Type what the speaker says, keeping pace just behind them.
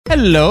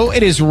Hello,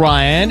 it is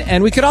Ryan,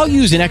 and we could all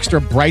use an extra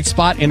bright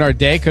spot in our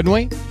day, couldn't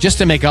we? Just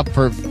to make up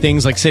for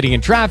things like sitting in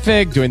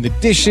traffic, doing the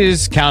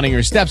dishes, counting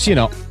your steps, you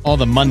know, all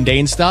the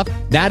mundane stuff.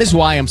 That is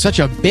why I'm such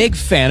a big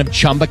fan of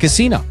Chumba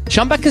Casino.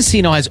 Chumba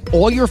Casino has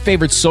all your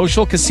favorite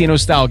social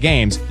casino-style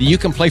games that you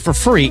can play for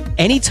free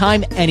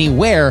anytime,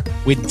 anywhere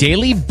with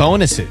daily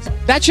bonuses.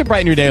 That should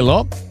brighten your day a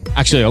little.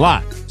 Actually, a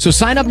lot. So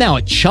sign up now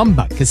at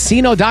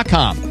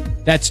ChumbaCasino.com.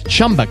 That's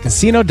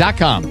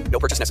ChumbaCasino.com. No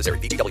purchase necessary.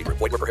 VGW Group.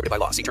 Void where prohibited by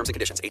law. See terms and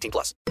conditions.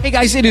 18+. Hey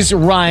guys, it is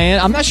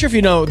Ryan. I'm not sure if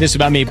you know this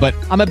about me, but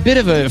I'm a bit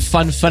of a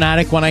fun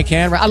fanatic when I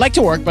can. I like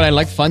to work, but I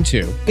like fun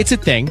too. It's a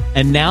thing.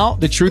 And now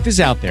the truth is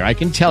out there. I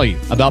can tell you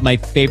about my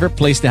favorite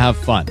place to have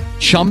fun.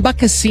 Chumba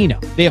Casino.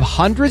 They have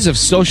hundreds of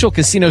social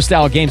casino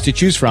style games to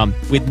choose from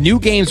with new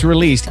games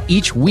released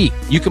each week.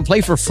 You can play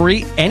for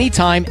free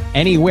anytime,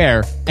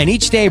 anywhere. And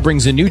each day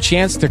brings a new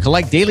chance to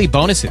collect daily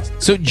bonuses.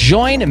 So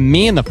join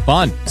me in the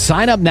fun.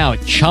 Sign up now at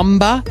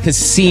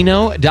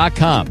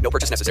ChumbaCasino.com. No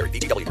purchase necessary.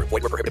 VGW Group.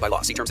 Void where prohibited by law.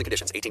 See terms and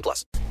conditions.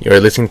 18+. You're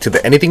listening to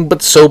the Anything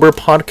But Sober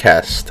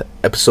podcast,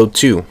 episode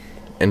 2.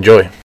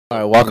 Enjoy. All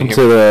right, welcome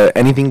to the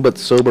Anything But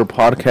Sober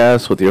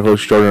podcast with your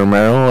host, Jordan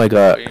Romero. You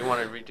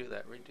want to redo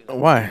that?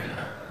 Why?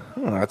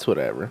 Oh, that's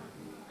whatever.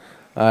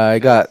 I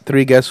got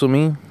 3 guests with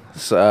me.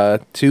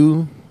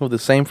 2 of the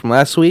same from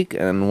last week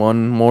and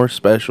 1 more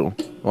special.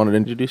 Want to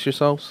introduce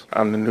yourselves?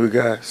 I'm the new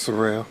guy,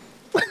 Sorrel.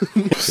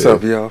 What's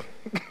up, y'all?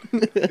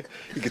 You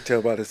can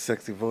tell by his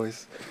sexy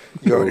voice.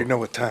 You already know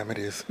what time it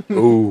is.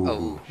 Ooh.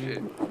 Oh,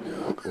 shit.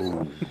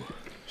 Ooh.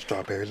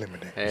 Strawberry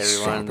lemonade. Hey,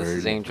 everyone. This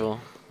is Angel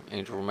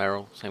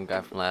Romero. Same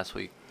guy from last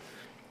week.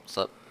 What's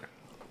up?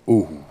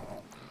 Ooh.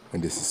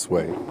 And this is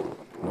Sway. You know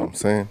what I'm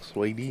saying?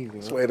 Sway D.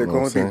 Sway, there's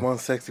going to be one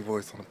sexy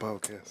voice on the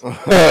podcast.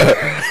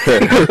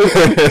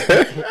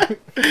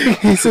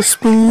 He's a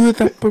smooth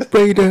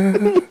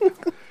operator.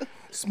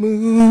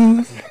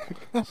 Smooth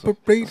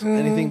operator.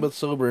 Anything But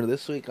Sober.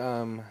 This week,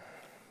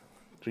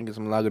 drinking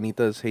some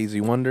Lagunitas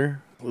Hazy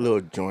Wonder. A little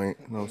joint,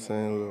 you know what I'm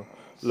saying?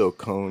 A little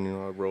cone, you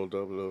know, I rolled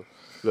up, a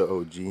little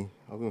OG. I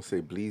was going to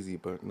say Bleezy,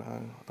 but nah,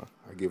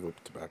 I give up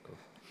tobacco.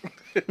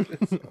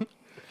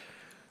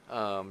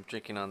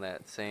 Drinking on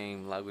that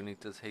same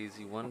Lagunitas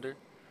Hazy Wonder.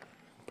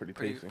 Pretty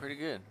tasty. Pretty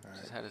good.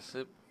 Just had a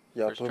sip.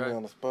 Y'all First put try. me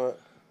on the spot,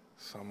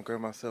 so I'm going to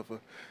grab myself a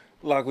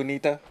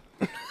Lagunita.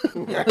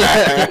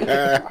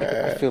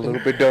 I feel a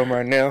little bit dumb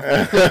right now.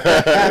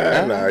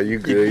 Nah, you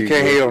good. You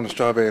can't hate on the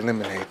strawberry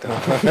lemonade, though.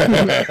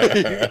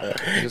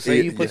 Just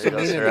say you put some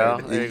in Sorrel.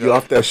 it. There you You go.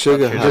 off that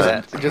sugar Cheers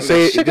high. to that. Just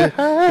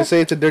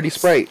say it's a dirty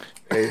Sprite.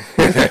 That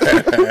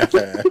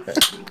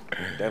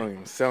don't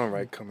even sound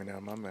right coming out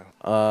of my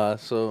mouth.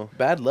 So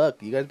bad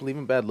luck. You guys believe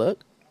in bad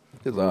luck?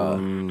 Because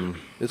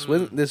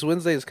this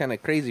Wednesday is kind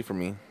of crazy for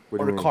me. What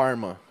do Or you mean?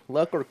 karma.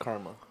 Luck or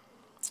karma?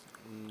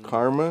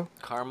 Karma?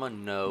 Karma,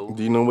 no.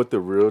 Do you know what the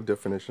real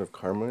definition of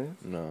karma is?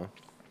 No.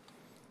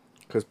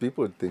 Because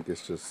people would think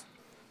it's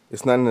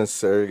not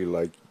necessarily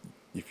like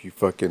if you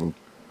fucking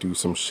do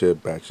some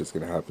shit, bad shit's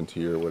gonna happen to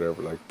you or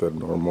whatever, like the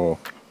normal.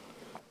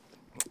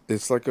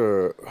 It's like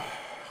I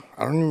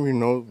don't even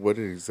know what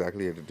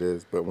exactly it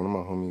is, but one of my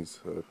homies,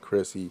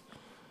 Chris, he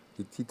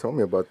told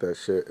me about that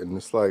shit, and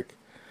it's like,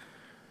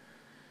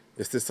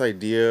 it's this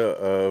idea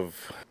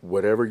of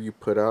whatever you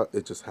put out,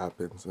 it just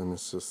happens, and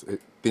it's just,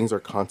 things are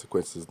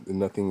consequences, and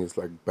nothing is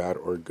like bad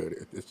or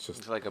good. It's just,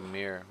 It's like a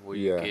mirror. What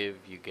Yeah. you give,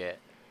 you get.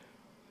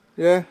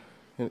 yeah,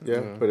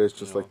 but it's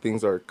just like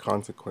things are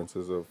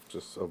consequences of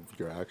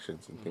your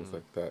actions and things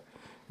like that.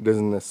 It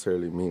doesn't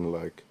necessarily mean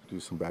like do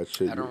some bad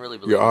shit. I don't really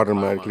believe you're in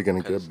automatically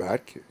karma, gonna get a 'cause-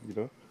 bad kid, you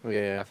know?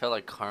 Yeah. I feel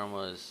like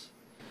karma is,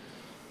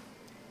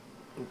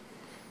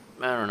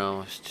 I don't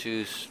know, it's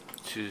too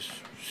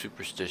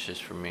superstitious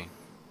for me.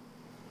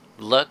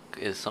 Luck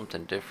is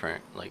something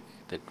different. Like,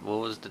 what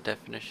was the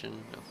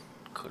definition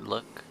of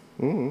luck?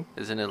 Mm-hmm.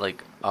 Isn't it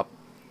like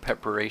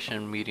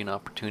preparation meeting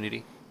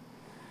opportunity?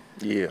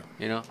 Yeah.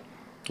 You know?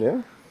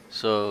 Yeah.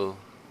 So,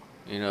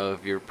 you know,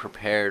 if you're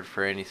prepared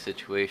for any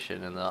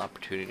situation and the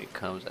opportunity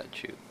comes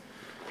at you.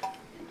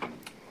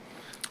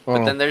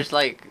 But then there's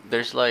like,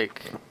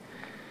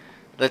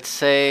 let's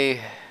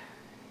say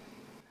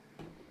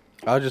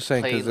I was just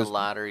saying playing because the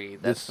lottery.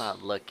 That's this-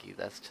 not lucky.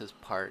 That's just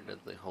part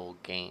of the whole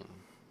game.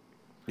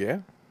 yeah.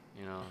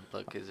 You know,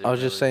 luck is. I was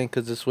just saying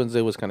because this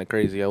Wednesday was kind of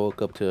crazy. I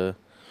woke up to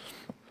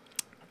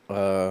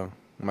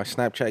my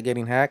Snapchat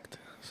getting hacked,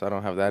 so I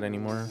don't have that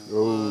anymore.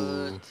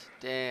 What?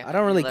 Damn. I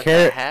don't really let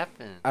care. That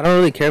happen. I don't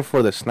really care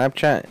for the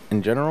Snapchat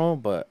in general,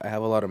 but I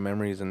have a lot of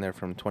memories in there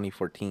from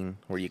 2014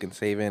 where you can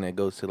save in. It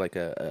goes to like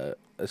a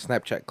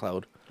Snapchat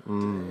cloud.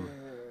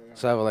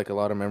 So I have like a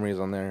lot of memories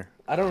on there.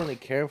 I don't really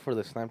care for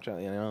the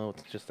Snapchat, you know,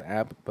 it's just the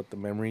app, but the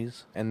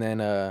memories. And then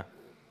No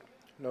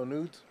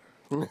nudes?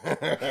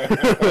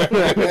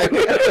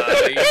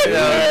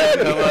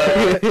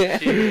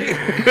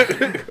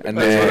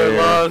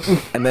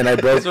 and then I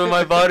broke. That's when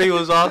my body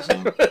was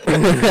awesome.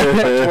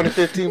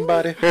 2015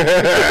 body.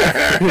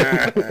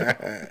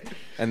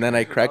 And then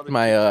I cracked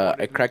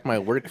my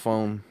work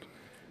phone.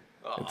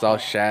 It's all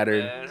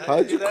shattered. Man,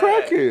 How'd you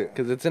crack it?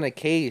 Because it's in a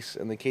case,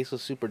 and the case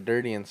was super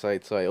dirty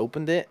inside. So I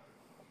opened it,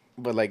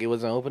 but like it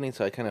wasn't opening,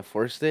 so I kind of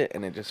forced it,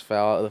 and it just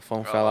fell. The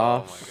phone fell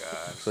off. Oh my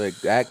god.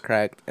 So that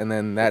cracked, and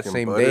then that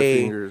Fucking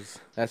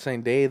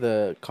same day,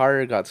 the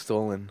car got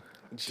stolen.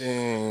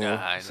 Damn.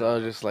 Yeah, I So I know.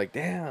 was just like,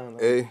 damn.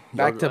 Hey,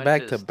 Back to Why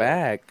back just to stop?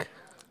 back.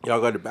 y'all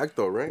got it back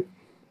though, right?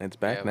 It's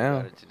back Yeah, we now.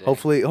 got it today.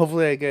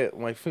 Hopefully I get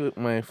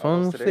my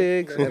phone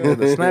today? fixed and then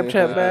the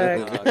Snapchat back.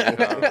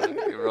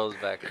 It rolls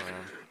back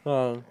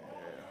around.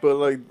 But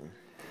like,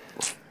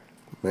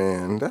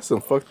 man, that's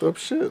some fucked up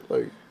shit.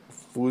 Like,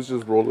 fools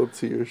just roll up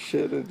to your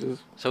shit and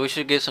just. So we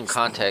should give some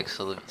context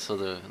so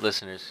the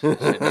listeners should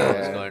know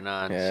what's going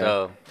on. Yeah.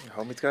 So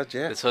Homie's got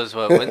Jack. this was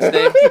what,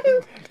 Wednesday?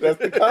 That's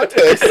the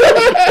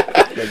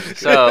context.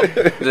 So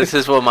this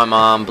is what my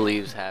mom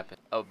believes happened.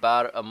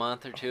 About a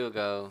month or two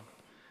ago,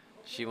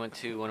 she went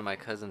to one of my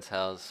cousin's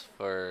house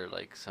for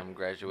like some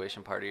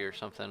graduation party or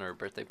something, or a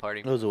birthday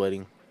party, It was a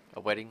wedding. a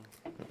wedding.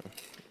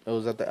 It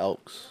was at the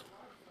Elks.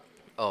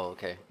 Oh,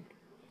 okay.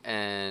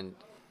 And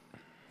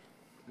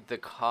the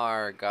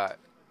car got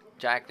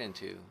jacked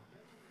into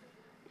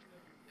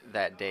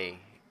that day,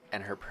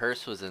 and her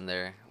purse was in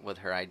there with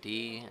her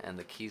ID and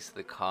the keys to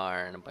the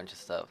car and a bunch of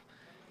stuff.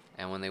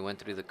 And when they went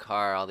through the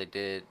car, all they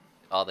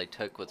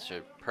took was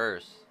her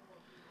purse.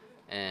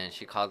 And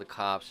she called the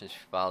cops and she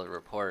filed a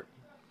report.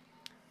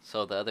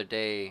 So the other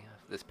day,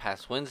 this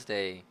past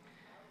Wednesday,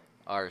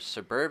 our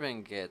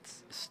Suburban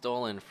gets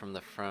stolen from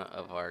the front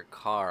of our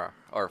car,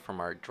 or from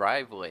our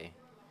driveway,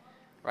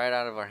 right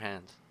out of our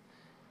hands.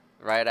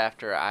 Right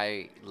after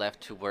I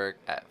left to work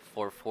at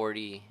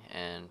 4:40,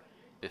 and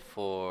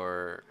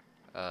before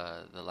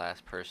the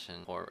last person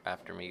or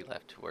after me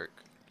left to work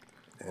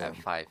at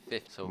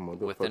 5:50. So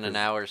within an Motherfuckers.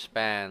 hour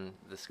span,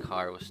 this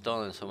car was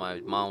stolen. So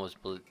my mom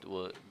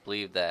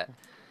believed that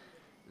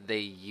they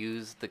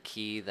used the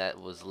key that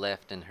was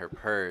left in her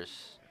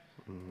purse.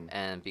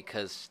 And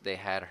because they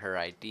had her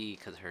ID,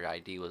 because her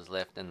ID was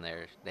left in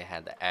there, they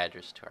had the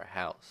address to our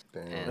house.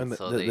 Damn. And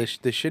so the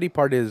shitty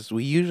part is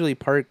we usually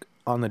park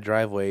on the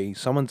driveway.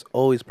 Someone's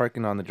always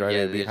parking on the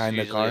driveway there's behind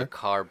the usually car. a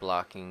car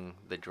blocking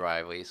the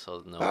driveway,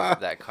 so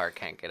that car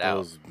can't get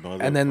out.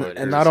 And then But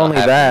and it not so only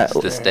happens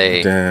that, this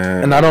day,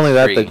 and not only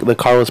that, free. the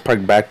car was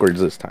parked backwards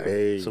this time,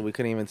 Hey. so we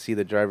couldn't even see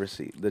the driver's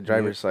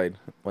side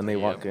when they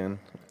Yep. walk in.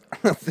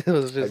 It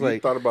was just Have you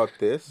like, thought about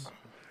this?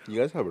 You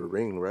guys have a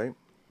ring, right?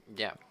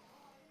 yeah,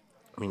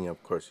 I mean,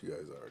 of course, you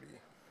guys already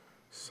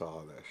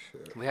saw that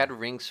shit. we had a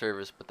ring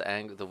service, but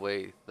the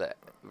way the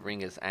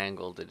ring is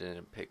angled, it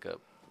didn't pick up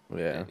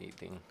yeah.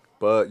 anything.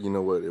 But you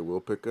know what? It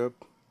will pick up.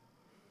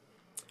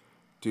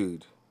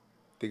 Dude,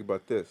 think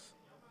about this.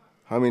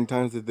 How many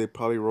times did they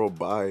probably roll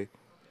by,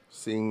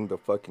 seeing the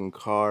fucking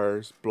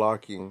cars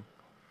blocking?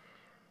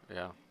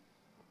 Yeah.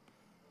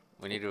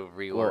 We need to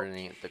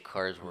reordinate the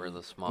cars where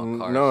the small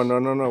cars.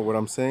 No. What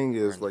I'm saying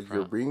are is, in the like, your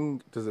front.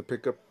 ring, does it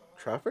pick up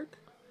traffic?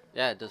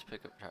 Yeah, it does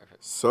pick up traffic.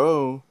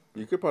 So,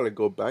 you could probably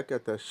go back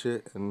at that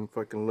shit and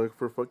fucking look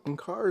for fucking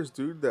cars,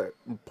 dude, that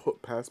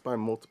pass by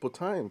multiple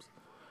times.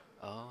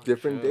 Oh,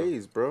 Different true.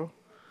 days, bro.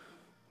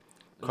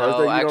 Cars No,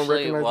 that you actually,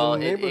 don't recognize well, in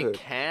the neighborhood. it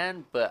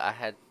can, but I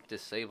had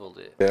disabled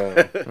it.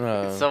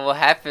 Yeah. So what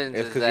happens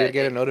It's is because that you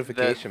get a it-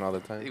 notification all the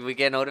time. We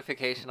get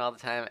notification all the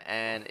time,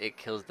 and it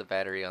kills the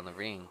battery on the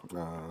ring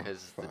Oh,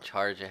 because the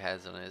charge it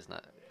has on it is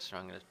not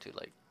strong enough to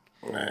like.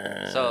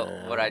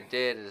 So what I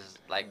did is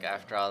like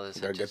after all this,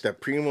 I Gotta get just-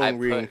 that primo I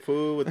ring, put-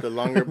 fool, with the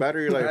longer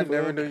battery life. I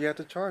never fool. knew you had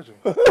to charge them.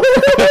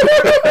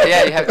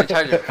 Yeah, you have to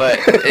charge it, but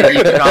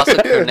you can also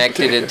connect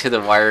it into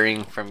the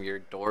wiring from your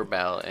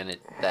doorbell, and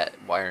that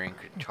wiring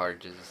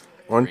charges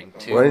the Why, ring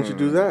too. why didn't you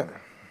do that?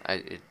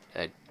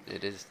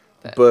 It is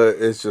that. But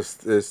it's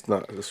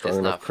not a strong it's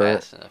enough not current.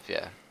 fast enough.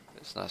 Yeah,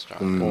 it's not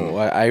strong. Oh,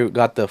 I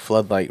got the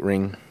floodlight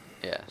ring.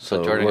 Yeah. So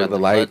So Jordan where got the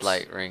the lights-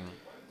 floodlight ring.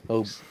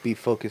 Oh, be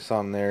focused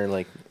on there,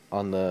 like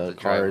on the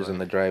The cars driveway.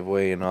 and the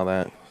driveway and all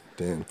that.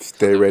 Damn,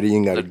 stay ready.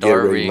 You gotta The get door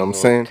ready. You ring know what I'm will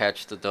saying?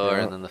 catch the door,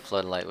 Yeah. and then the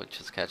floodlight would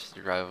just catch the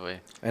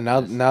driveway. And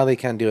now they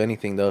can't do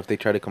anything though if they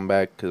try to come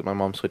back because my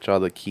mom switched all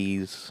the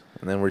keys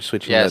and then we're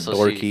switching Yeah, the so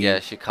door she key.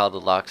 she called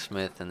the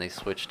locksmith, and they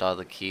switched all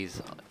the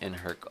keys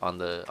on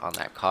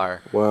that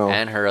car Wow.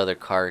 and her other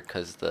car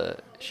because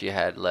she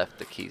had left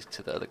the keys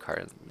to the other car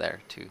in there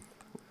too.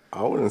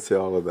 I wouldn't say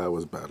all of that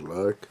was bad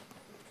luck.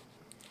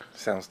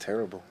 Sounds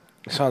terrible.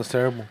 It sounds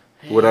terrible.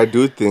 What I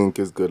do think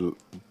is good.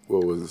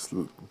 What was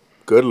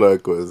good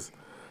luck was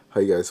how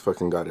you guys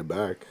fucking got it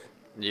back.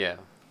 Yeah.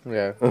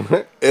 Yeah.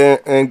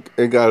 and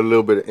it got a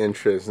little bit of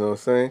interest, you know what I'm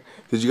saying?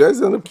 Did you guys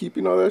end up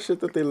keeping all that shit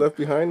that they left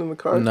behind in the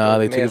car? No,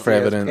 they took it for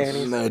Nasty ass evidence.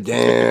 panties. No,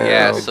 damn.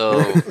 Yeah,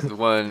 so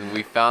when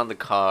we found the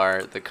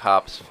car, the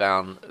cops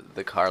found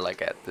the car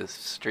like at this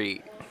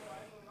street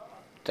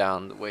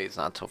down the way. It's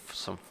not so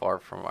far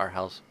from our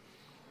house.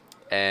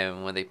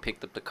 And when they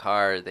picked up the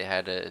car, they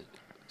had to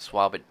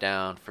swab it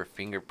down for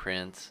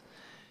fingerprints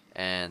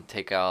and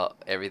take out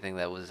everything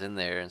that was in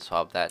there and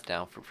swab that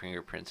down for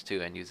fingerprints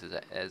too and use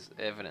it as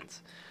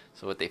evidence.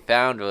 So what they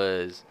found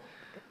was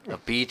a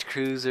beach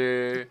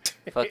cruiser,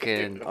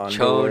 fucking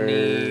Underwear.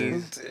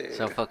 chonies,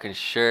 some fucking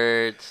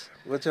shirts.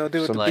 What y'all do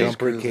with Some the beach jumper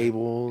cruiser?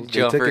 cables.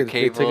 Jumper They took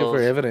it for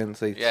cables. evidence.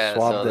 They Yeah,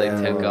 swabbed so they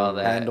the took all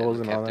that handles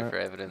and and all kept it that. for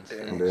evidence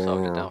and Damn.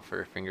 swabbed it down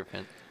for a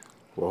fingerprint.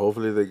 Well,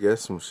 hopefully they get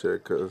some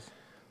shit, cause,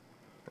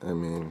 I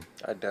mean,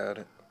 I doubt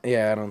it.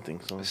 Yeah, I don't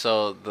think so.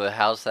 So the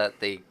house that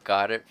they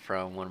got it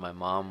from, when my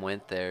mom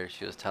went there,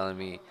 she was telling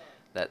me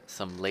that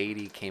some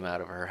lady came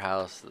out of her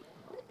house,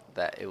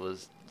 that it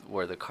was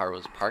where the car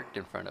was parked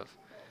in front of,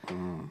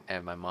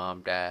 and my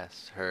mom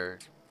asked her,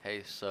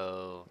 "Hey,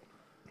 so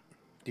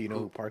Do you know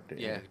who parked it?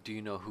 yeah, do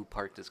you know who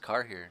parked this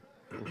car here?"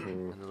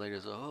 And the lady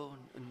was like, "Oh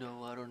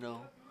no, I don't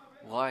know.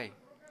 Why?"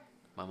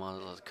 My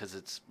mom was, "Cause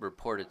it's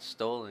reported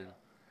stolen."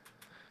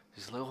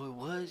 She's like, "Oh, it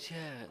was,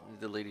 yeah."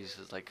 The lady's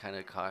just like kind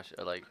of cautious,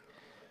 like,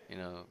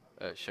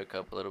 shook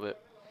up a little bit.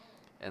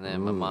 And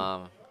then my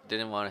mom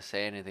didn't want to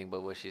say anything,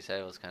 but what she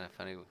said was kind of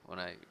funny when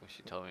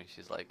she told me.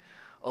 She's like,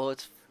 "Oh,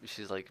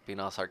 she's like being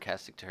all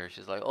sarcastic to her.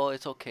 She's like, "Oh,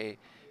 it's okay,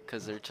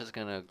 cause they're just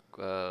gonna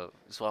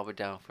swab it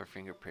down for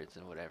fingerprints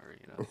and whatever,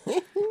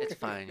 It's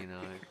fine,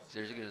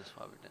 They're just gonna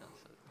swab it down,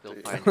 so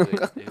they'll find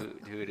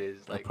who it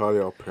is." Like,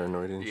 probably all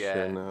paranoid and yeah,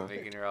 shit now.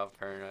 making her all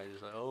paranoid.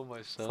 Just like, "Oh,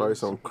 my son." Probably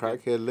some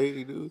crackhead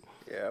lady, dude.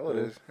 Yeah, I would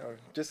have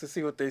just to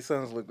see what their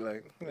sons look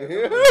like.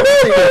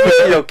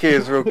 See your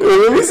kids real quick.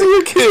 Let me see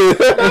your kid.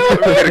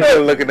 Gotta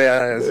go look in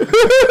their eyes.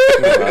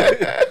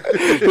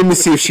 Let me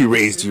see if she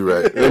raised you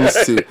right. Let me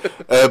see.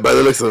 By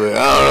the looks of it, I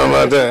don't know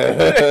about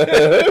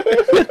that.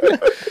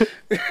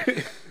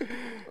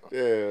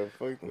 Yeah,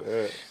 fuck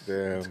that.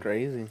 Damn. It's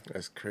crazy.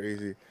 That's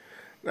crazy.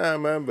 Nah,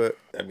 man, but,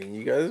 I mean,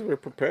 you guys were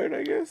prepared,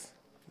 I guess.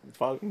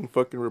 Fucking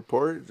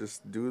report.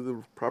 Just do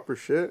the proper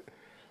shit.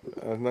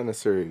 Not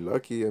necessarily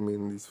lucky. I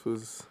mean, these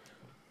fools...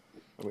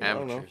 I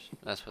don't know. Amateurs.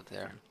 That's what they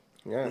are.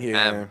 Yeah.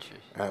 Amateurs.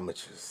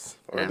 Amateurs.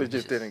 Or they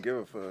just didn't give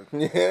a fuck.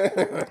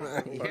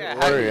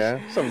 Yeah. Or, yeah.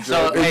 Some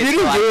So, drug. If hey, you so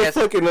didn't I give a guess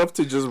fuck enough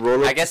to just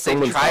roll up I guess to they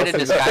someone's tried to house and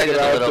disguise take it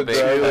a out little to bit,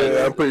 drive,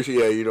 because- I'm pretty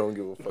sure, you don't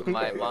give a fuck.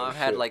 My about mom that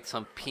had shit. like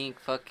some pink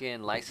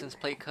fucking license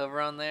plate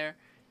cover on there,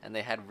 and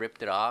they had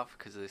ripped it off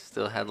because they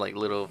still had like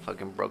little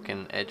fucking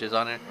broken edges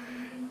on it.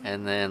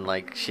 And then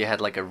like she had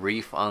like a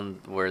reef on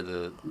where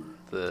the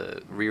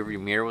rear view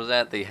mirror was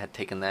at. They had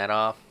taken that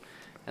off,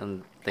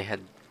 and they had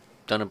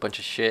done a bunch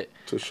of shit.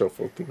 to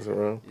shuffle things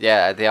around.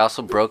 Yeah, they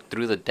also broke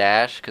through the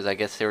dash because I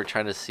guess they were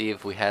trying to see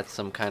if we had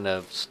some kind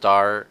of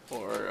star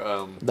or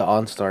The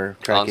OnStar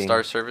tracking.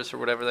 OnStar service or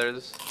whatever there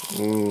is.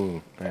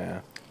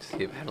 Yeah. See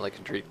if it had like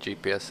a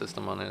GPS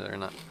system on it or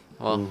not.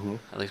 Well,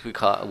 at least we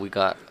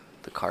got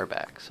the car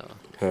back. So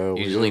Hell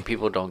usually yeah.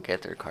 people don't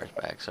get their cars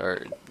back,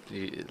 or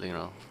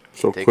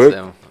So takes quick.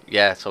 them.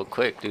 Yeah, so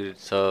quick, dude.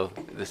 So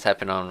this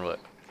happened on what,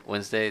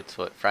 Wednesday? It's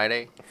what,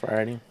 Friday?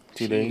 Friday.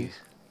 2 Jeez. days.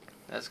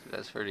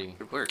 That's pretty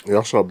good work.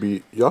 Y'all shall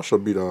beat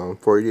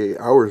 48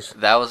 hours.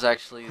 That was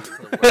actually the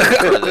work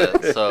for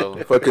the so.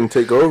 Fucking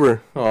take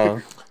over.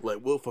 Oh, Like,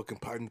 we'll fucking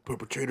pardon the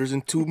perpetrators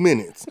in 2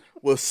 minutes.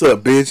 What's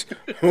up, bitch?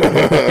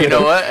 You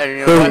know what? And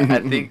you know what? I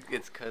think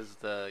it's because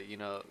the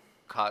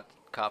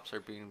cops are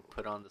being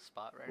put on the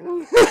spot right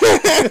now.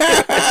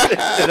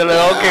 They're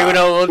like, okay,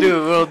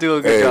 we'll do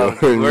a good Hey, job.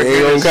 you We're ain't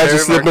here gonna to catch you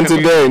serve our slipping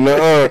community. today.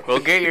 Nuh-uh. We'll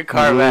get your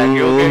car back.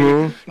 You'll get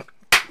your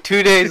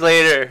 2 days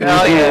later.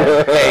 Hell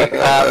yeah. Hey,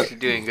 cops, you're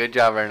doing a good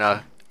job right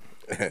now.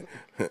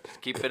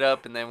 Just keep it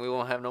up, and then we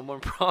won't have no more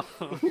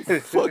problems.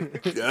 Fuck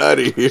out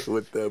of here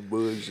with that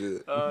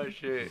bullshit. Oh,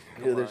 shit.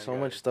 dude, there's so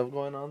much stuff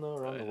going on though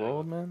around the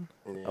world, man.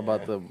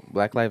 About the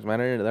Black Lives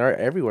Matter. They're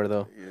everywhere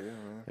though. Yeah,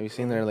 man. Have you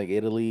seen there like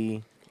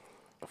Italy,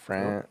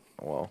 France?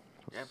 Well,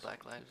 Yeah,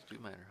 Black lives do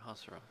matter.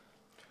 Also,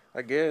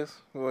 I guess.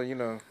 Well,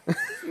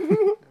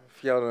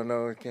 if y'all don't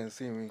know, you can't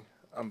see me.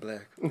 I'm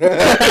black.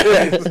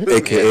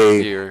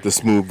 AKA you're- the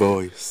smooth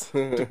voice.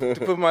 To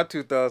put my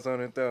 2 thoughts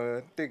on it, though,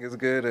 I think it's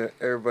good that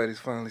everybody's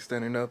finally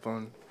standing up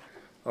on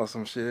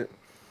some shit.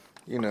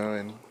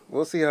 And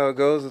we'll see how it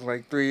goes. It's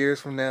like 3 years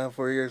from now,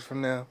 4 years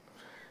from now.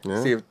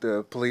 Yeah. See if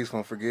the police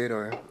won't forget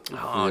or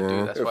oh, Yeah.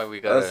 dude, that's why we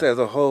us gotta. as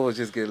a whole will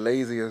just get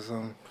lazy or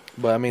something.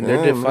 but I mean,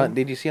 they're Yeah, man. defund.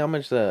 Did you see how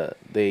much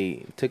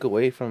they took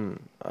away from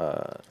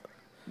The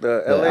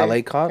the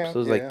LA cops? camp? It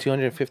was Yeah. like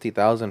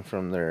 250,000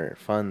 from their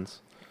funds.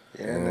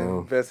 Yeah, and then Yeah.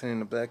 investing in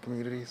the black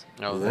communities.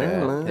 Oh, Yeah,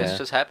 there. man. This Yeah.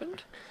 just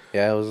happened?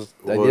 Yeah, it was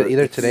Well,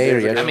 either it's- today or I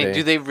mean, yesterday. I mean,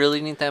 do they really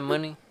need that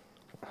money?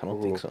 I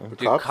don't think so. The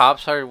Dude, cops?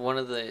 cops are one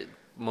of the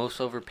most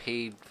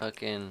overpaid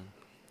fucking.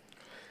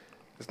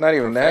 It's not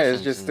even that.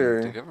 It's Professions just in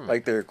their the government.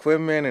 like their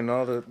equipment and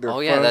all their Oh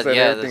yeah, funds that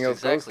yeah, everything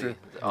that's else exactly.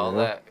 goes to. All Yeah.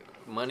 that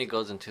money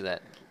goes into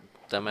that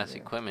dumbass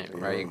equipment,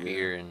 riot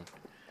gear and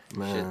shit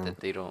Man. that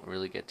they don't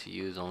really get to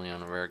use only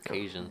on rare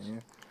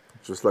occasions.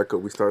 Just like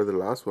we started the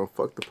last one.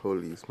 Fuck the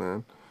police,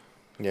 man.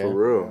 Yeah. For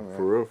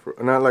real.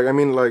 Not like, I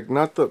mean, like,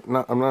 I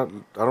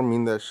don't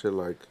mean that shit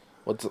like.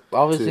 What's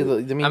obviously To-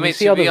 I mean, I mean, you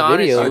see to all be those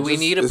honest, videos. we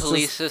need a it's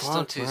police just system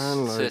fuck, to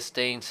man, like-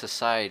 sustain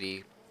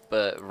society,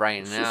 but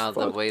right It's now just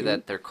the fuck, way dude.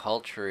 that their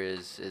culture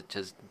is, it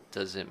just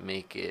doesn't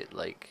make it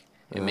like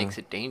it Yeah. makes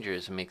it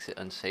dangerous, it makes it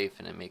unsafe,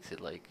 and it makes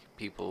it like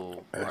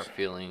people are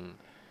feeling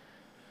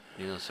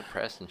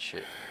suppressed and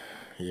shit.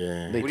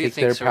 Yeah. They What do you take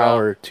think, their Sorrel?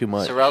 power too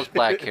much. Sorrel's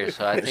black here,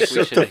 so I think we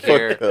Shut should the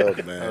hear fuck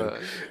up,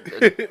 man.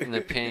 an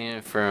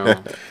opinion from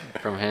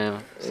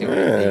him. See what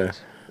he Yeah.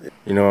 thinks.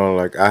 You know,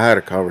 like I had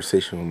a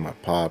conversation with my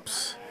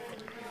pops,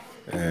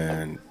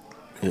 and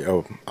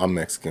I'm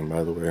Mexican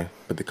by the way,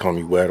 but they call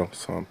me güero,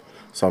 so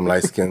I'm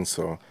light skinned,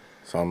 so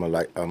I'm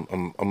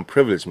a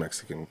privileged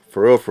Mexican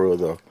for real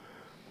though.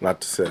 Not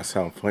to say I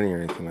sound funny or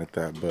anything like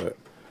that, but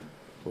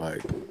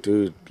like,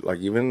 dude, like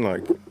even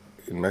like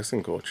in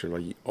Mexican culture,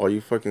 like all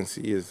you fucking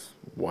see is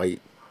white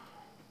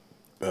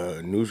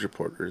news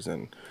reporters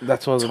and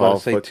That's what I was about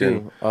to say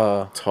too.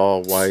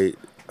 tall white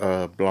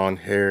blonde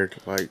haired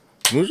like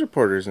news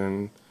reporters,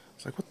 and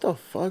it's like, what the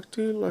fuck,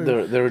 dude? Like,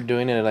 They were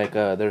doing it like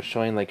they're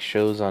showing like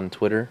shows on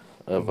Twitter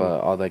of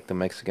all like the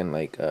Mexican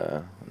like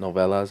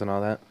novelas and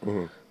all that.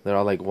 They're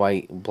all like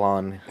white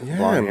blonde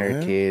haired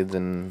man. kids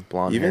and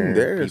blonde even haired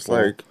there, people. it's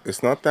like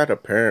it's not that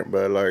apparent,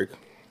 but like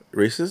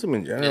racism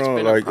in general,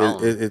 been a like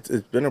problem. it's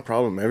been a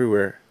problem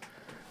everywhere.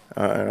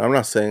 And I'm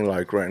not saying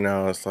like right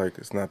now it's like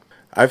it's not.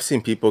 I've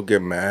seen people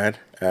get mad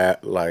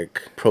at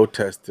like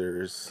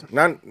protesters.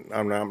 I'm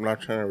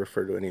not trying to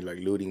refer to any like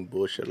looting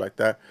bullshit like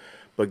that,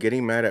 but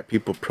getting mad at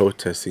people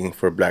protesting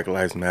for Black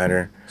Lives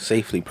Matter.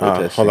 Safely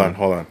protesting.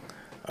 Hold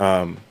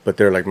on. But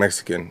they're like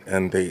Mexican,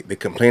 and they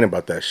complain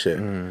about that shit,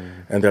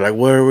 and they're like,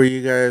 "Where were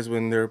you guys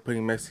when they were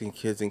putting Mexican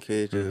kids in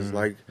cages?"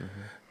 Like,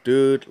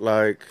 dude,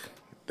 like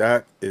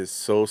that is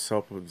so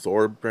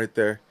self-absorbed right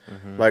there.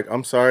 Like,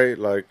 I'm sorry,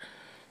 like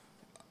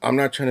I'm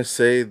not trying to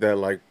say that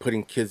like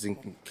putting kids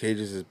in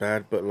cages is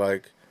bad, but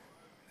like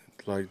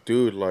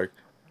dude, like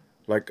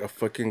a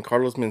fucking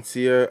Carlos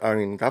Mencia. I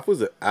mean, that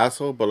was an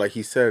asshole, but like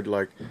he said,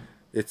 like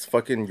it's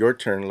fucking your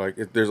turn. Like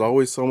there's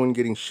always someone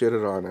getting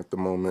shitted on at the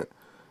moment,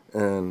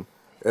 and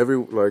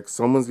like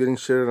someone's getting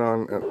shitted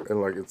on,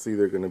 and like it's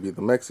either gonna be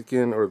the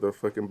Mexican or the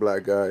fucking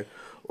black guy,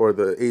 or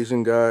the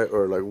Asian guy,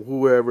 or like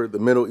whoever, the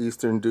Middle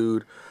Eastern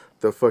dude,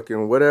 the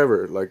fucking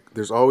whatever. Like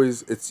there's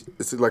always it's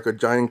like a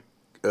giant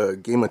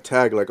game of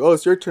tag. Like, oh,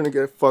 it's your turn to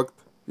get fucked.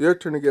 Your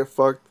turn to get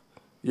fucked.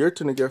 Your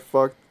turn to get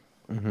fucked.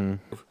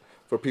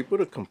 For people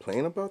to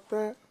complain about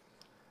that,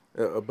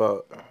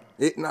 about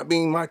it not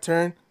being my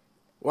turn,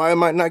 why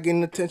am I not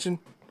getting attention?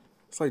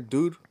 It's like,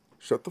 dude,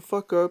 shut the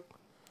fuck up,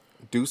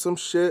 do some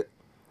shit,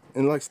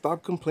 and like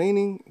stop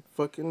complaining.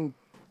 Fucking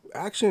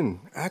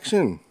action,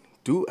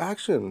 do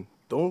action.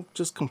 Don't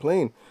just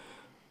complain.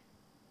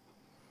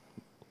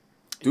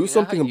 Do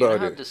something you know about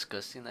how it.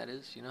 disgusting that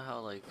is? You know how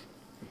like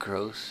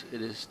gross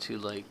it is to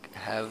like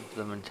have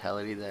the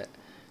mentality that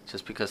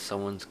just because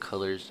someone's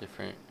color is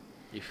different,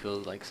 you feel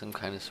like some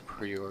kind of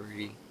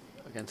superiority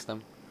against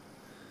them.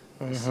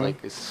 It's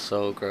like it's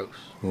so gross.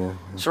 Yeah.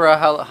 Sorrel,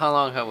 how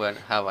long have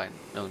I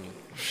known you?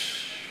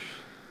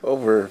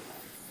 Over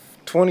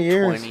 20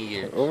 years. 20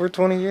 years. Over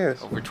 20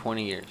 years. Over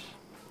 20 years.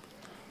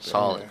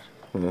 Solid.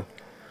 Yeah.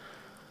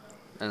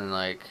 And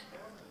like,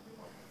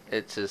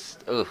 it's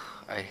just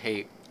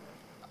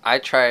I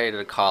try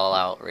to call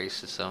out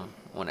racism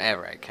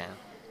whenever I can.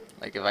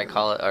 Like if I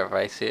call it or if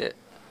I see it,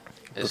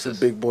 it's It's a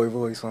just big boy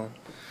voice on.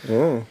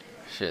 Yeah.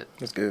 shit.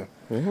 That's good.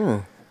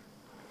 Yeah.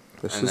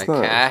 That's And just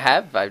like,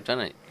 not. I've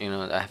done it.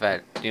 I've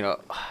had,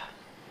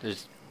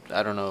 there's,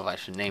 I don't know if I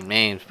should name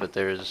names, but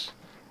there's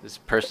this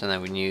person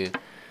that we knew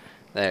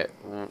that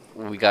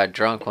we got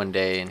drunk one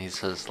day and he's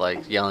just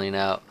like yelling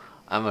out,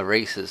 I'm a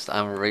racist.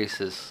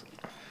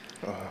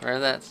 Remember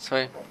that,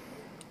 Sway?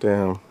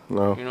 Damn.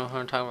 No. You know who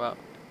I'm talking about?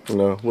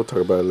 No. We'll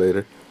talk about it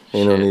later.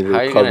 Ain't no Shit, need how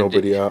to you call gonna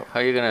nobody out. How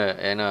you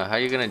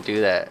gonna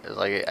do that? It's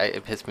like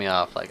it pissed me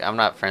off. Like I'm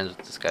not friends with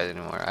this guy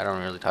anymore. I don't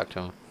really talk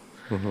to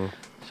him.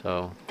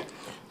 So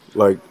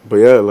Like, but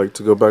yeah, like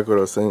to go back to what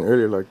I was saying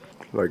earlier,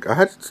 like I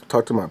had to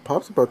talk to my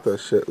pops about that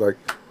shit, like,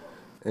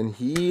 and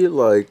he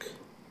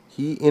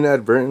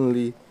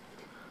inadvertently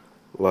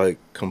like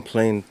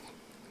complained,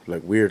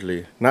 like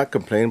weirdly, not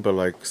complained, but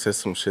like said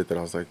some shit that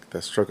I was like,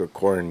 that struck a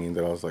chord in me,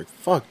 that I was like,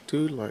 fuck,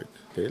 dude, like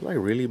they like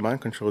really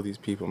mind control these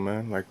people,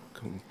 man, like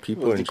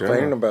people What was in he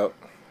complaining general. about?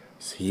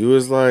 He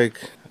was like,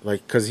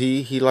 cause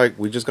he like,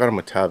 we just got him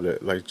a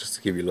tablet, like just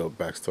to give you a little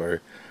backstory.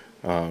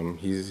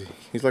 He's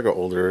like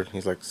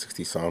he's like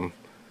 60 some.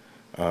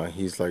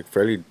 He's like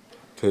fairly,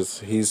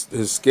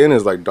 his skin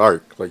is like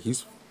dark, like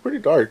he's pretty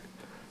dark,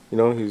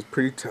 he's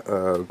pretty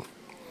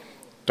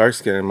dark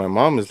skin, and my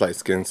mom is light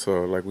skinned,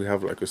 so like we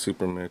have like a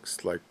super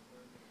mix, like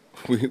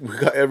we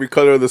got every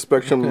color of the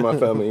spectrum in my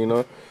family,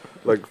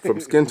 like from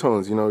skin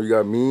tones, you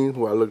got me,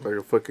 who I look like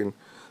a fucking,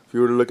 if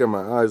you were to look at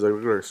my eyes, I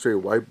look like a straight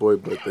white boy,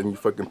 but then you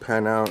fucking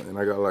pan out, and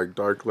I got like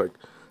dark, like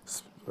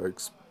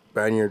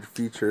Spaniard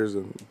features,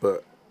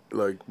 but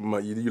like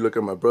you look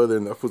at my brother,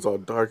 and that fool's all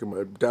dark, and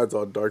my dad's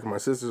all dark, and my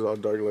sister's all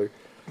dark, like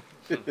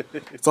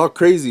it's all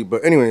crazy.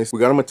 But anyways, we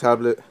got him a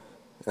tablet,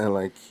 and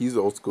like he's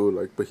old school,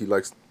 like, but he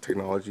likes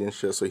technology and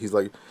shit, so he's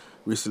like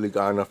recently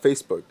gotten a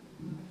Facebook.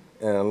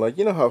 And like,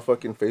 you know how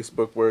fucking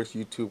Facebook works,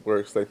 YouTube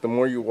works, like the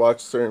more you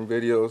watch certain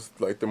videos,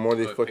 like the more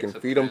they it fucking picks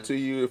up feed them trends. to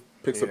you, it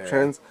picks up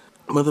trends.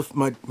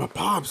 My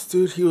pops,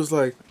 dude, he was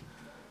like,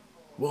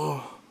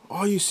 well,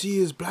 all you see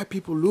is black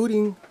people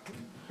looting.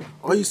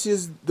 All you see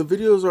is the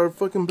videos are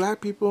fucking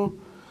black people.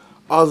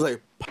 I was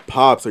like,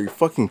 Pops, are you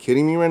fucking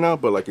kidding me right now?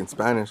 But like in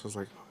Spanish, I was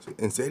like,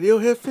 ¿En serio,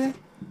 jefe?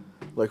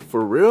 Like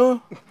for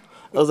real?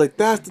 I was like,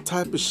 that's the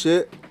type of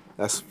shit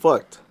that's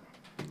fucked.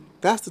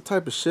 That's the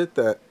type of shit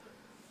that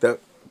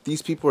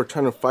these people are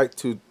trying to fight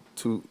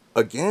to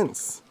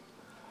against.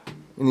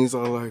 And he's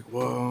all like,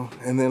 well,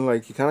 and then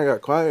like he kind of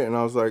got quiet, and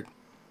I was like,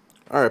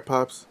 all right,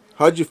 Pops,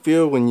 how'd you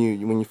feel when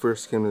you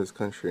first came to this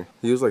country?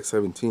 He was like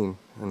 17,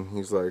 and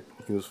he's like,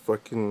 he was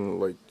fucking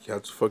like, he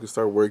had to fucking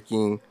start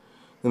working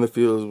in the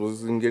fields,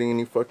 wasn't getting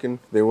any fucking,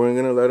 they weren't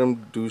gonna let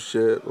him do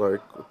shit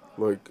like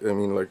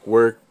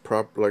work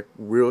like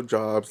real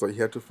jobs, like he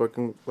had to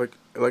fucking like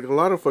a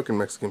lot of fucking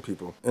Mexican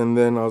people. And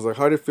then I was like,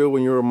 how'd it feel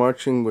when you were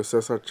marching with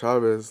Cesar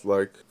Chavez,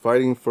 like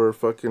fighting for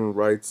fucking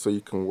rights so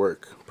you can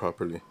work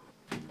properly?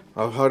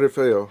 How'd it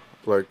feel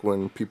like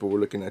when people were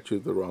looking at you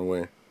the wrong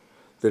way?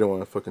 They didn't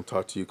want to fucking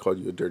talk to you, called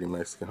you a dirty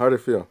Mexican. How'd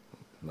it feel?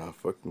 Not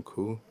fucking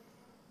cool.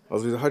 I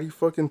was like, how do you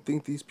fucking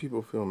think these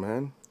people feel,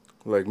 man?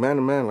 Like, man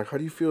to man, like, how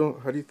do you feel?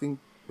 How do you think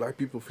black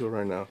people feel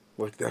right now?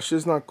 Like, that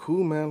shit's not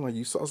cool, man. Like,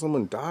 you saw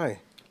someone die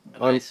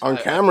on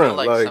camera. I feel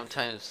like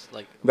sometimes,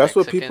 like, that's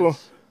Mexicans what people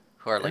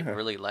who are like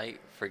really light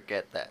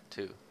forget that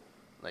too.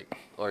 Like,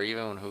 or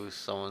even who's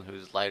someone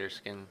who's lighter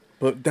skinned.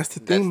 But that's the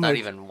thing. That's not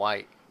even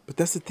white. But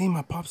that's the thing.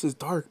 My pops is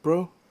dark,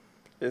 bro.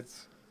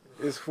 It's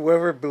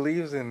whoever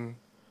believes in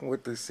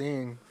what they're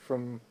seeing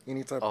from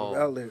any type of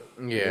outlet.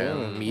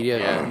 Yeah, media.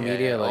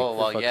 Like, oh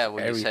well, yeah.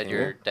 When everything. you said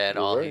your dad,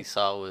 You're all right. he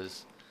saw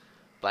was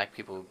black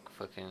people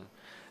fucking,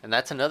 and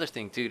that's another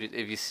thing, dude.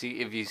 If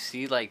you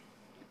see like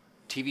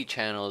TV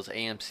channels,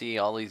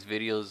 AMC, all these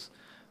videos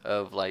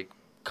of like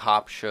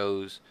cop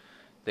shows,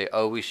 they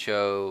always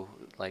show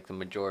like the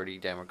majority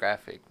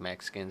demographic,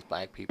 Mexicans,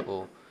 black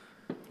people,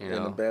 you know,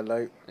 In a bad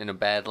light. in a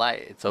bad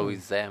light. It's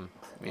always them.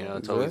 You know,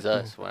 it's always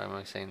Exactly. us. Why am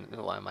I saying?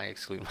 Why am I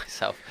excluding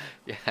myself?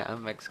 Yeah,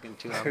 I'm Mexican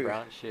too. I'm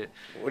brown shit.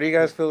 What do you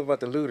guys feel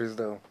about the looters,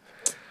 though?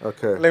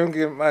 Okay. Let me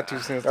give my 2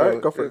 cents. All though.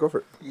 right, go for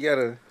it.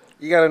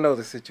 You gotta know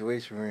the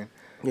situation we're in.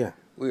 Yeah.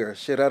 We are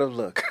shit out of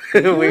luck.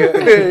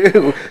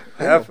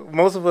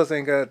 Most of us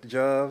ain't got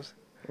jobs.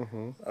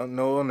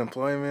 No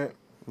unemployment.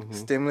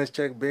 Stimulus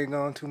check been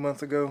gone 2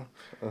 months ago.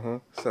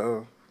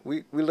 So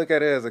we look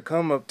at it as a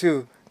come up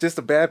too. Just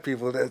the bad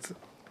people that's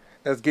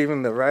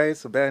giving the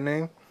riots a bad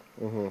name.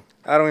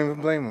 I don't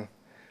even blame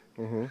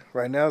them.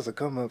 Right now it's a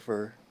come up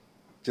for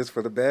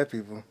the bad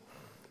people.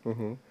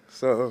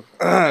 So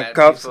Bad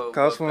cops people,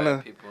 what wanna.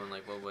 bad people in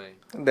like what way?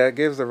 That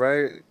gives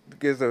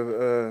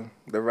the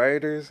the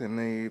rioters and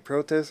the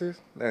protesters,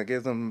 that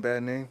gives them a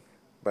bad name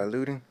by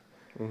looting.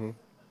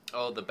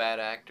 Oh, the bad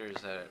actors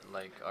that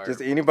like are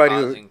Just anybody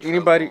causing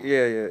anybody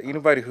trouble.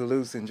 anybody who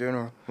loots in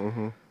general.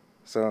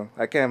 So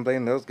I can't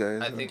blame those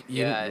guys. I think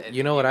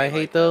You know what I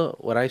hate though?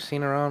 What I've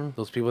seen around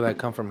those people that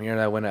come from here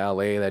that went to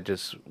LA that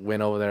just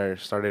went over there,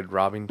 started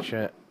robbing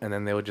shit, and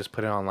then they would just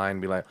put it online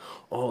and be like,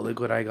 "Oh, look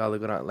what I got!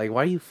 Look what I like."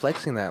 Why are you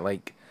flexing that?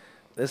 Like,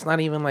 it's not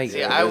even like.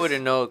 See, I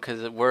wouldn't know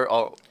because we're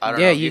all. I don't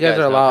Yeah, know if you guys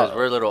are a know, lot- 'cause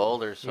we're a little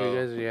older, so. You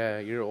guys, yeah,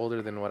 you're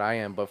older than what I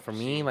am. But for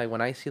me, like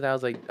when I see that, I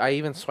was like, I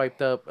even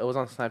swiped up. It was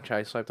on Snapchat.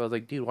 I swiped. I was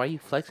like, dude, why are you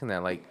flexing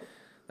that? Like,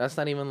 that's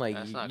not even like.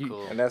 That's not you,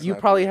 cool. And that's you not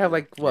probably cool. have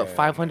like what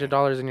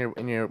 $500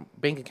 in your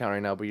bank account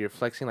right now, but you're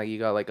flexing like you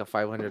got like a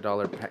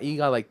 $500. You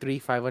got like 3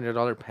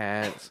 $500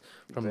 pants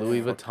from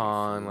Louis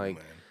Vuitton.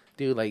 Like,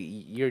 dude, like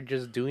you're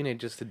just doing it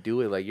just to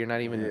do it. Like you're not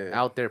even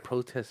out there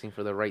protesting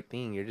for the right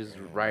thing. You're just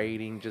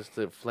writing just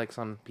to flex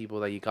on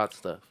people that you got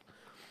stuff.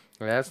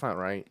 Like, that's not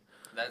right.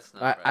 That's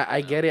not I, right.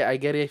 I get it. I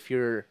get it if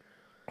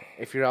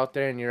you're out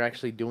there and you're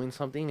actually doing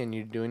something and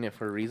you're doing it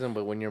for a reason,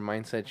 but when your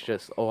mindset's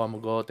just, oh, I'm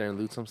gonna go out there and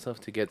loot some stuff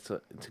to get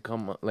to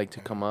come up, like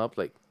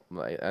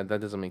that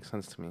doesn't make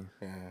sense to me.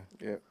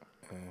 Yeah.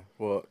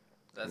 Well,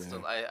 That's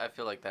I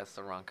feel like that's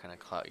the wrong kind of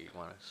clout you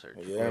want to search.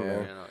 Yeah, for, man.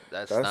 You know,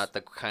 that's That's- not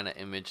the kind of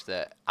image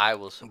that I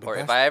will support.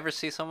 If that's- I ever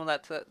see someone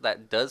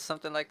that does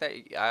something like that,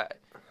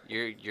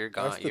 you're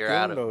gone. that's the You're thing,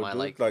 out of though, my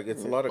dude. Like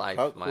it's a lot of life,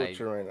 clout my-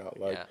 culture right now.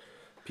 Like yeah.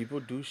 people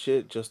do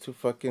shit just to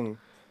fucking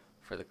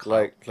for the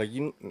clout. like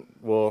you.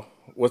 Well,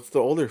 what's the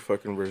older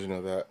fucking version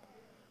of that?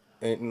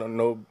 Ain't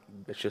no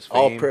It's just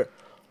all fame.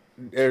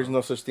 There's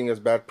no such thing as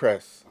bad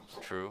press.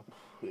 True.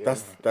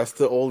 That's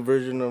the old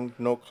version of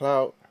no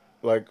clout.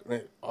 Like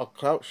all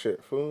clout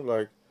shit, fool.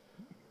 Like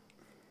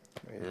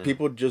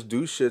people just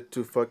do shit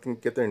to fucking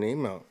get their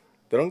name out.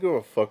 They don't give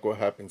a fuck what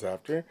happens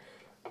after.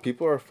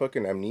 People are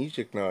fucking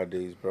amnesic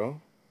nowadays,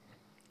 bro.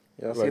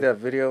 Y'all see Like- that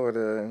video where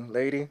the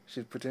lady,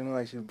 she's pretending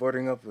like she's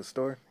boarding up a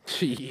store?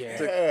 Yeah.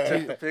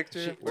 Took the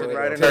picture to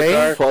ride in Today?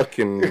 her car.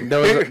 Fucking. There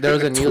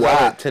was a news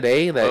Twat. out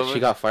today that What she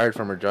was- got fired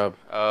from her job.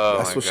 Oh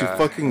That's my what she God.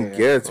 fucking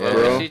gets, Yeah.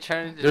 bro. Is she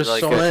trying to There's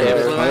like so an many-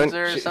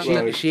 influencer or She-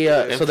 something?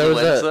 So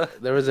Influenza?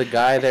 there was a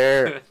guy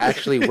there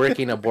actually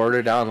working to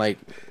border down like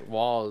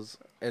walls,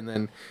 and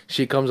then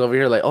she comes over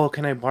here like, oh,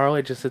 can I borrow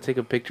it just to take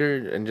a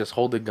picture and just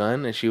hold the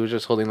gun? And she was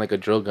just holding like a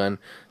drill gun,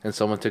 and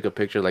someone took a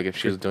picture like if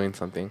she was doing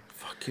something.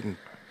 Fucking.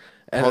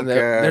 And Punk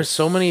there's ass.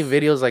 so many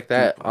videos like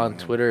that on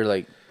Twitter,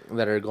 like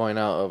that are going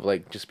out of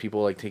like just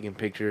people like taking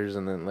pictures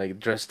and then like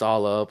dressed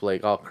all up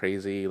like all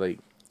crazy like.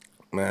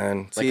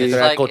 Man, Like see,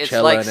 they're at It's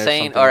Coachella like and there's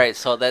saying, something. all right,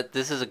 so that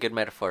this is a good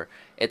metaphor.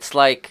 It's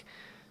like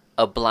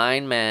a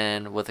blind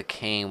man with a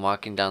cane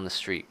walking down the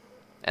street,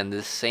 and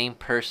this same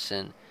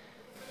person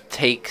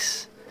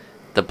takes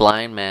the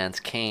blind man's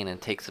cane and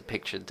takes a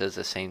picture, does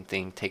the same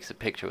thing, takes a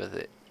picture with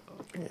it,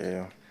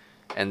 yeah.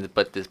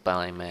 but this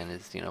blind man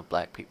is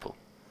black people.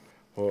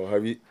 Well,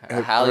 have you?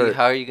 How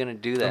are you gonna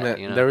do that?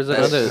 mean, there was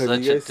That's another- Have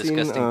such you a guys seen,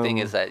 disgusting thing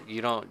is that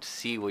you don't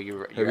see what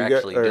you're Have you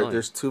actually doing.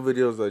 There's two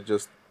videos I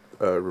just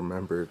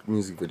remembered,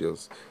 music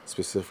videos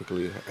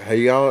specifically. Have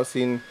y'all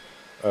seen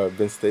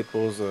Vince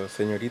Staples'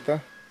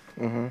 "Señorita"?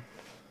 Mm-hmm.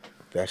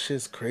 That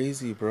shit's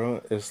crazy,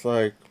 bro. It's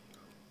like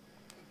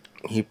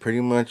he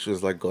pretty much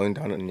was like going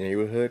down a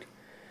neighborhood,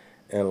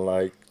 and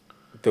like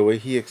the way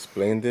he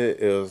explained it,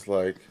 it was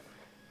like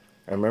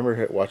I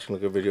remember watching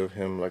like a video of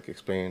him like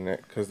explaining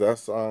it, because that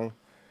song,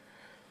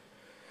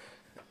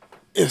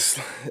 it's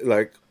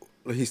like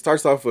he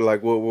starts off with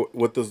like,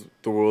 what does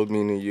the world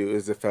mean to you?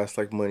 Is it fast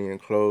like money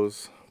and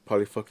clothes?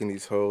 Probably fucking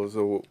these hoes,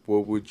 or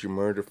what would you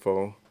murder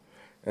for?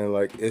 And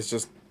like it's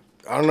just,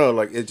 I don't know,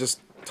 like it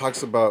just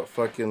talks about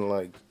fucking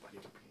like,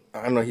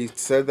 I don't know. He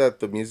said that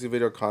the music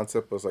video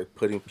concept was like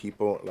putting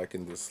people like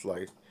in this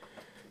like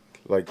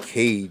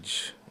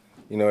cage,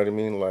 you know what I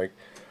mean? Like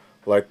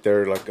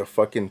they're like a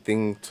fucking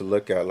thing to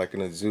look at, like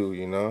in a zoo,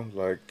 you know?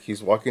 Like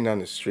he's walking down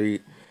the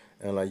street,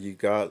 and like you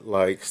got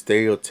like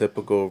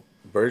stereotypical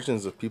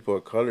versions of people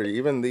of color. They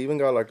even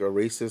got like a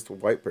racist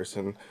white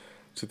person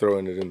to throw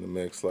in the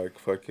mix, like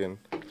fucking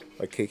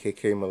like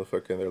KKK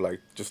motherfucker. They're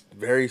like just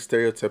very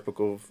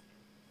stereotypical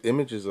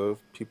images of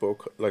people,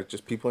 like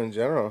just people in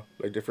general,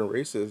 like different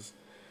races,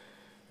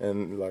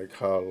 and like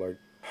how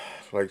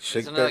like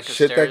shit Isn't it that like a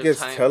shit that gets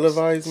stereotype?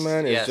 televised,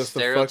 man. Yeah, Is just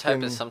stereotype a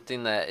fucking is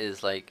something that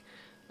is like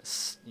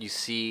you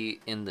see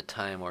in the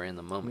time or in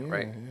the moment,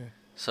 right? Yeah.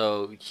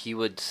 So he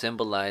would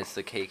symbolize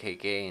the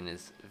KKK in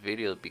his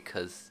video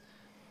because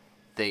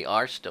they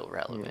are still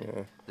relevant.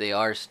 Yeah. They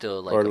are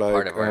still like Or a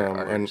part like, of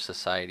our and-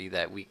 society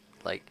that we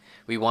like.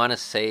 We want to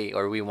say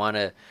or we want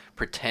to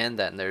pretend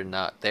that they're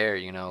not there,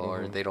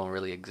 or they don't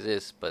really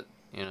exist. But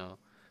Yeah.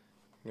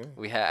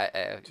 we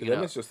have, To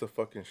them, it's just a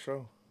fucking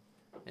show.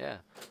 yeah,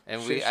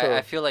 and Shit I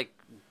show. feel like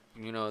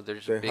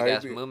there's a They big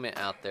ass hype it. movement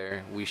out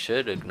there. We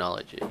should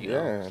acknowledge it.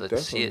 Yeah,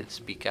 Let's see definitely. it,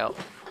 speak out.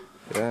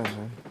 Yeah,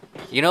 man.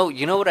 You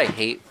know what I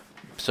hate?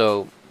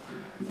 So,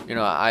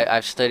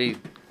 I've studied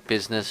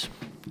business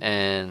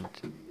and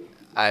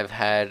I've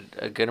had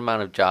a good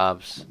amount of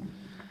jobs.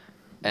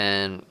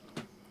 And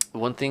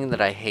one thing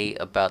that I hate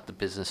about the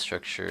business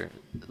structure,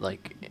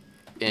 like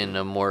in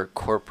a more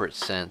corporate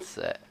sense,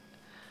 that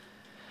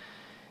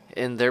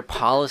in their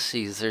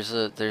policies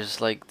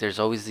there's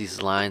always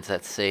these lines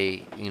that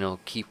say,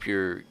 keep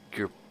your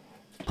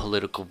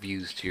political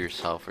views to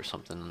yourself or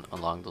something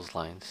along those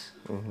lines.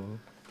 Mm-hmm.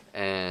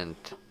 And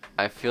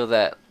I feel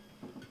that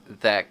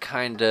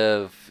kind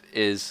of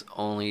is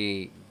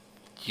only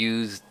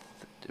used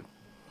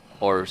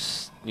or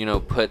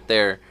put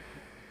there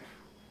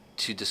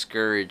to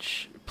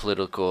discourage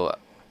political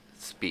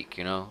speak,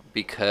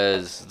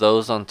 because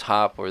those on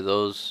top or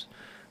those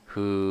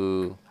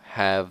who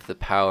have the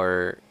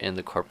power in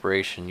the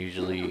corporation,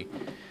 usually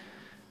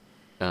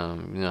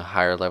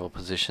higher level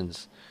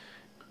positions,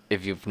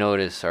 if you've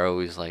noticed, are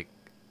always like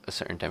a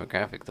certain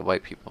demographic, the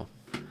white people.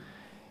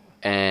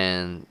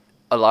 And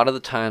a lot of the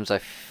times I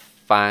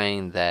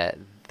find that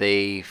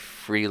they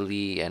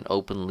freely and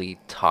openly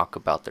talk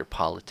about their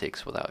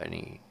politics without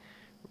any,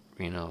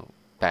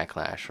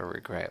 backlash or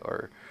regret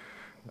or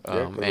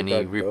Yeah, 'cause any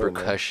of that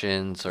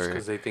repercussions or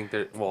Because they think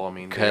they're well. I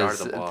mean, they are because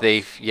the boss.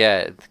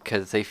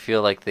 because they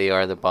feel like they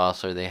are the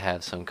boss or they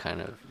have some kind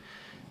of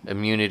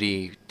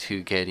immunity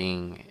to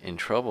getting in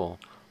trouble,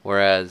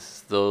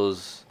 whereas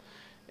those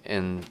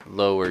in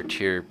lower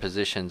tier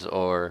positions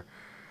or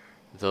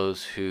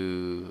those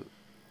who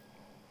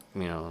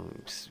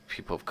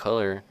people of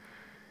color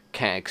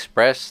can't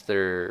express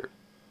their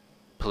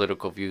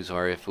political views,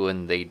 or if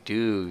when they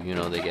do,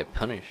 they get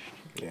punished.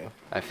 Yeah.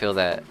 I feel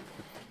that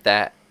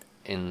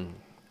in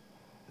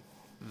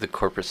the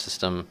corporate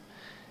system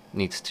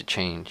needs to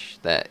change.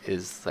 That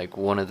is like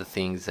one of the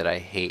things that I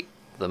hate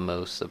the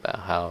most about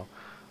how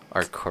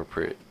our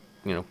corporate,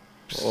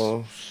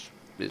 Well,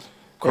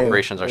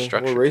 corporations are well,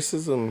 structured. Well,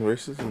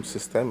 racism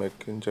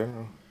systemic in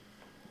general.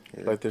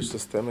 Like there's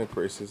systemic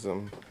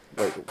racism,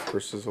 like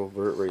versus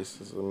overt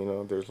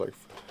racism. There's like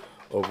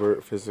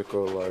overt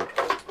physical like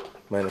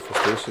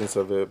manifestations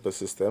of it, but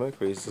systemic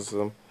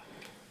racism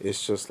is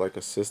just like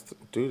a system,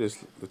 dude.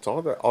 It's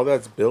all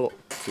that's built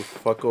to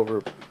fuck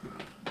over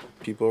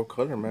people of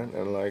color, man.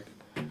 And like,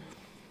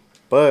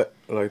 but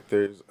like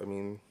there's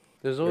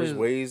There's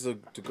ways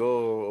to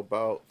go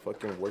about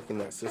fucking working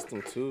that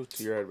system too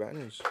to your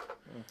advantage.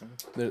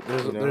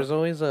 there's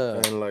always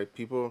a And like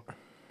people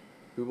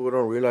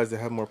don't realize they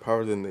have more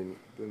power than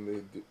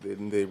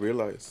they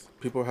realize.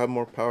 People have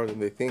more power than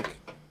they think.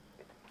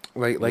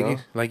 like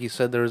know? you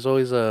said, there's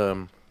always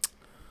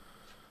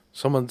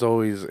someone's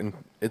always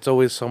it's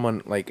always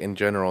someone like in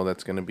general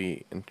that's gonna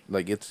be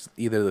like it's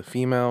either the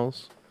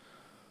females,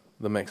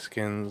 the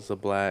Mexicans, the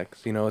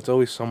blacks. You know, it's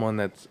always someone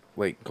that's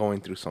like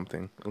going through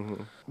something.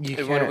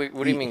 Mm-hmm.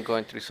 What do you mean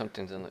going through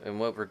something? In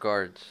what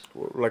regards?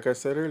 Like I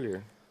said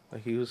earlier,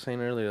 Like he was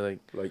saying earlier,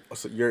 like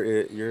so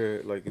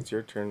you're like it's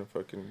your turn to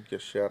fucking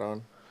get shit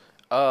on.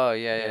 Oh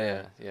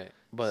yeah.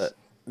 but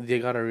they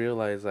gotta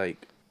realize like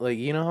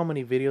you know how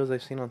many videos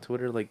I've seen on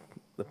Twitter like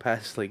the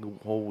past like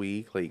whole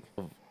week like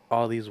of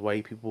all these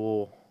white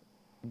people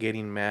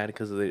getting mad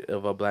because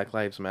of a Black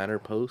Lives Matter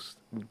post,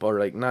 or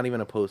like not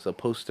even a post, a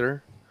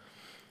poster.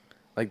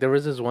 Like there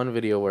was this one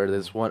video where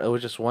it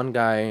was just one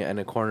guy in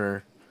a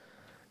corner.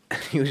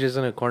 He was just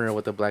in a corner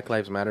with a Black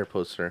Lives Matter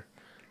poster,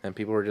 and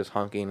people were just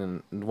honking.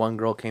 And one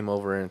girl came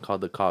over and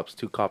called the cops.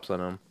 2 cops on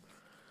him.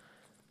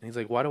 And he's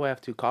like, "Why do I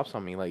have 2 cops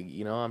on me? Like,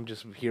 you know, I'm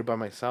just here by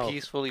myself."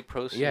 Peacefully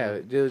proceed. Yeah,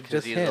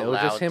 just him. It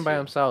was just him by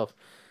himself.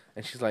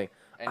 And she's like,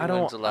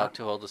 Anyone's allowed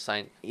to hold a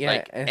sign.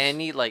 Yeah,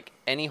 like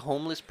any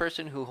homeless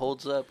person who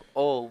holds up,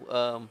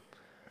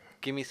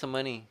 give me some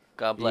money.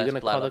 God bless. You're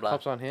gonna blah, call blah, the blah.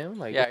 cops on him?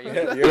 Like, You're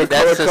gonna call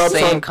That's the the cops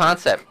same on-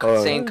 concept.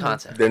 Same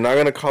concept. They're not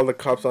gonna call the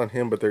cops on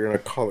him, but they're gonna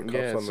call the cops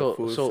Yeah, on the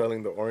fool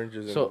selling the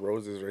oranges and so- the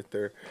roses right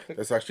there.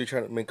 That's actually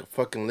trying to make a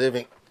fucking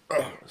living.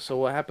 So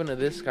what happened to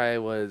this guy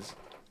was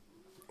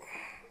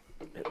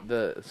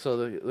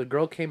the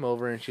girl came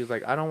over and she was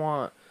like, "I don't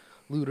want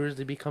looters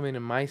to be coming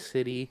in my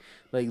city.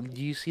 Like,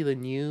 do you see the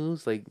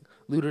news? Like,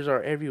 looters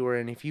are everywhere,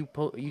 and if you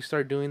you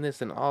start doing this,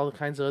 then all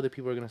kinds of other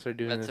people are gonna start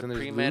doing That's this. a And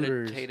there's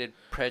premeditated looters."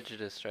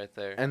 prejudice right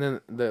there. And then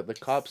the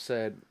cop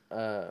said,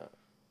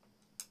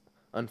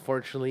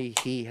 "Unfortunately,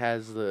 he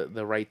has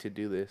the right to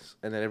do this."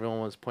 And then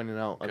everyone was pointing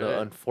out Good.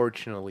 the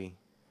unfortunately.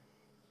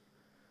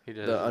 He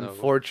doesn't The know.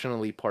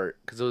 unfortunately part,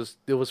 because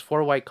it was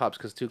 4 white cops,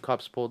 because 2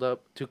 cops pulled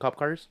up, 2 cop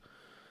cars,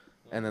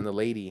 and then the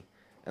lady,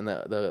 and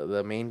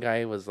the main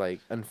guy was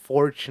like,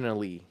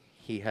 "Unfortunately,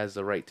 he has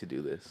the right to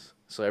do this."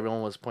 So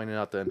everyone was pointing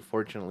out the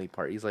unfortunately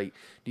part. He's like,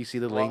 "Do you see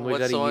the language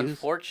what's that he so used?"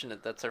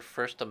 unfortunate? That's our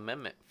First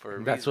Amendment for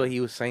a That's reason. what he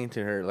was saying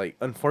to her. Like,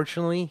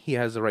 unfortunately, he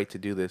has the right to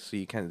do this, so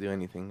you can't do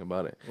anything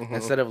about it.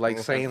 Instead of like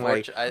saying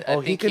like, I "Oh,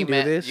 he think can do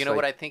meant, this." You know like,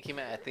 what I think he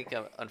meant? I think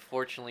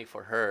unfortunately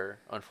for her,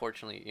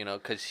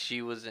 because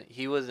he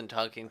wasn't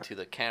talking to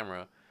the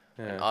camera,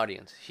 Yeah. an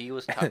audience. He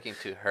was talking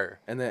to her.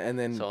 And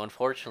then So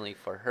unfortunately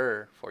for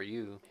her, for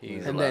you,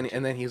 he's and allowed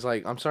then he's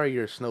like, "I'm sorry,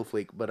 you're a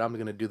snowflake, but I'm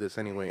gonna do this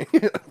anyway."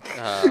 Good.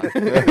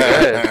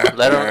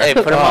 Let him. Hey,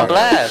 put him on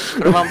blast.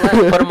 Put him on blast.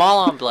 Put them all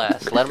on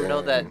blast. Let them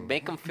know that.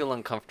 Make them feel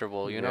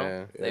uncomfortable. You know,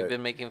 Yeah. they've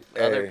been making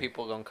other Hey,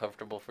 people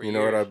uncomfortable for You years.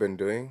 know what I've been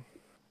doing?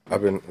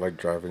 I've been like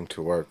driving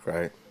to work,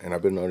 right? And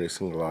I've been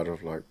noticing a lot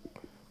of like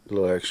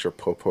little extra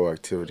popo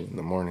activity in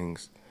the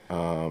mornings.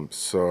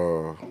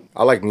 So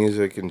I like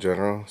music in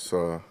general.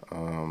 So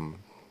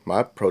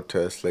my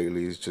protest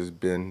lately has just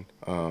been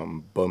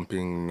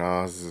bumping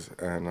Nas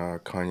and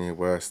Kanye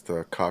West,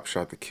 "Cop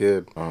Shot the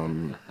Kid,"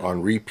 on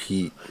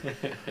repeat.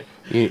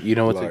 you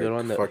know what's Like a good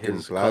one? fucking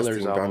His blasting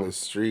Colors down album. the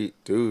street,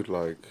 dude.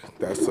 Like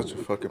that's such a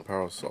fucking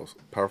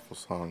powerful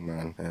song,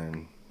 man.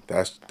 And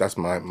that's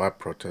my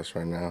protest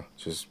right now.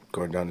 Just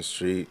going down the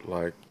street,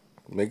 like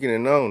making it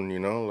known, you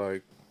know,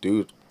 like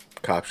dude,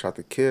 cop shot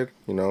the kid,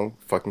 you know,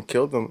 fucking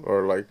killed him.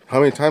 Or like, how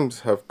many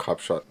times have cop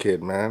shot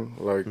kid, man?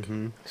 Like,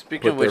 Speaking of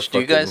But they're which, do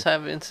you guys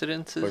fucking, have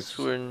incidences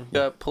like, when you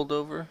got pulled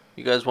over?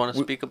 You guys want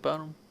to speak about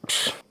them?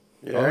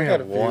 yeah, I only got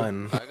have a few.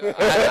 one.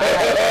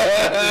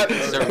 I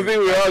think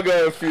we all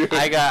got a few.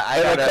 I got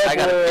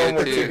couple of them a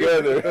were few too.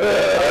 together.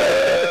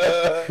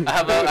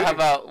 How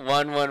about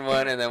one,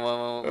 and then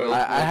one. We'll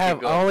I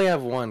keep going. only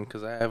have one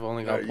because I have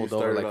only got Alright, you pulled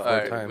over started like off. 4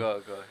 Alright, times.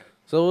 go ahead.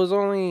 So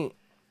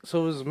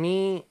it was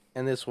me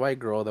and this white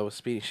girl that was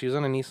speeding. She was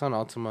on a Nissan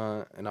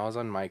Altima and I was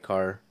on my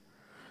car.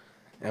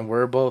 And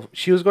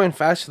she was going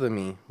faster than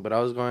me, but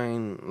I was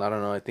going, I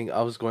don't know, I think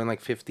I was going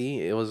like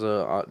 50. It was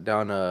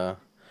down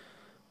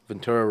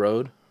Ventura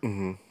Road.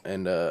 Mm-hmm.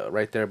 And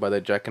right there by the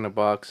Jack in the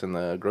Box and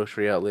the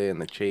grocery outlet and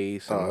the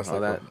Chase and Oh, it's all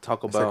like that,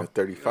 Taco It's Bell. like a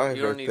 35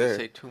 You don't right need there. to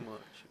say too much.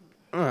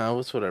 It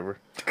was whatever.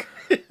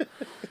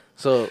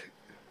 So,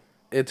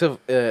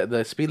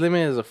 the speed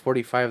limit is a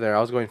 45 there.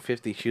 I was going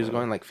 50. She was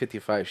going like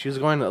 55. She was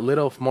going a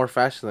little more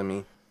faster than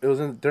me. It was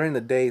during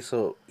the day,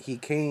 so he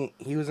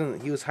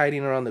was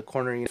hiding around the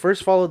corner. He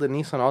first followed the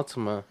Nissan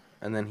Altima,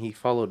 and then he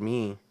followed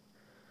me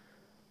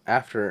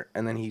after,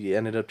 and then he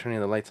ended up turning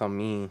the lights on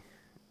me,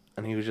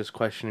 and he was just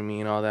questioning me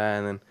and all that,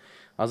 and then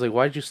I was like,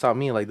 "Why'd you stop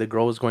me? Like, the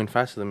girl was going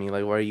faster than me.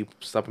 Like, why are you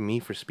stopping me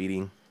for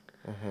speeding?"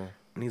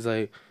 And he's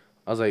like,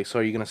 I was like, "So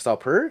are you gonna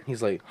stop her?"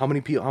 He's like, How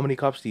many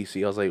cops do you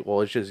see?" I was like,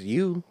 "Well, it's just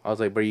you." I was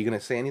like, "But are you gonna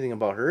say anything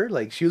about her?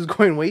 Like, she was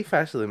going way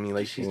faster than me.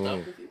 Like, she's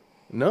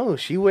no,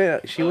 she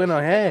went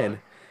ahead."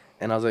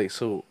 And I was like,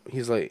 "So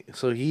he's like,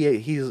 so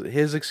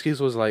his excuse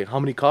was like, how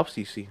many cops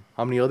do you see?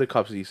 How many other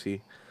cops do you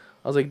see?"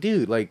 I was like,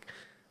 "Dude, like,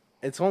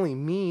 it's only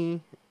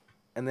me,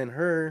 and then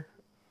her,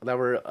 that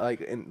were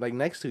like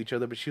next to each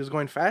other, but she was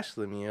going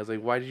faster than me." I was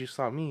like, "Why did you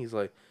stop me?" He's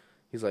like,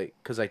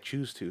 "'Cause I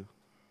choose to."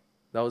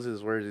 That was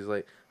his words. He's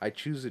like, I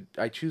choose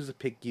to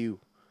pick you."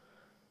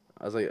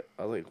 I was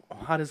like,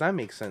 how does that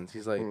make sense?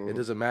 He's like, it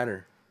doesn't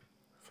matter.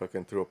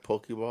 Fucking threw a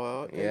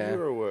Pokeball out at Yeah.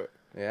 you or what?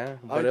 Yeah,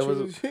 I but it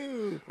was.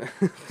 choose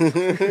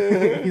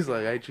you. He's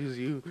like, I choose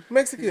you.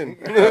 Mexican.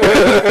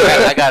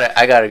 I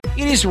got it.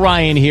 It is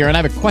Ryan here, and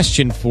I have a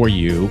question for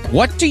you.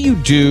 What do you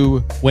do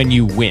when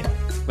you win?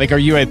 Like, are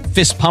you a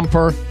fist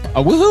pumper,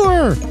 a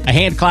woohooer, a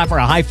hand clapper,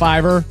 a high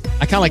fiver?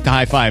 I kind of like the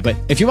high five, but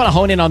if you want to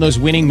hone in on those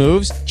winning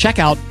moves, check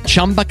out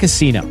Chumba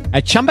Casino.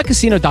 At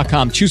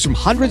ChumbaCasino.com, choose from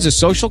hundreds of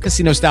social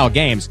casino-style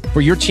games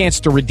for your chance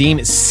to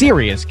redeem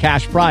serious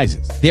cash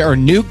prizes. There are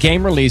new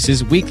game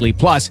releases weekly,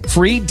 plus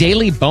free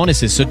daily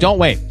bonuses. So don't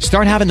wait.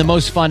 Start having the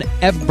most fun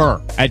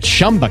ever at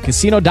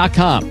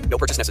ChumbaCasino.com. No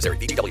purchase necessary.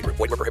 VGW Group.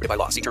 Void were prohibited by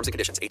law. See terms and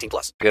conditions.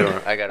 18+. Good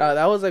one. I got it.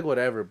 That was like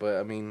whatever, but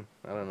I mean,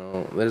 I don't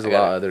know. There's a got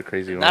lot it. of other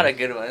crazy ones. Not a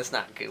good one. It's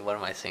not good. What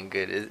am I saying?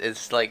 Good.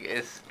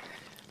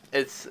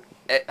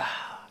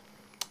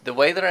 The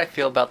way that I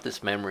feel about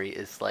this memory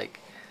is like,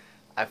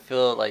 I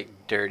feel like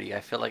dirty.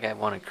 I feel like I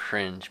want to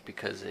cringe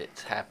because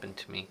it's happened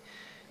to me,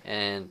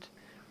 and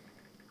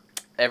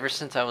ever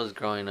since I was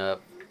growing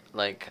up,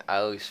 like I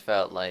always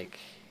felt like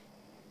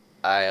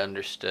I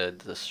understood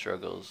the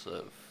struggles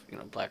of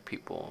black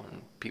people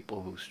and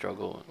people who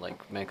struggle,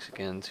 like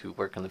Mexicans who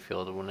work in the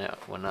field and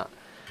whatnot.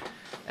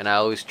 And I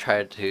always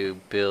tried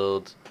to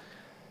build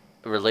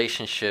a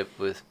relationship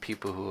with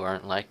people who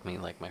aren't like me,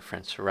 like my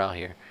friend Sorrel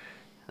here.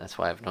 That's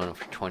why I've known him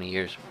for 20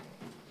 years.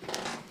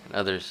 And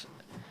others.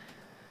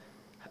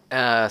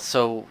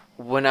 So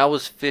when I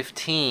was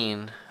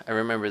 15, I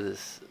remember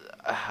this.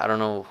 I don't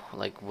know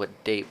like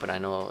what date, but I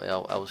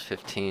know I was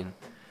 15.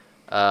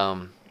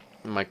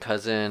 My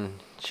cousin,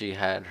 she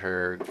had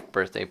her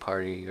birthday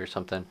party or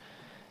something,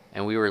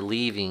 and we were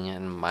leaving,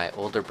 and my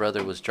older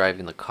brother was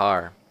driving the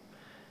car.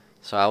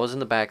 So I was in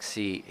the back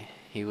seat.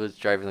 He was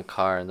driving the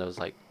car, and there was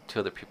like 2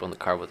 other people in the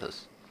car with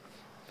us.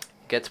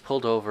 Gets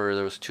pulled over.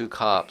 There was 2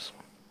 cops.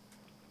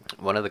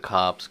 One of the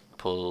cops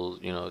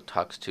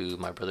talks to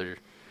my brother,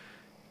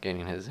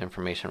 getting his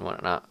information and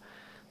whatnot.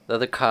 The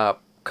other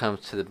cop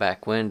comes to the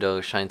back window,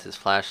 shines his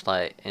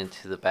flashlight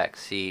into the back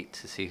seat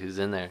to see who's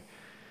in there.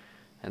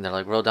 And they're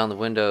like, roll down the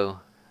window.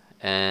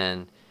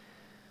 And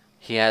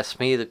he asked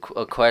me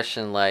a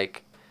question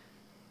like,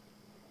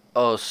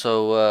 oh,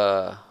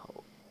 so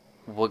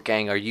what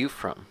gang are you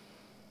from?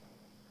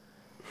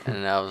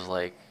 And I was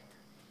like,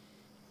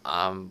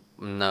 I'm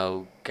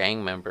no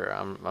gang member.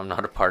 I'm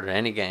not a part of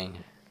any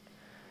gang.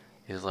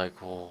 He was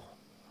like, well,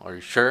 are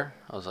you sure?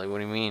 I was like, what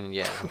do you mean?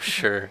 Yeah, I'm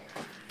sure.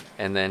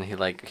 And then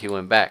he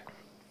went back.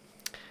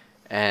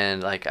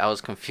 And like I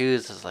was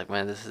confused. I was like,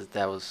 man,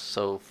 that was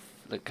so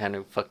kind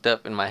of fucked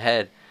up in my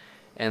head.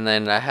 And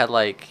then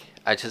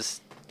I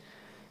just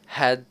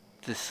had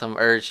some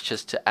urge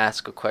just to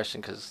ask a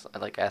question because I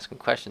like asking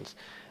questions.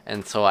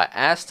 And so I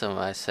asked him,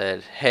 I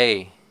said,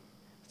 hey,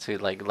 to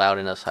like loud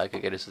enough so I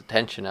could get his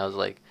attention. I was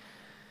like,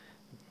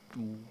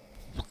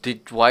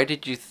 why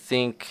did you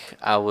think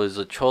I was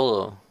a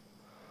cholo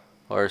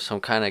or some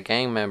kind of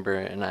gang member?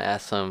 And I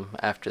asked him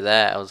after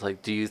that, I was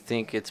like, do you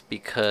think it's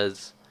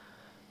because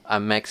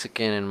I'm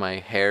Mexican and my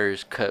hair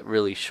is cut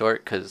really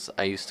short? Because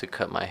I used to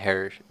cut my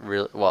hair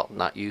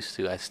not used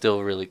to, I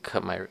still really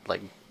cut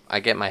I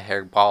get my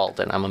hair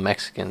bald, and I'm a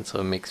Mexican, so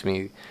it makes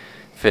me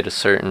fit a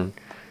certain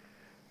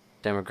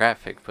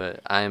demographic, but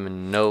I am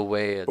in no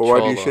way a cholo. Why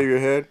do you shave your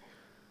head?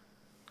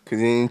 Cause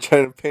you ain't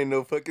trying to pay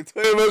no fucking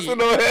time with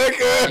no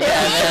haircut.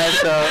 Yeah, man.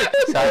 So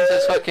I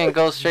just fucking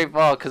go straight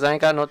bald, cause I ain't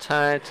got no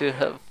time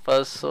to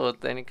fuss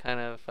with any kind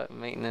of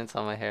maintenance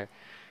on my hair,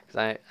 cause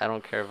I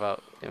don't care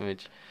about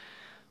image.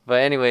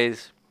 But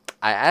anyways,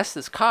 I asked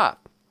this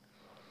cop.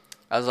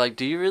 I was like,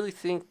 "Do you really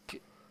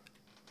think?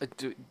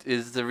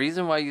 Is the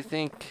reason why you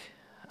think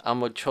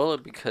I'm a cholo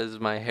because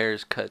my hair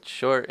is cut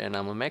short and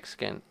I'm a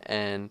Mexican?"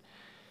 And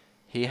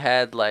he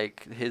had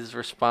like his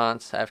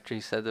response after he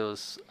said it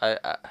was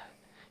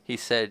he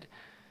said,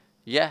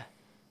 yeah,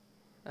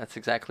 that's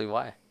exactly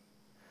why.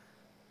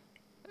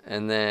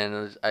 And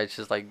then I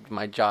just like,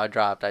 my jaw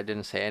dropped. I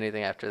didn't say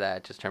anything after that. I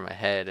just turned my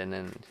head, and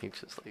then he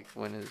just like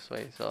went his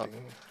way. So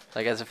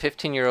like as a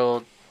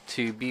 15-year-old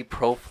to be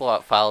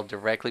profiled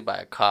directly by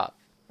a cop,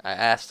 I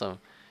asked him,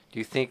 do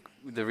you think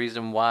the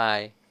reason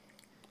why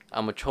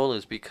I'm a cholo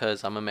is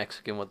because I'm a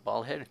Mexican with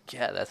bald head?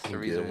 Yeah, that's the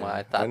reason why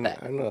I thought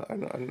that. I know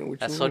what you mean.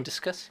 That's so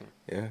disgusting.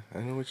 Yeah, I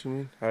know what you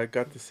mean. I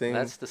got the same.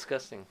 That's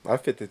disgusting. I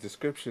fit the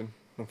description,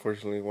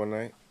 unfortunately, one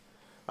night.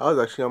 I was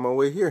actually on my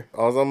way here.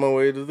 I was on my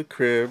way to the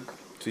crib,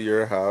 to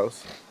your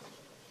house,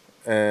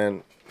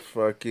 and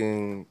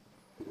fucking,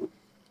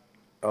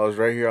 I was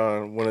right here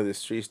on one of the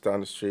streets down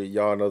the street.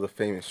 Y'all know the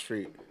famous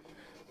street,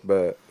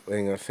 but I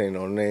ain't gonna say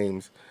no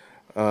names.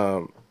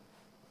 I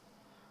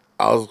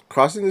was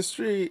crossing the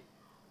street,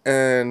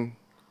 and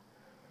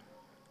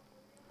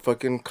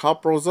fucking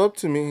cop rolls up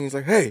to me. He's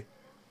like, hey.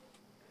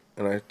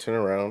 And I turn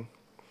around.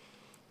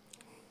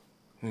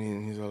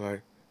 And he's all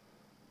like,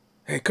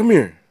 hey, come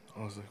here.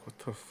 I was like, what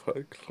the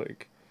fuck?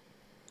 Like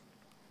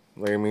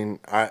I mean,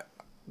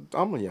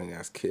 I'm a young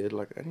ass kid.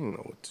 Like I didn't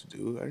know what to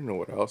do. I didn't know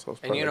what else. I was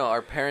And probably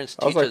our parents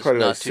I was teach like us probably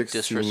not like to 16.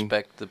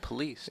 disrespect the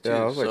police too.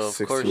 Yeah, I was like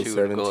so of course 16,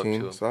 you would go up 17.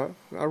 to him. So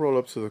I roll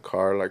up to the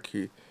car like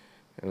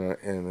and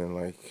then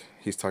like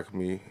he's talking to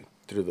me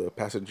through the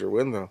passenger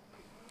window,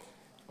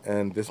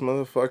 and this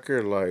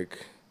motherfucker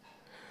like,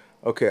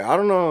 okay, I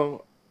don't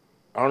know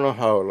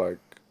how like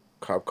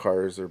cop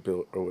cars are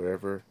built or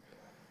whatever,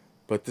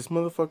 but this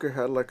motherfucker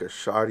had like a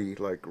shotty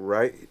like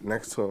right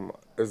next to him.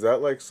 Is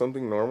that like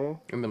something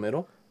normal? In the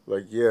middle?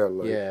 Like yeah,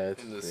 like Yeah.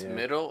 It's, In this yeah.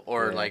 middle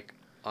or Yeah. like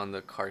on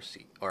the car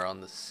seat or on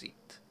the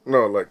seat,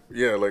 no, like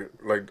yeah,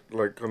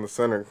 like on the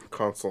center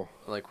console.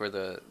 like where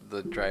the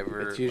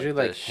driver. It's usually,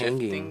 the like, hanging.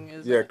 shifting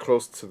is. Yeah, at?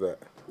 close to that.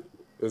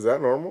 Is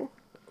that normal?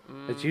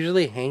 It's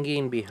usually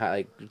hanging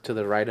behind, like, to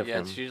the right of Yeah,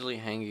 him. it's usually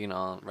hanging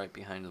on right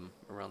behind him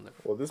around there.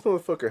 Well, this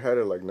motherfucker had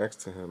it like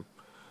next to him,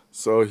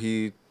 so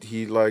he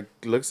like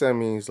looks at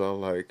me. He's all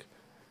like,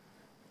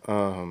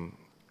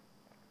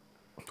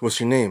 "What's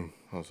your name?"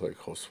 I was like,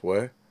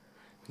 "Josue."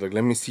 He's like,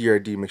 "Let me see your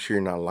ID. Make sure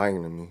you're not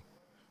lying to me."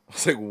 I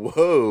was like,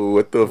 "Whoa,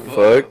 what the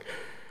fuck?"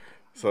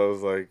 So I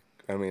was like,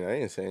 I mean, I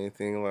didn't say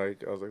anything.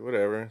 Like, I was like,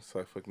 whatever. So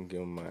I fucking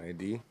give him my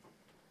ID,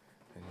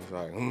 and he's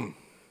like,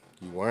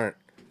 "You weren't."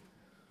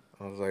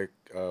 I was like,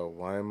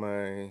 "Why am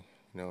I?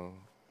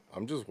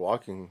 I'm just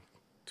walking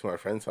to my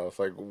friend's house.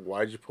 Like,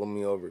 why'd you pull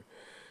me over?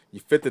 You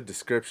fit the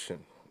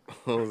description."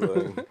 I was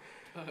like,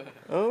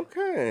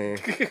 okay,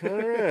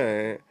 all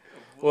right.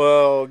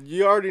 Well,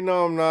 you already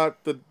know I'm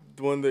not the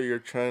one that you're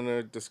trying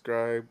to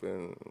describe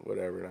and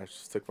whatever. And I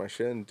just took my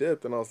shit and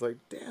dipped. And I was like,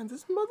 damn,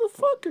 this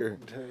motherfucker.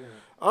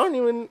 I don't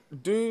even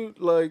do,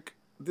 like,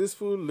 this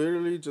fool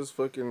literally just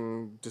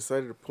fucking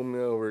decided to pull me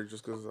over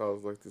just because I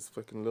was like this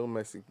fucking little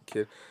Mexican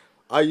kid.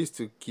 I used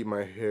to keep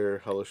my hair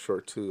hella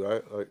short too.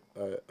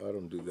 I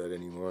don't do that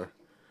anymore.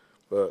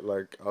 But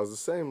like I was the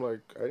same.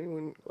 Like I didn't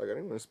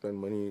want to spend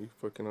money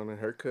fucking on a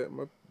haircut.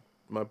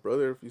 My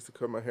brother used to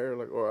cut my hair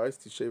or I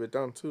used to shave it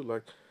down too.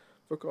 Like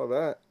fuck all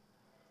that.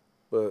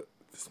 But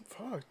this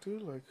fuck,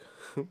 dude. Like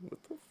what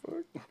the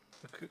fuck?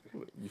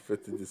 You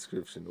fit the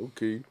description,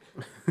 okay?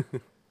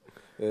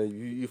 Yeah,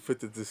 you fit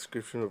the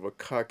description of a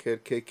cockhead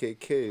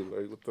KKK.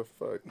 Like what the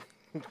fuck?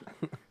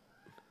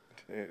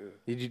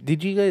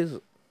 Did you guys,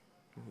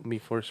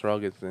 before Sorrel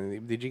gets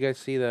in, did you guys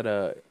see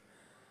that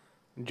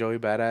Joey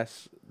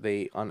Badass,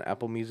 they on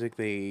Apple Music,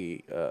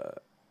 they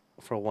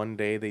for one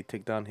day they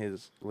took down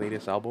his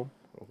latest album?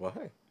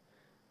 Why?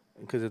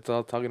 Because it's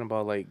all talking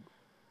about like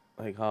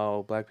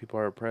how black people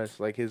are oppressed.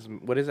 Like his,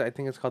 what is it? I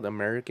think it's called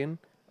American,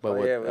 but Oh,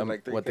 with, yeah, with,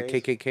 like, three what the Ks.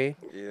 KKK.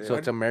 Yeah. So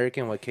it's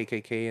American with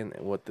KKK and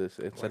what this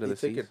Why instead did of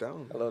the they take C's. it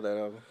down? I love that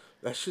album.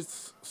 That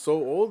shit's so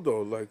old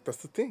though. Like that's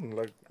the thing.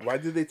 Like why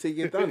did they take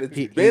it down? It's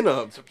He- been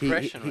up.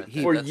 Suppression right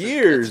there. for That's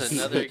years. That's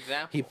another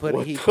example. He put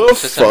What he the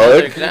Just another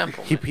fuck?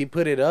 example. he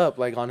put it up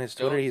like on his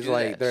Twitter. Don't He's do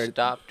like, that. they're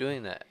Stop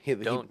doing that. he-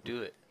 Don't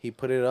do it. He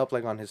put it up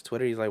like on his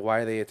Twitter. He's like, "Why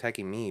are they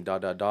attacking me?" ...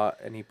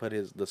 And he put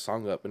the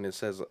song up, and it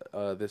says,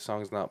 "This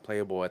song's not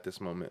playable at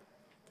this moment."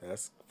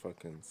 That's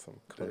fucking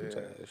some cunt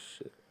ass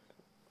shit.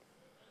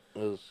 It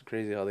was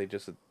crazy how they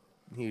just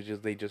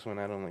went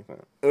at him like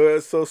that.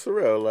 It's so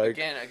surreal. Like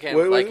Again,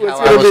 what's how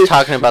gonna I was be-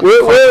 talking about what,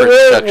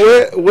 the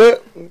corporate structure.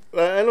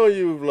 what? I know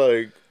you've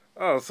like.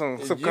 Oh, some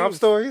You- cop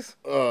stories.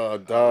 Oh,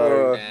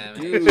 dog.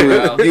 Damn, You,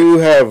 bro. you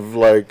have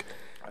like.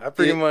 I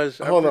pretty much.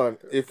 Hold on.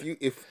 If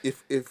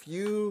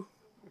you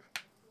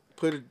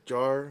put a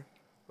jar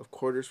of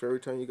quarters for every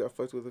time you got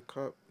fucked with a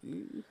cop,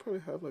 you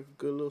probably have like a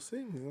good little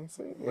savings. You know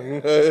what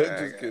I'm saying?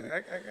 Just kidding.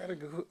 I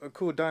got a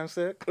cool dime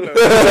set.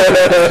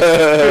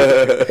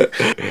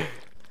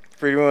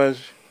 Pretty much,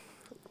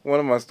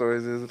 one of my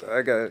stories is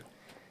I got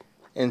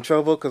in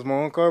trouble because my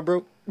own car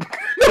broke.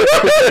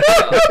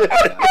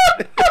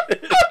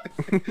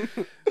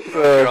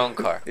 Your own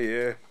car.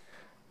 Yeah.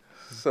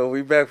 So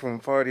we back from a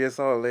party. It's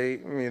all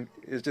late. I mean,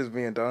 it's just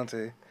me and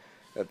Dante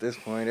at this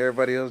point.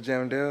 Everybody else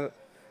jammed out.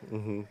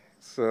 Mm-hmm.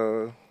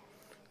 So,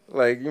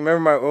 like, you remember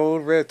my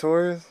old red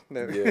Taurus? Yeah.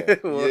 Remember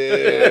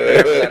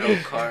that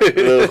old car?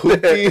 Little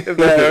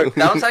hoopty.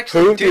 That was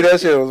actually Hoopty, dude, that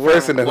shit was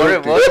worse than the what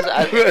it hoopty. was.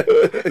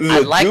 I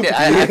liked it.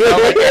 I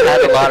felt like it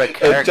had a lot of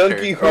character.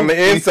 chunky On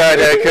the inside,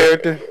 that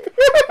character.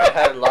 It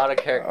had a lot of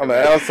character. On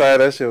the outside,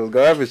 that shit was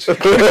garbage.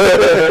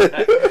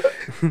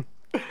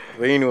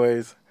 But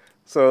anyways,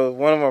 so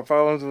one of my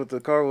problems with the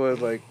car was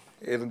like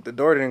the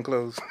door didn't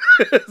close.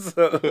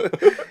 So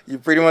you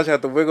pretty much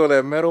have to wiggle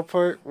that metal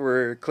part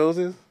where it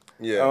closes. I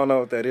Yeah. don't know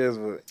what that is,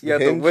 but you The have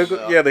to hinge?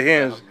 wiggle. Yeah, the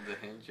hinge. The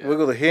hinge, yeah.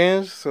 Wiggle the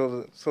hinge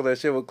so that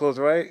shit would close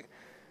right.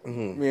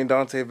 Mm-hmm. Me and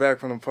Dante back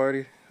from the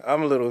party.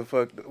 I'm a little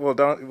fucked.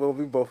 Well,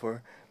 we both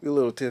are. We a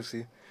little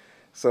tipsy.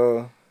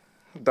 So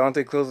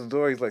Dante closed the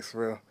door. He's like,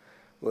 "Sorrel,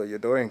 well, your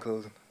door ain't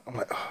closing." I'm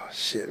like, "Oh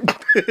shit!"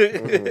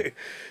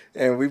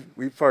 And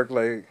we parked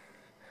like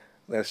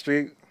that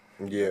street.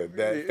 Yeah,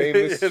 that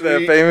famous street.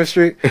 That famous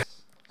street.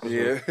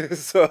 Yeah.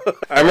 So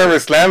I remember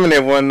slamming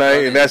it one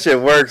night, and that shit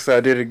worked. So I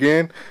did it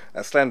again.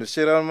 I slammed the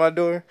shit out of my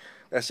door.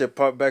 that shit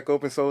popped back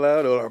open so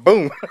loud, it was like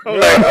boom. I'm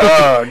like,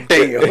 oh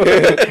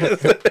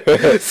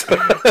damn. So,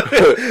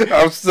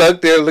 I'm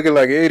stuck there looking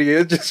like an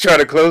idiot, just trying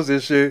to close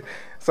this shit.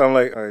 So I'm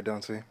like, all right,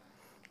 Dante,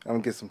 I'm gonna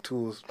get some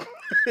tools.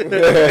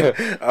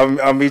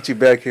 I'll meet you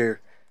back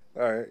here.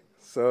 All right.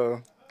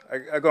 So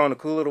I go on a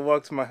cool little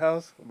walk to my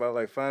house, about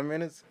like 5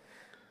 minutes.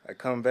 I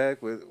come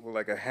back with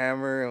like a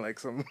hammer and like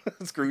some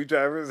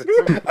screwdrivers.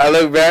 I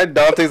look back,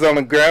 Dante's on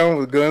the ground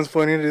with guns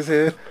pointing at his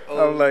head.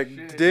 I'm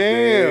like,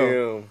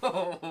 Damn.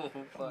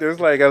 There's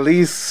like at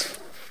least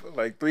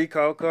like 3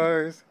 cop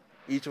cars.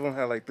 Each of them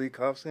had like 3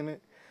 cops in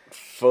it.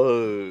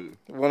 Fuck.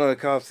 One of the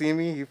cops see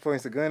me, he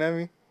points a gun at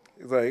me.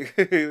 He's like,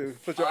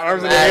 put your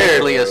arms in the air.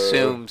 Automatically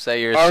assumes that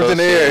you're Arms in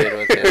the air.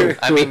 associated with him.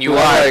 I mean, you I'm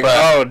are, like, but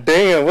oh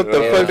damn, what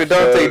the fuck did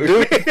Dante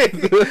do?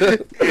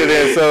 And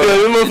then so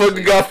This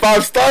motherfucker got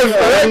 5 stars.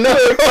 I know.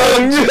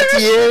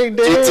 GTA,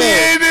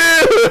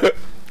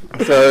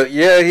 damn. So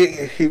yeah,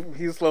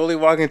 he's slowly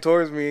walking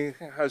towards me.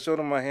 I showed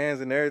him my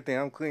hands and everything.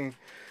 I'm clean.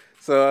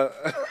 So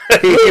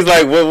he's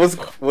like,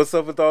 what's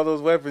up with all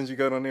those weapons you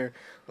got on there?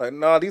 Like,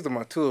 nah, these are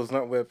my tools,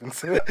 not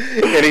weapons. And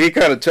he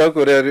kind of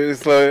chuckled at it.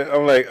 It's like,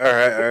 I'm like, all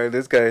right,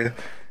 this guy.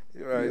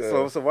 All right,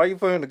 Yeah. so why you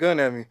pointing the gun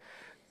at me?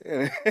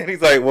 And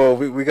he's like, well,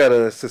 we got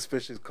a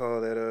suspicious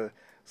call that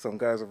some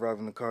guys are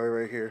robbing the car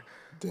right here.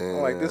 Damn.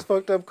 I'm like, this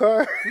fucked up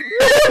car?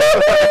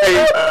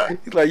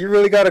 He's like, you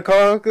really got a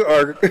car?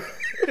 Or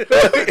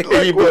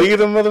you believe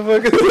them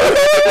motherfuckers?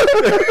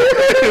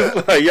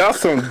 It's like, y'all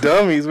some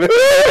dummies, man.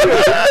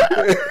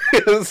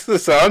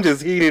 So I'm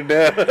just heated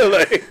now.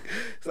 Like,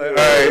 it's like, all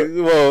right,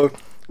 well,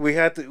 we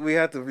had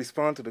to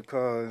respond to the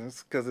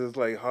cars because it's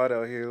like hot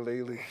out here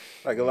lately.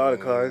 Like a lot of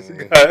cars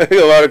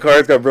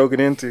got broken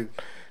into.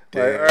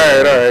 Like, all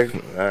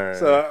right.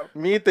 So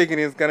me thinking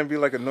it's gonna be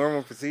like a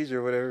normal procedure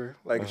or whatever,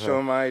 like show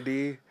them my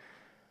ID,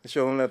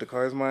 show them that the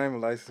car's mine, my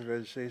license,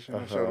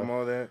 registration, show them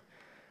all that.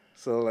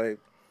 So like,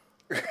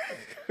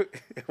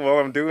 while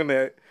I'm doing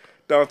that,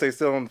 Dante's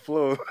still on the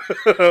floor.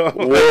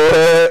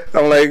 What?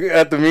 I'm like,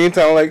 at the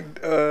meantime, like,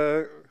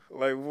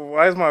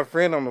 why is my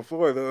friend on the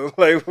floor though?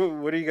 Like,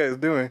 what are you guys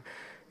doing?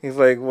 He's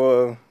like,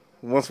 well,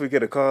 once we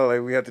get a call,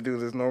 like, we have to do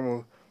this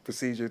normal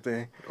procedure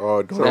thing.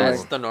 Oh, So, that's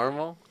like, the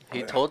normal.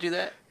 He told you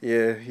that?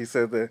 yeah, he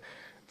said that.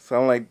 So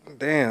I'm like,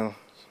 damn.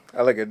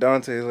 I look at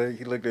Dante, like,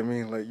 he looked at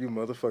me like, you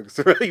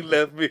motherfuckers really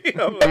left me.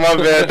 I'm like, my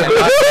bad.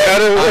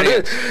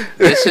 Audience,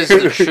 this is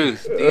the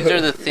truth. These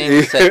are the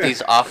things that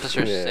these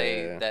officers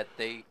say that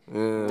they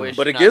wish.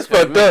 But it not gets to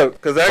fucked admit. up.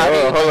 Because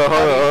Hold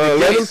on.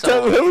 Let him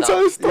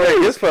tell his story. Yeah,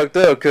 it gets fucked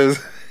up.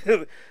 Because,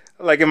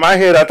 like, in my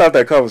head, I thought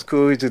that car was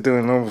cool. He's just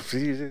doing normal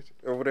procedures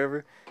or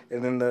whatever.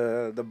 And then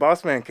the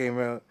boss man came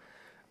out,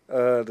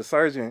 the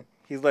sergeant.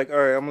 He's like, all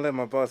right, I'm going to let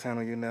my boss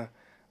handle you now.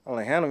 I'm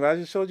like, handle me? I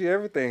just showed you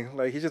everything.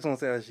 Like, he just wants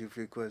to ask you a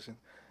few questions.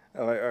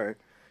 I'm like, all right.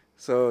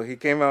 So he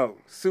came out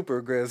super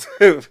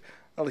aggressive.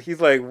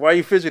 He's like, why are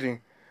you fidgeting?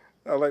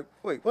 I'm like,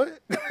 wait, what?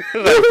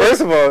 Like,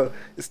 first of all,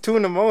 it's 2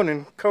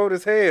 a.m, cold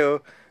as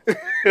hell. Like,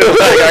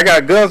 I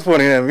got guns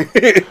pointing at me.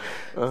 It's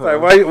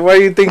like, why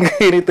you think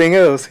anything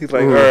else? He's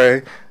like, all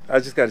right, I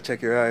just got to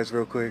check your eyes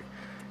real quick.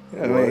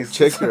 And then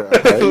Check your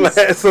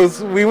eyes. So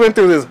we went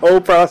through this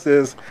whole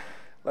process.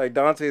 Like,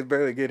 Dante's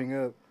barely getting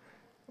up.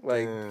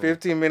 Like,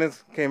 15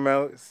 minutes came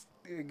out.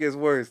 It gets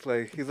worse.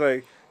 Like, he's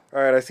like,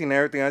 all right, I seen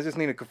everything. I just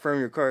need to confirm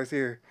your car's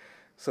here.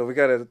 So we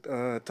got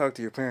to talk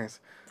to your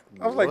parents.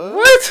 I was like,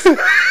 what?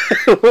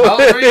 How old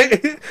were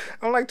you?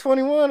 I'm like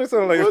 21 or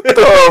something like What that.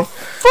 the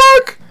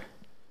fuck?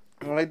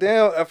 I'm like,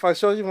 damn, if I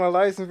showed you my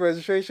license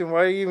registration,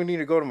 why do you even need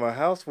to go to my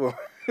house for?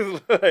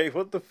 Like,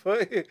 what the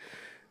fuck?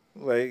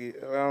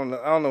 Like, I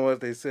don't know what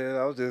they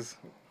said.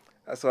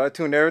 So I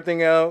tuned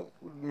everything out,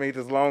 made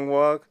this long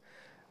walk.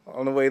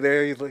 On the way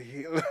there,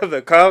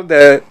 the cop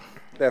that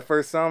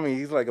first saw me,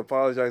 he's like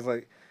apologized,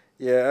 like,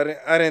 yeah,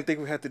 I didn't think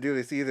we had to do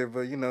this either,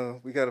 but you know,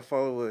 we got to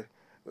follow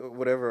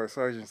whatever our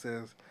sergeant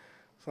says.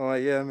 So I'm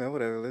like, yeah, man,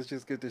 whatever. Let's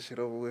just get this shit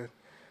over with.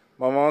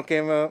 My mom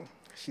came out.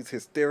 She's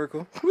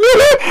hysterical,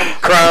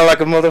 crying like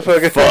a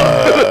motherfucker.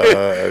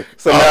 Fuck.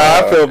 So now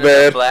I feel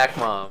bad. Black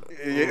mom.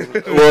 Yeah.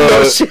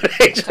 Well, No, she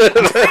ain't.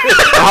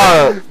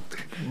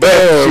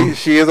 Bam.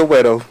 She is a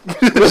widow.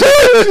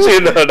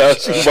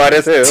 She's white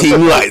as hell.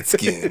 Team light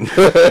skin.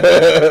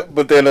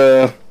 But then,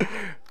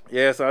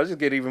 yeah, so I just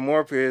get even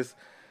more pissed.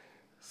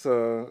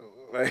 So,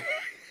 like,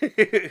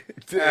 I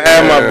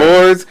had my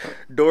boards,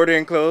 door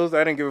didn't close.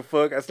 I didn't give a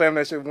fuck. I slammed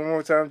that shit one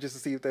more time just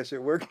to see if that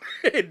shit worked.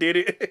 It did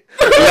it.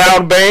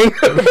 Loud bang.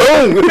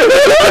 Boom.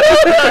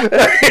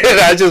 And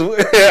I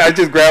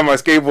just grabbed my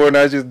skateboard and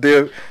I just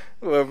dipped.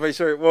 Well, make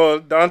sure. Well,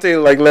 Dante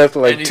like left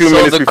like And he 2 sold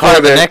minutes the before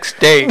car the that. next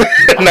day.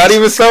 Not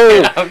even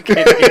sold. I'm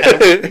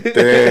kidding.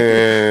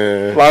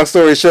 Damn. Long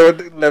story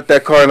short, left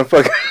that car in the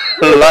fucking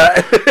lot.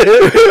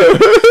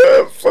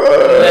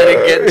 Let it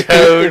get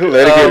towed.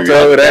 Let it get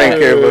towed. I didn't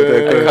care about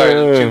that That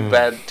car.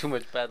 car is too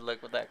much bad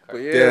luck with that car.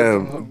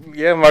 But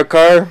yeah, my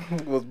car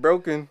was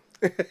broken.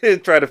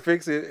 Tried to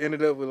fix it.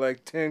 Ended up with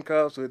like 10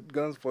 cops with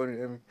guns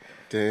pointed at me.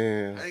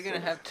 Damn. How are you gonna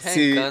have 10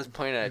 See, guns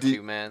pointed at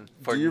you, man?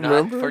 For do you not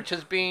remember? for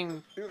just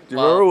being. Do you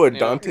remember what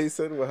Dante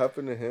said? What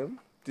happened to him?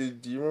 Do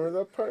you remember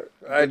that part?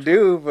 I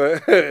do,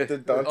 but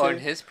Did Dante? On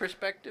his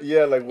perspective?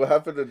 Yeah, like what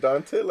happened to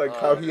Dante? Like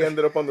how he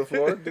ended up on the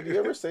floor? Did he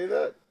ever say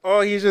that?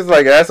 oh, he's just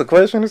like asked a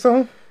question or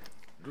something.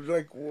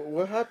 Like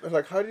what happened?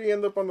 Like how did he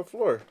end up on the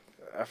floor?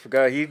 I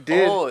forgot he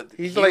did. Oh,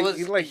 he's he like was,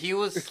 he's like he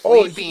was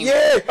Oh sleeping.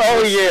 yeah!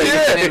 Oh yeah,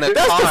 Yeah, in the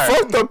that's car. the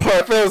fucked up part.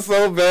 I felt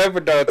so bad for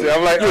Dante.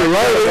 I'm like, You're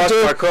right, watch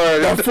AJ. my car.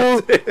 That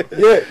fool,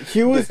 yeah,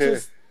 he was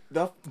just.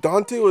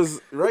 Dante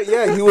was right.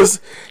 Yeah, he was.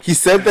 He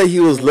said that he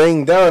was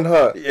laying down,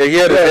 huh? Yeah, he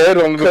had his head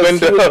on the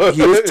 'Cause window.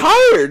 He was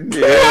tired.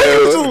 Yeah.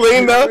 He was just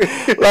laying down.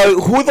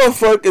 Like, who the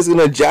fuck is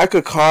gonna jack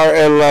a car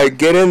and like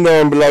get in there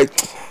and be like,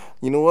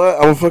 you know what?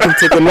 I'm gonna fucking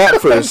take a nap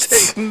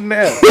first.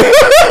 Nah.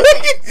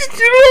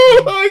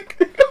 You know, like.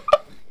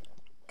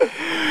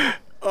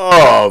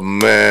 Oh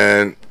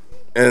man,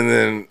 and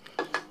then.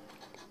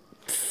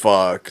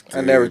 Fuck. Dude.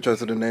 I never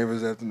trusted the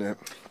neighbors after that.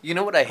 You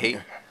know what I hate?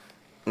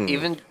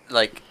 Even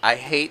like I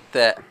hate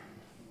that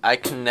I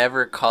can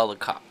never call the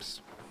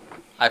cops.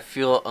 I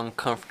feel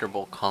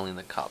uncomfortable calling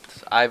the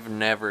cops. I've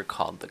never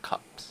called the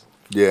cops.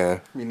 Yeah.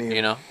 Me neither.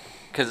 You know,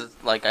 because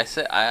like I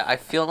said, I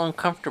feel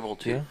uncomfortable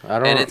too. Yeah, I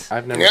don't. And it's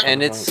I've never.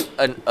 and it's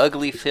an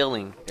ugly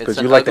feeling. It's Because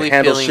an you like to ugly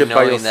handle feeling shit by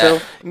knowing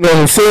yourself. Know what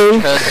I'm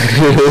saying? that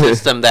trust is a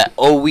system that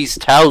always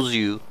tells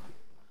you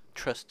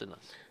trust in us.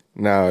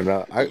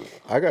 No.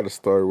 I got a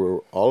story where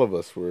all of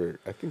us were.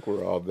 I think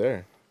we're all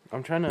there.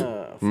 I'm trying to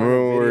find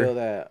Remember a video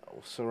that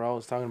Sorrel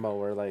was talking about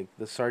where like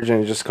the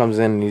sergeant just comes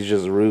in and he's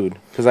just rude.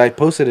 Cause I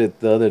posted it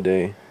the other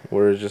day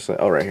where it's just like,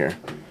 oh, right here.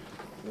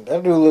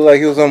 That dude looked like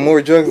he was on more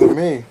drugs than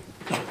me.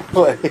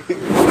 Like,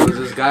 There's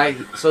this guy.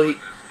 So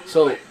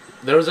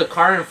there was a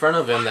car in front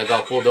of him that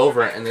got pulled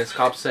over, and this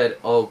cop said,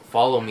 "Oh,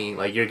 follow me.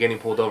 Like you're getting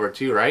pulled over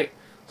too, right?"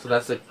 So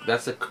that's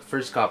the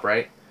first cop,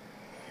 right?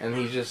 And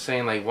he's just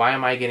saying like, "Why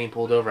am I getting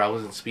pulled over? I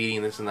wasn't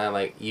speeding, this and that.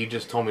 Like you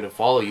just told me to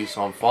follow you,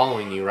 so I'm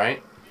following you,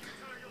 right?"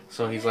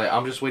 So he's like,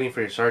 "I'm just waiting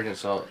for your sergeant."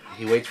 So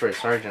he waits for his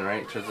sergeant,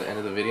 right, towards the end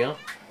of the video.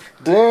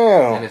 And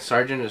damn. his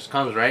sergeant just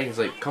comes, right? He's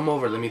like, "Come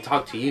over, let me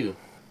talk to you."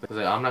 He's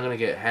like, "I'm not gonna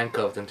get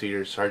handcuffed until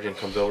your sergeant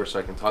comes over so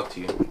I can talk to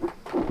you."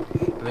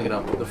 And look at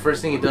him. The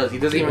first thing he does, he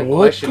doesn't even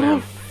question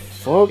him.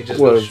 Fuck He just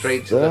goes was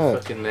straight to that? the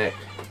fucking neck.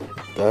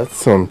 That's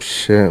some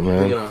shit,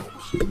 man. You know,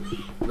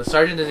 the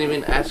sergeant doesn't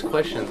even ask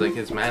questions like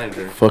his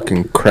manager.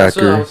 Fucking That's what I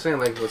cracker. was saying,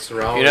 like with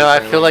Sorrel. You know, I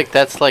feel like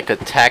that's like a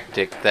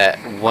tactic that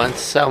once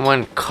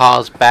someone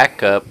calls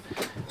backup,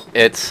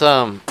 it's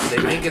they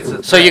make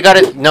it So you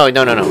gotta no.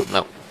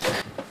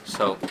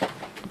 So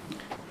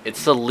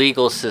it's the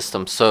legal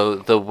system. So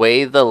the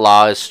way the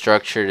law is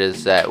structured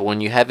is that when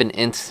you have an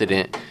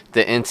incident,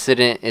 the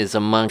incident is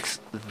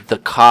amongst the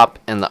cop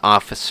and the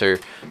officer.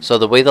 So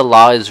the way the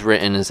law is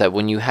written is that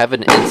when you have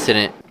an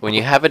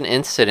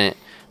incident,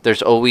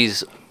 there's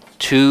always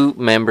two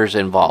members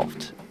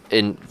involved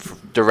in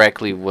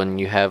directly when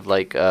you have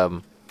like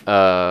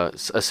a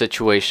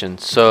situation.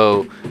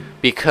 So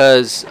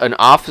because an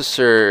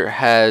officer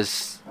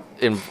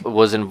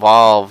was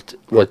involved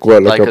Like with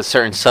what, like like a- a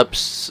certain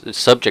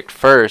subject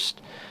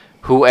first,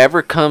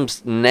 whoever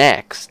comes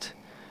next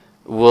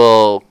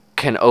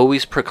can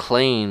always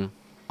proclaim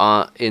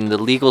in the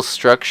legal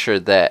structure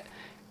that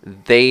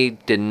they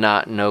did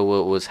not know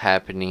what was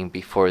happening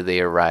before they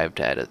arrived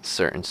at a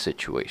certain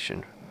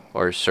situation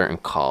or a certain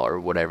call or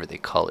whatever they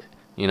call it,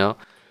 you know?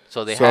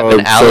 So they have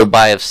an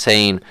alibi of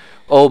saying,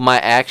 "Oh, my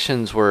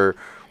actions were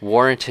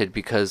warranted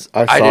because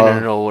I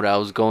didn't know what I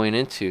was going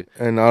into."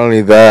 And not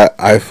only that,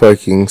 I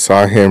fucking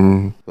saw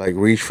him like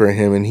reach for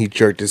him and he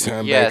jerked his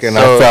hand back and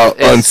I felt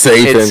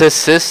unsafe. It's a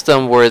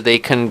system where they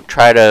can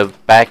try to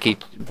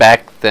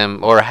back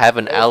them or have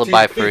an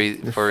alibi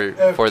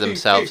for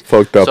themselves.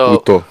 Fucked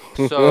up,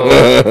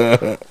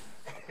 puto.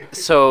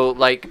 So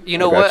like, you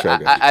know I what?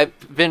 got you.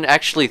 I've been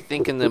actually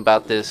thinking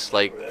about this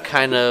like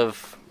kind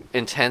of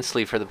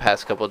intensely for the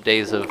past couple of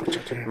days of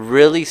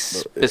really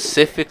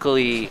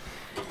specifically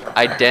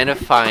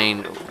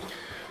identifying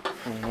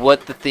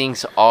what the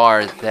things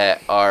are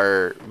that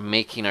are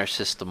making our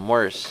system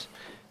worse,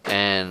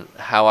 and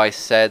how I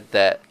said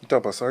that. You talk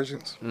about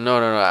sergeants?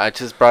 No. I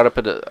just brought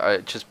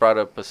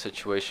up a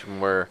situation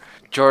where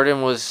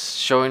Jordan was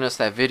showing us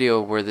that video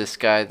where this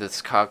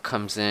cop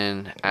comes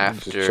in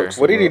after.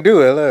 What did he do,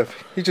 LF?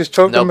 He just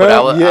choked No, him but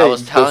out? I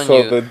was telling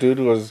so you. the dude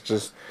was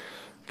just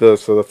the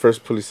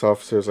first police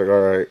officer was like, all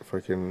right,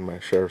 fucking my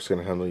sheriff's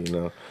gonna handle you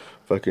now.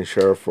 Fucking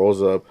sheriff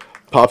rolls up,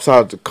 pops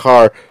out the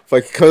car,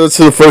 fucking comes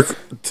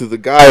to the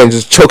guy and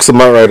just chokes him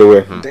out right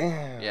away.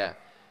 Damn. Yeah.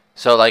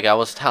 So like I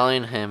was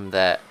telling him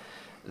that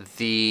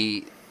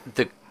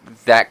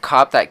that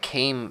cop that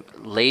came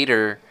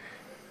later,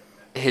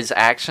 his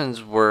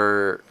actions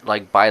were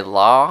like by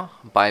law,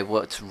 by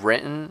what's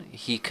written,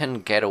 he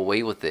couldn't get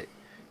away with it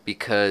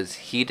because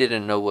he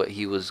didn't know what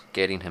he was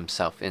getting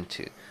himself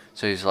into.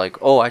 So he's like,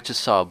 "Oh, I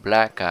just saw a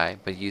black guy,"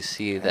 but you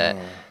see that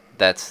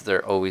that's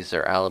always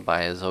their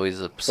alibi is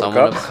always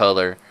someone of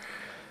color.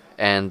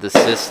 and the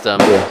system,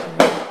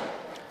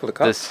 For the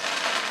cops.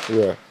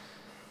 Yeah.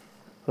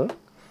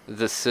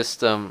 the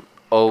system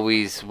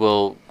always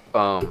will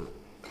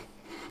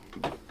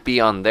be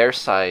on their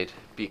side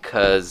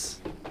because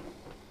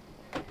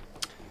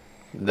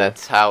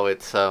that's how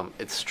it's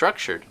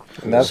structured.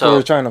 And that's what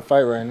we're trying to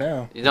fight right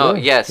now. You know,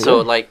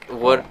 so like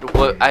what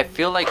I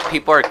feel like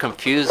people are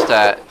confused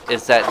at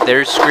is that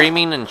they're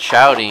screaming and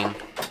shouting.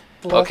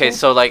 Okay,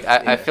 so like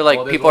I feel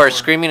like people are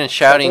screaming and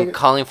shouting,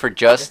 calling for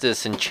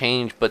justice and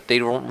change, but they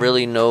don't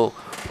really know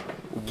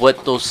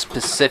what those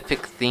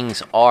specific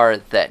things are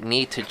that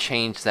need to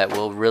change that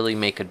will really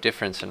make a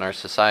difference in our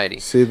society.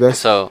 See,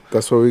 that's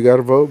why we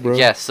gotta vote, bro.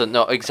 Yes, so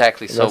no,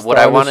 exactly. So That's what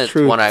the I honest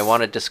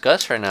want to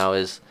discuss right now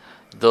is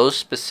those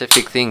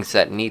specific things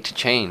that need to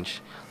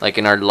change. Like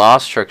in our law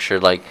structure,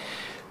 like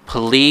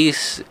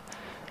police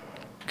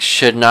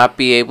should not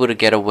be able to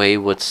get away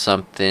with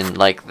something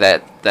like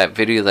that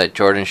video that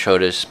Jordan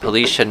showed us.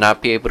 Police should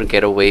not be able to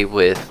get away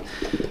with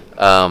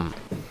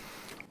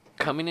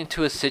coming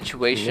into a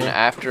situation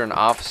after an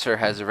officer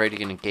has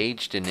already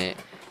engaged in it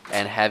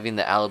and having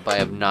the alibi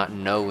of not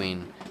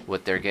knowing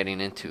what they're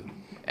getting into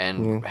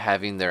and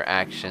having their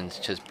actions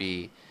just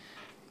be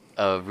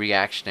a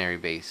reactionary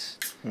base.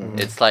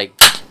 It's like,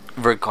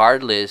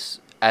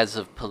 regardless, as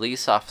a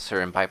police officer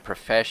and by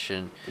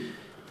profession,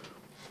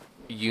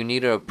 you need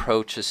to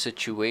approach a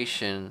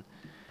situation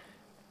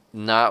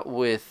not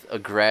with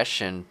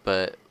aggression,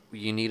 but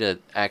you need to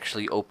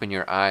actually open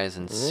your eyes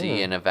and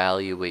see and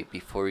evaluate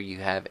before you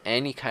have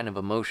any kind of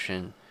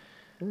emotion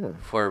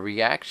for a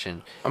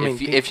reaction. I mean,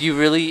 if you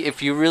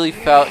really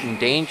felt in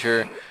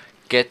danger,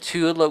 get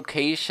to a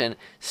location,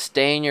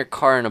 stay in your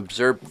car and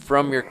observe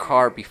from your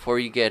car before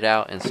you get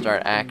out and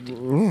start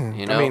acting.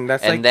 You know, I mean,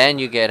 that's and like... then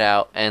you get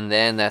out, and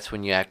then that's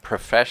when you act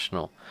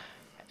professional.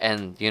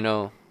 And you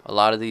know, a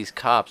lot of these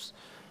cops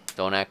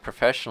don't act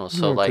professional,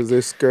 so like, because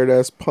they're scared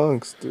ass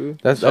punks,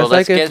 dude. Let's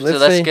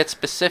get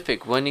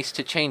specific. What needs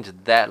to change?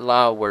 That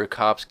law where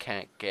cops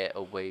can't get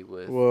away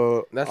with.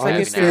 Well, That's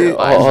honestly,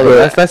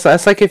 like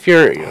that's like if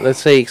you're, let's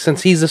say,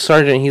 since he's the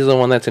sergeant, he's the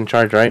one that's in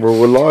charge, right? Well,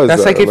 what law is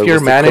that's that? like if your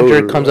what's the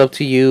manager code? comes up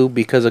to you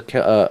because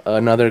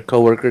another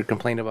coworker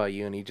complained about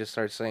you, and he just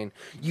starts saying,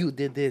 "You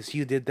did this,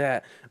 you did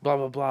that, blah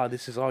blah blah.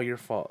 This is all your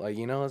fault." Like,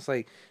 you know, it's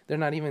like they're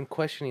not even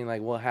questioning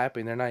like what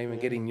happened. They're not even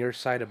getting your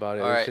side about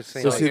it. All right. It's just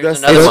saying, So like, see, here's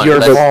that's another one. your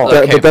Let's- fault.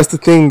 okay. But that's the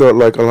thing, though.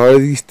 Like a lot of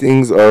these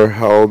things are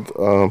held,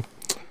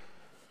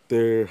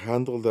 they're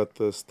handled at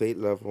the state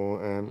level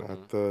and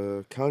at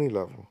the county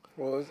level.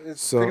 Well,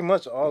 it's So- pretty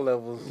much all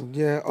levels.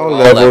 Yeah, all All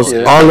levels,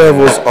 levels. all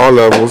levels, all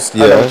levels. I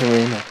know Yeah, what you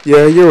mean.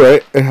 yeah, you're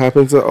right. It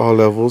happens at all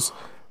levels,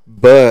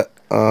 but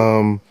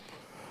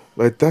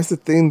like that's the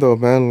thing, though,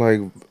 man.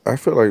 Like I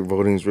feel like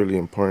voting is really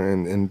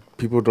important, and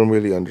people don't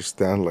really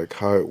understand like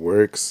how it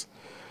works.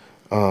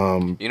 You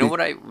know what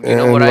I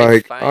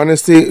Like find?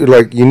 honestly,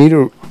 like you need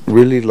to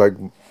really like,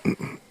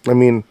 I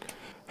mean,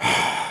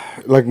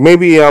 like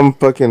maybe I'm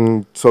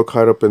fucking so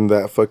caught up in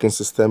that fucking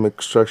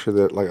systemic structure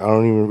that like I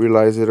don't even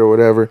realize it or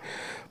whatever.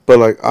 But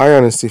like I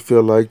honestly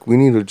feel like we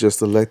need to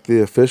just elect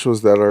the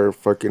officials that are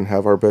fucking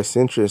have our best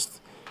interest.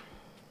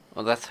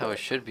 Well, that's how it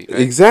should be,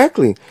 right?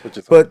 Exactly. Which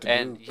is But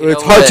And you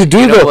it's know hard what- to do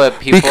you know that what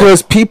people-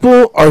 because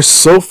people are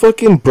so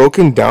fucking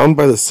broken down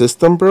by the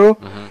system, bro,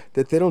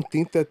 that they don't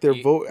think that their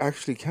You- vote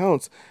actually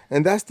counts.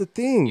 And that's the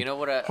thing. You know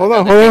what? Hold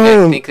on, Another hold thing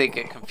on. I think they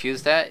get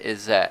confused at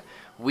is that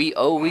we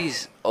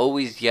always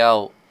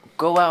yell,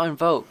 "Go out and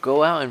vote!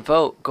 Go out and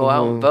vote! Go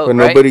out and vote!" But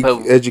right? nobody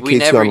But educates we you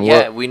never, on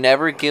what. we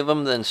never give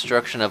them the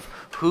instruction of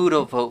who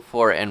to vote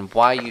for and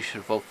why you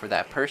should vote for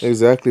that person.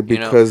 Exactly, you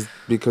know?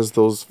 because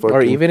those fucking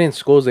or even in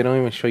schools, they don't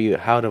even show you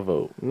how to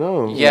vote.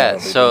 no. Yeah,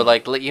 so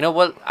like you know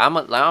what, I'm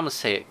gonna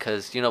say it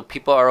because you know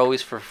people are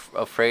always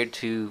afraid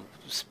to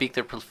speak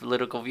their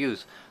political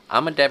views.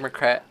 I'm a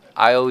Democrat.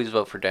 I always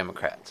vote for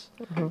Democrats.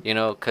 You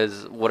know,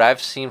 because what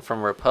I've seen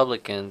from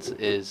Republicans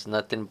is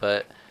nothing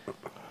but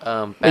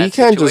bad But you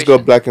can't just go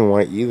situations. black and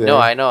white either. No,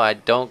 I know I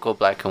don't go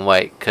black and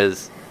white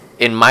because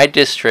in my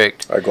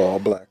district, I go all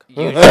black.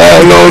 you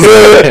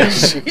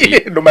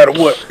No matter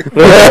what.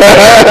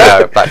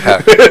 Black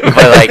power.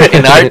 But like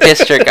in our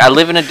district, I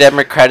live in a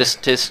Democratic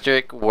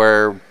district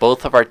where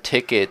both of our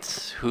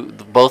tickets,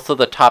 both of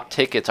the top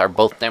tickets are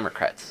both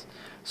Democrats.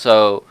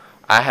 So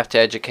I have to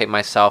educate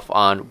myself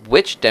on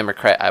which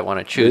Democrat I want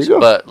to There you choose. go.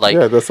 But like,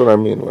 yeah, that's what I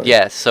mean. Like.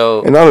 yeah,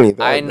 so And not only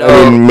that, I I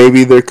know. mean,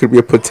 maybe there could be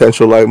a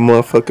potential like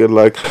motherfucker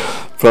like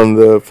from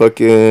the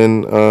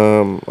fucking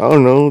I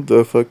don't know,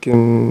 the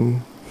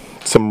fucking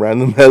some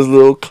random ass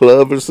little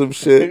club or some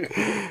shit.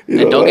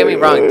 You And don't get me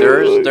wrong,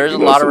 there's you a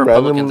know, lot of some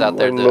Republicans random, out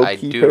there like, that I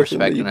low-key do person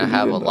respect that and I you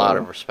have a can, lot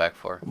of respect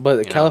for. But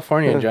you know?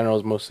 California in general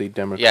is mostly Yeah,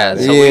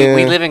 Democratic. so Yeah.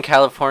 we live in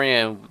California,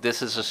 and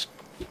this is just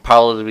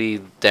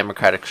probably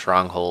Democratic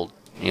stronghold.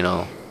 You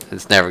know,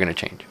 it's never gonna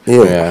change.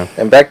 Yeah.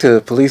 And back to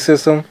the police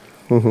system,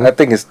 I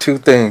think it's two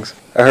things.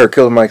 I heard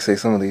Killer Mike say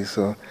some of these.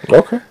 So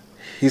Okay.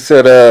 he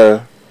said,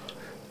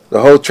 The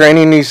whole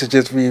training needs to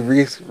just be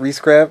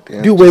re-scrapped.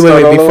 And Dude, just wait.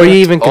 start all Before over? you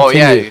even continue,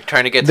 Oh yeah, you're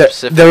trying to get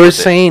specific. they were with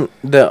it. saying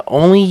the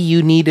only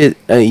you needed,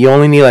 you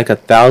only need like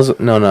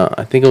 1,000. No,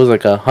 I think it was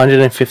like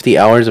 150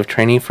 hours of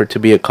training to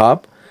be a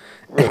cop.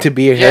 And to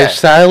be a Yeah.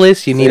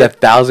 hairstylist, you need See?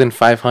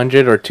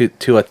 1,500 or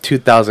to a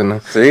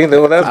 2,000. See,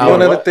 well, that's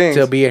one of the things.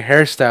 To be a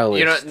hairstylist.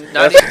 You know,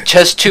 not even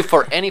just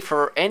for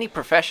any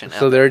profession.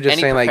 So they're just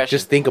any saying like, profession.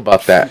 just think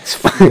about that.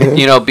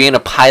 You know, being a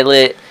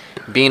pilot,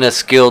 being a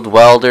skilled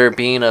welder,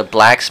 being a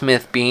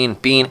blacksmith, being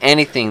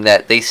anything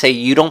that they say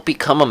you don't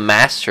become a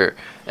master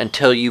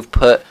until you've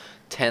put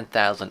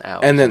 10,000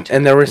 hours.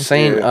 And they were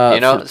saying, You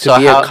know, to so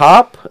be a how-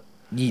 cop,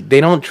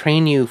 they don't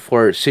train you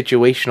for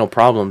situational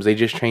problems. They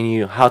just train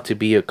you how to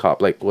be a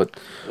cop, like what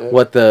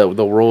the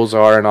roles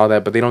are and all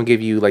that. But they don't give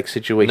you like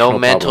situational. no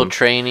mental problems.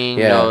 training.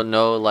 Yeah.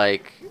 No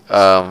like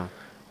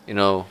you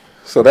know.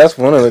 So that's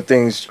one of the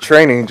things.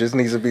 Training just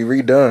needs to be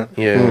redone.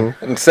 Yeah.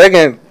 And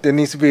second, there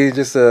needs to be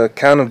just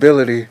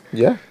accountability.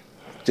 Yeah.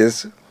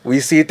 Just we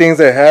see things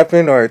that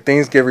happen or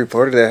things get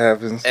reported that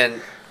happens. And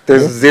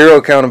There's zero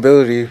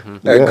accountability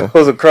that Yeah.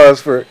 goes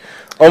across for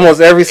almost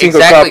every single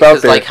exactly, cop out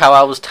 'cause there. like how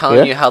I was telling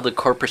Yeah. you how the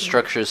corporate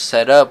structure is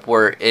set up,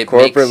 where it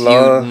Corporate makes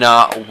law. you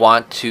not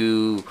want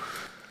to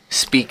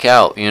speak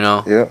out. You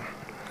know. Yeah,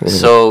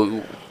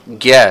 So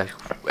yeah,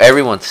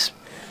 everyone's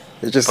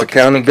it's just Fucking speak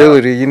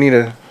accountability. You need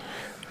to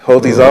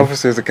hold these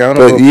officers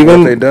accountable But for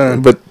what they even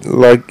done. but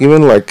like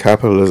even like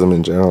capitalism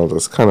in general,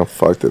 that's kind of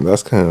fucked, and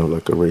that's kind of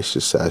like a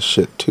racist ass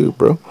shit too,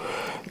 bro.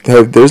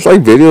 There's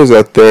like videos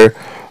out there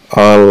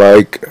on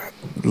like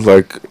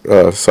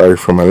sorry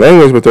for my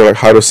language, but they're like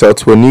how to sell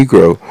to a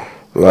Negro.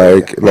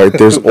 Like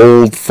there's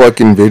old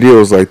fucking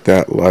videos like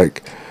that.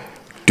 Like,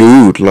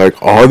 dude, like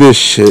all this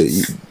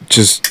shit,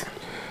 just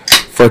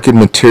fucking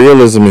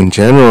materialism in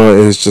general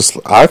is just,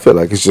 I feel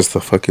like it's just a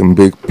fucking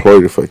big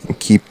ploy to fucking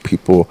keep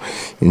people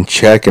in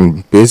check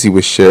and busy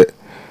with shit.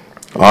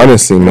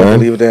 Honestly, I man.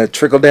 believe that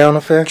trickle down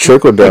effect.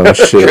 Trickle down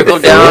shit. trickle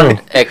for down real.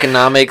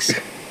 economics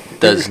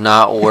does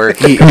not work.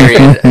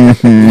 Period.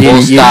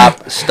 We'll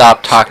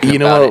stop talking You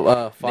about know it.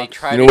 what? They Fox,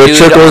 try You to know what do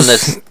it on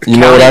trickles- the you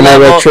know what I county know that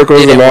level, trickles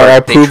didn't and I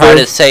work. They approve try of?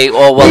 to say,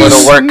 oh well,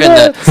 it'll work in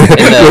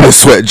The the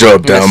sweat drop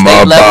in the down state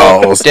my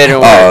level. balls. Didn't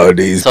work. Oh,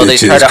 these so they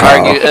bitches try to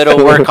call. argue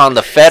it'll work on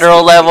the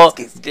federal level.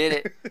 Did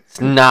it?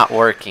 It's not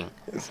working.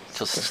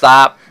 So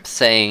stop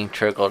saying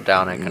trickle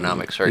down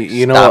economics works.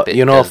 You know Stop what? it.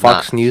 You know what Does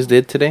Fox not. News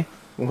did today?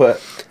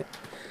 What?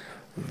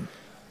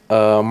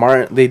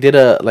 Martin, they did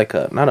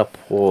not a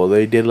poll.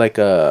 They did like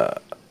a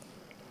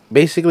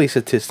basically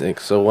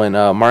statistics. So when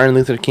Martin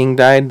Luther King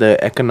died,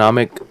 the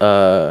economic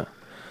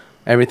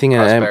everything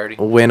Prosperity.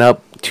 went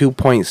up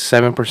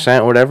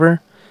 2.7% or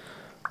whatever.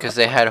 Because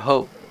they had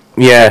hope.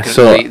 Yeah. Because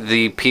So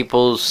the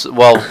people's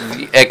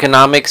the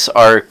economics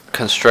are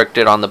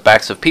constructed on the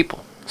backs of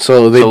people.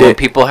 so they So when did.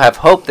 people have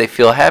hope, they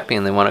feel happy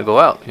and they want to go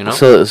out. You know.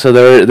 So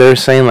they're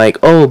saying like,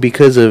 oh,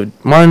 because of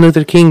Martin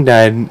Luther King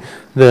died,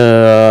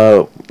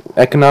 the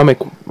economic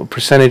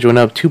percentage went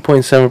up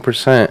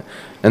 2.7%,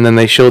 and then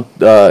they showed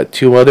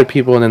two other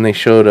people, and then they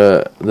showed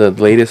the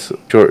latest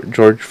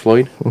George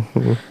Floyd.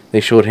 They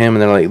showed him,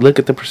 and they're like, look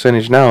at the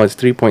percentage now, it's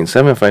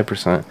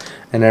 3.75%,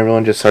 and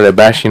everyone just started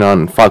bashing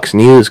on Fox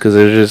News because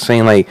they're just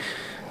saying like,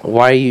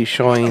 why are you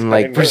showing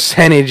like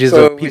percentages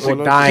So of we people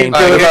should dying?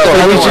 Alright, here's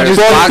the We one. should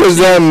just Fox what does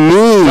that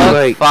mean? Fuck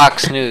like-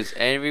 Fox News.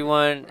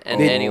 Everyone and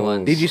Did-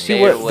 anyone. Did you see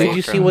stay what? away Did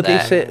you see from what they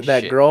said?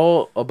 That shit.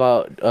 girl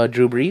about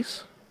Drew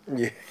Brees.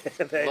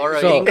 Laura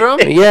So- Ingram.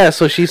 Yeah,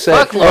 so she said,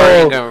 Fuck Laura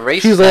 "Oh, Ingram,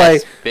 racist she's like,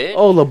 ass bitch."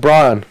 oh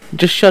LeBron,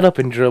 just shut up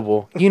and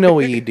dribble. You know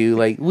what you do.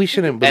 Like we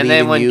shouldn't believe And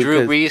then in when you." Drew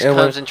 'cause- Brees and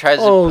when- comes and tries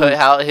oh, to put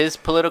out his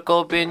political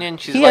opinion,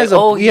 she's He like, has a-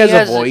 "Oh, he has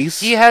a voice."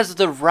 He has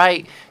the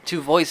right to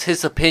voice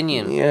his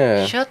opinion."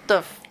 Yeah.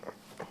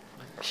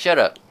 Shut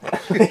up.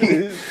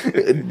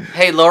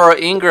 Hey, Laura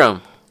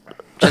Ingram,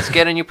 just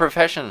get a new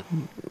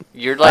profession.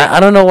 You're like, I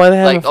don't know why they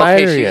haven't like,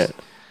 fired her okay, yet.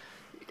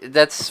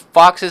 that's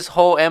Fox's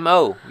whole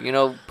MO. You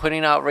know,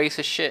 putting out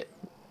racist shit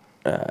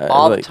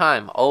all the Like,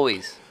 time,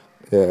 always.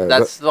 Yeah,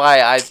 That's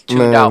why I've tuned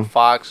Man. out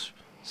Fox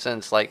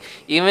since like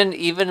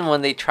even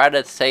when they try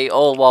to say,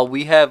 oh well,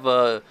 we have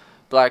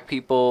black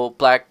people,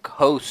 black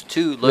hosts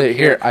too. Look Wait,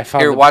 here, I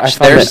found here, the- watch I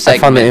found their the- segments.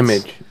 I found the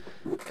image.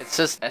 It's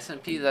just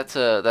S&P. That's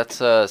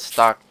a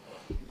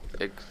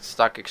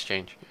stock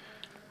exchange.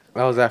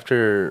 That was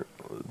after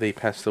they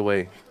passed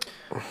away.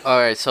 All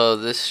right, so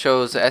this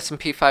shows the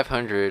S&P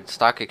 500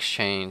 stock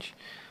exchange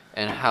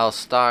and how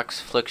stocks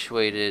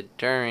fluctuated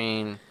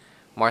during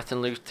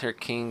Martin Luther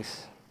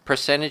King's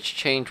percentage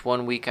change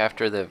 1 week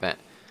after the event.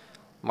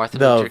 Martin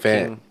The Luther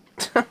event.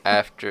 King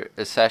after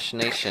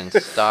assassination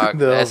stock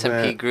The S&P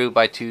event. grew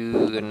by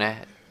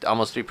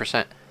almost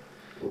 3%.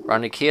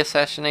 Ronnie King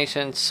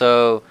assassination,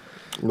 so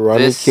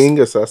Ronnie this- King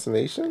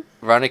assassination.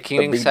 Ronnie King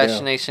beat down.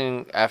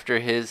 assassination after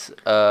his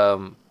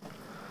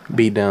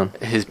Beat down.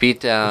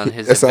 beatdown,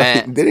 his That's not-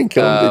 event. they didn't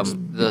kill him, they just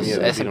The beat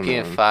him. S&P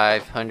Yeah, beat him.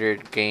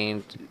 500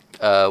 gained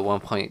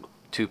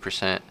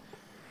 1.2%.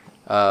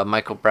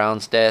 Michael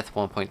Brown's death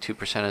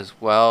 1.2% as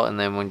well, and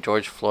then when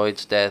George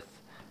Floyd's death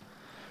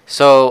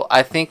So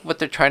I think what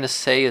they're trying to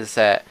say is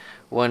that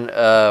when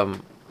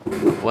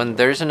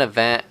there's an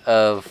event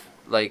of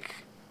like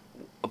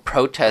a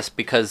protest,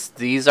 because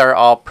these are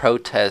all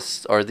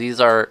protests, or these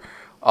are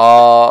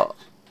all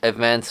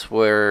events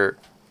where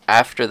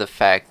after the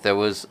fact there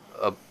was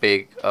a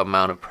big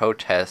amount of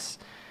protests,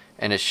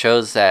 and it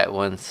shows that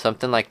when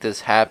something like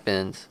this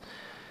happens,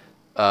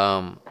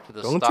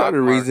 the Don't stock try to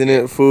reason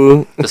market- it,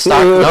 fool. The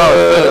stock, no,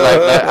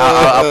 like,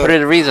 I'll put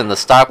it a reason. The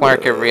stock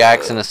market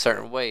reacts in a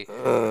certain way,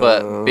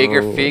 but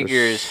bigger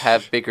figures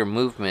have bigger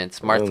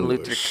movements. Martin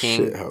Luther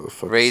King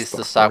raised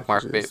the stock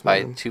market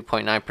by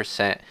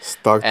 2.9%,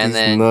 and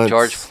then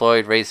George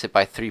Floyd raised it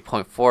by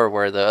 3.4%,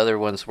 where the other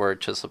ones were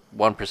just a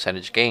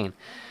 1% gain,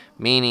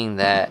 meaning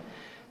that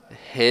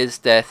his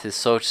death is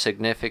so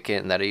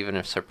significant that even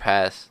if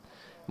surpassed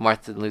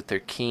Martin Luther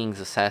King's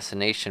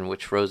assassination,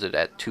 which rose it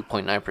at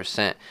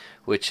 2.9%,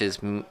 which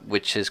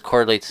is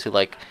correlates to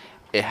like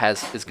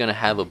is going to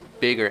have a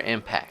bigger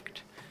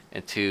impact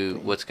into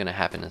what's going to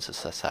happen in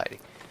society.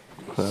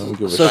 So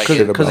because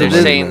they're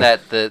saying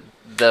that the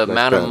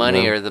amount of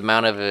money or the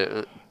amount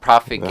of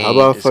profit gain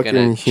is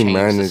going to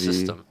change the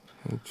system.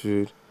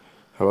 Dude,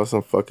 how about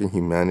some fucking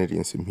humanity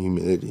and some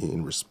humility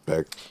and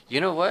respect?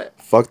 You know what?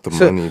 Fuck the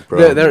money,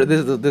 bro.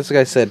 This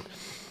guy said,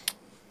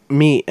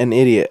 "Me, an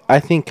idiot. I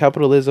think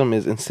capitalism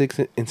is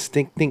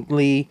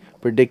instinctively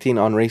predicting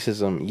on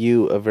racism.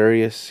 You, a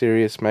very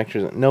serious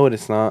marxist. No,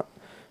 it's not.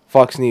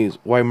 Fox News.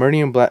 Why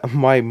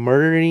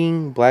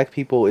murdering black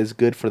people is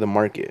good for the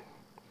market."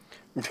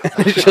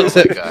 Oh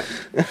my God.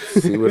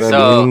 See what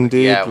I mean,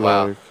 dude? Yeah,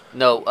 wow.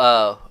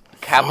 No,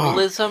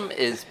 capitalism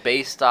is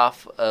based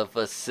off of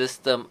a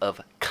system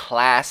of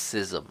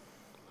classism.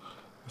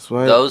 That's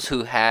why Those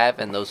who have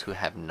and those who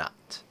have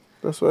not.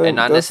 That's why, and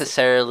not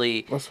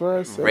necessarily that's what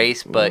I said,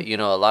 race, but a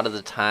lot of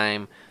the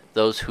time,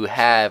 those who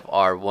have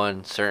are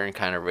one certain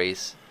kind of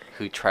race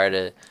who try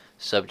to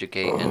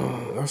subjugate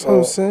and. That's what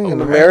I'm saying. In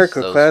man.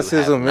 America, Those who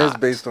classism have is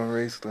not. based on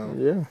race, though.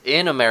 Yeah.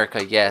 In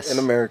America, yes. In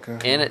America.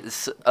 In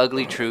its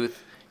ugly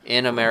truth,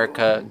 in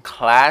America,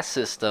 class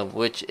system,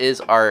 which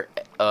is our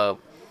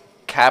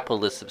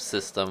capitalism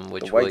system,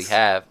 which we whites.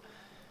 have,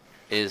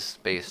 is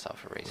based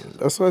off of racism.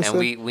 That's what I and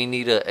said. we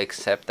need to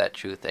accept that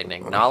truth and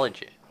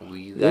acknowledge it.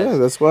 Yeah,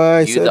 that's why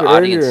I said the it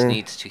audience earlier.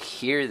 needs to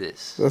hear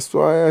this. That's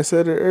why I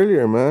said it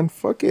earlier, man.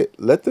 Fuck it.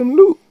 Let them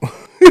loot.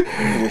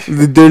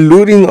 They're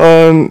looting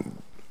on...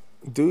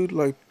 Dude,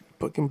 like,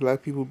 fucking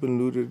black people been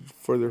looted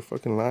for their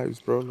fucking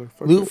lives, bro. Like,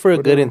 fuck Loot it, for a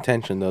good whatever.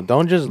 intention, though.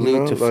 Don't just You loot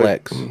know, to like,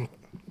 flex. Don't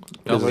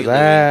Because be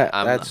that-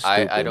 looting. that's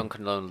I stupid. don't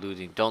condone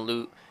looting. Don't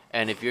loot.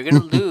 And if you're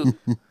gonna loot,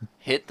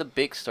 hit the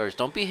big stores.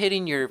 Don't be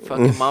hitting your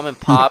fucking mom and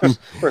pops.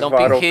 Don't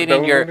be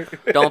hitting your.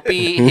 Don't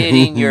be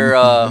hitting your.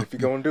 If you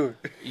gonna do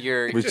it.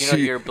 Your But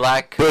your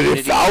black But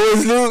community. if I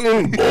was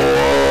looting...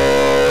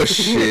 Oh,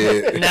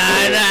 shit. Nah,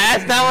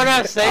 that's not what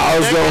I'm saying. I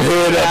was They're gonna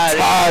hit got a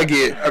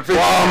it. Target,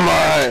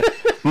 Walmart,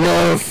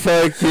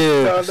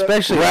 motherfucking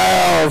Especially-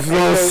 Ralph, you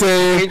know what I'm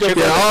saying? Get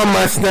all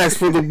my snacks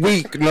for the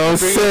week, you know what I'm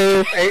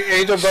saying?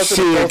 Angel busted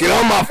Shit, get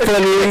all my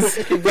funnies,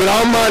 get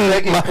all my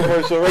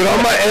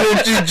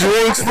energy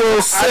drinks, you know what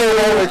I'm saying?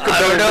 I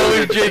don't know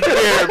who drink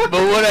beer,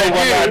 but what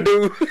I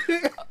do,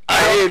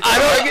 I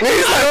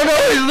don't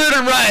always live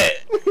it right.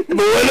 But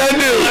when I What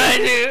do, I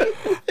do,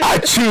 I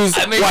choose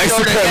I make white sure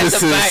to get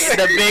supremacists.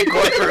 the big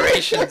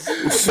corporations,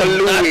 The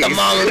not the Louis.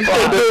 mom and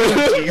pop,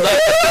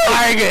 like the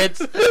Targets,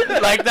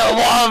 like the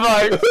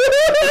Walmart,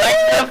 like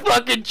the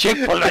fucking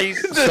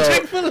Chick-fil-A's.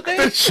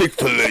 The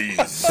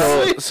Chick-fil-A.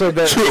 So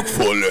the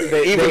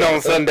Chick-fil-A. Even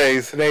on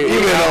Sundays. Even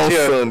on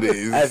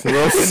Sundays. You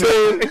know what I'm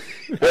saying?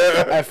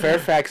 at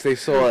Fairfax they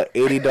sold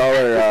an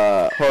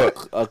 $80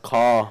 hook, a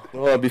call.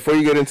 Hold on, before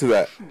you get into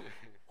that,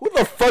 who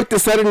the fuck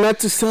decided not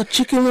to sell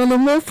chicken on a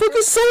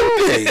motherfucking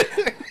Sunday?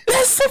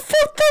 That's some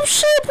fucked up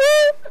shit,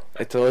 bro.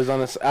 It's always on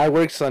the. I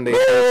work Sunday. So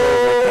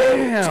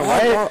it's always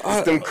like, damn,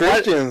 It's them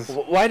Christians.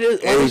 why does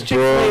Hey, Chick-fil-A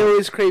bro.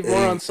 always crave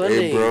more on Sundays?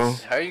 Hey, bro.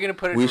 How are you gonna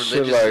put a We religious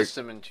should, like-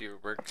 system into your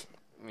work?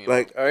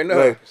 Like, I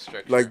know.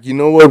 like, you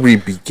know what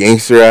would be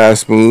gangster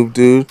ass move,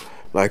 dude?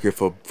 Like,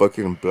 if a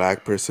fucking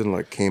black person,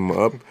 like, came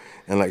up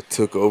and, like,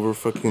 took over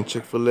fucking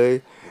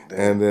Chick-fil-A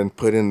and then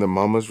put in the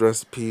mama's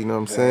recipe, you know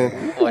what I'm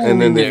saying?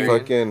 And then they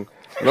fucking...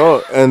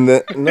 No, and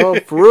then... No,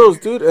 for reals,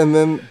 dude. And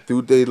then,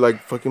 dude, they,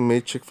 like, fucking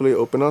made Chick-fil-A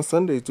open on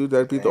Sundays, dude.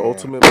 That'd be the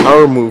ultimate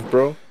power move,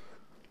 bro.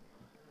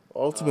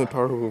 Ultimate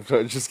power move.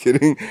 No, just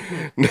kidding.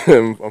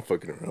 I'm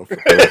fucking around.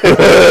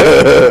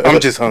 I'm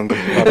just hungry.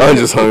 I'm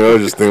just hungry. I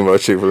was just thinking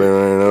about Chick-fil-A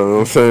right now. You know what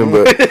I'm saying?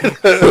 But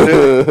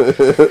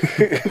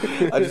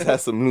I just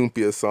had some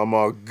lumpia, so I'm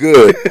all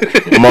good.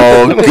 I'm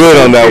all good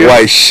on that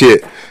white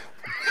shit.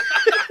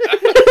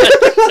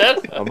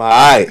 I'm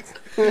alright.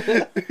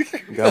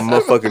 Got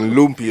motherfucking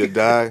lumpia,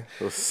 die.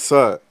 What's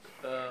up?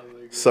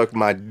 Suck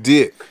my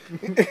dick.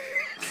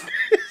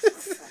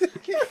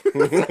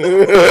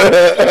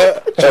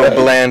 Joe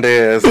bland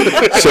ass.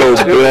 So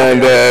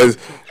bland ass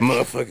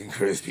motherfucking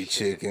crispy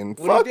chicken.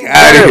 Fuck What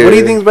out of here. do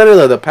you think's better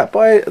though? The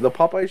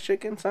Popeyes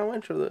chicken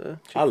sandwich or the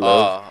I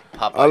love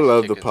Popeyes I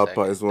love the chicken sandwich.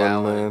 Popeyes That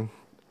one, man.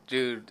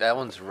 Dude, that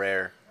one's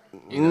rare.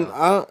 You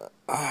know?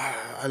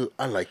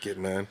 I like it,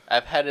 man.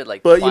 I've had it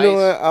like But twice. you know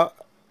what?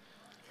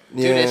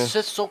 Dude, it's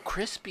just so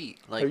crispy.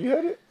 Like, Have you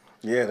had it?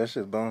 Yeah, that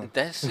shit's bomb.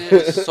 that shit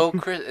is so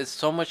crisp. It's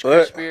so much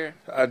But crispier.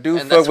 I do And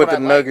fuck that's with what the I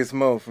like. nuggets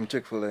more from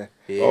Chick-fil-A.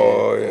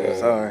 Oh yeah.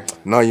 Sorry.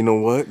 No, you know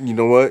what?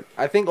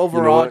 I think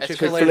overall what?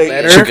 Chick-fil-A Chick-fil-A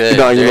better. is Good.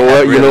 No, you They know have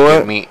what? You really know good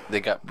what? Meat. They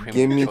got Give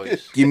premium me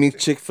choice. give me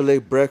Chick-fil-A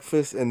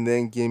breakfast and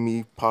then give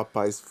me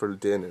Popeyes for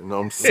dinner. You know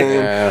what I'm saying?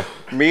 Yeah.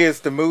 Me,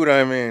 it's the mood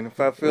I'm in. If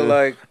I feel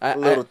like I- a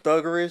little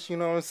thuggerish, you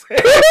know what I'm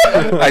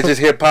saying? I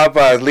just hear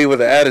Popeyes leave with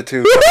an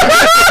attitude.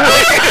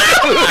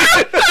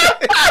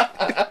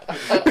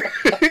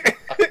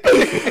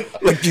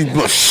 Like you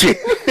little shit.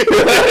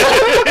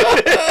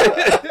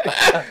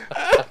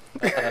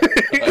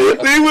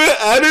 They went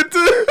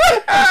attitude.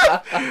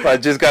 If I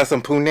just got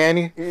some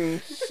punani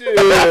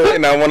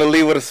and I want to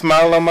leave with a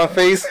smile on my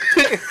face,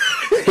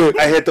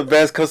 I hit the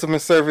best customer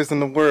service in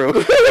the world.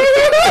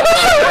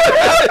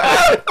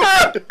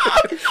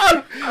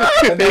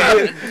 And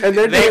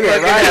they're They doing it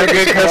fucking right. have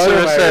good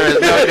customer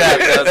service. No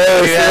doubt.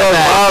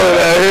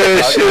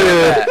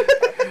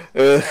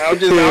 I'm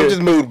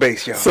just mood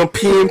based, y'all. Some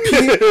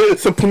PNP,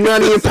 some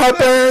Punani and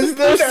Popeyes, you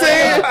know what I'm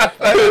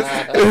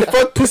saying?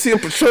 Fuck pussy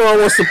and patrol, I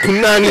want some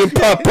Punani and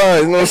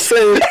Popeyes, you know what I'm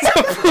saying?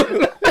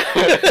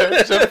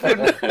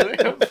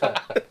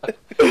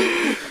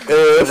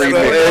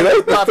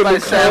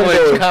 Popeye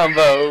sandwich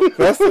combo.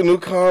 That's the new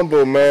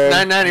combo, man.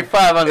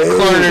 $9.95 on the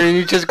corner, and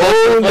you just go to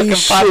Holy fucking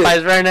shit.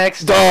 Popeyes right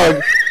next.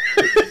 Dog,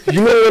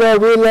 you know what I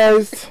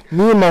realized?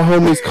 Me and my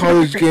homies'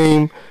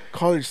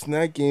 college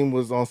snack game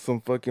was on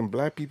some fucking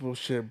black people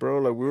shit, bro.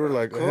 Like we were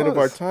like ahead of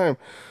our time.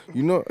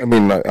 You know, I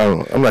mean, like, I don't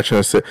know. I'm not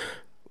trying to say,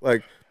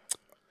 like,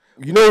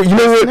 you know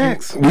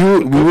what?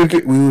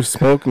 We would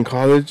smoke in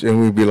college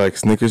and we'd be like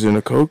Snickers and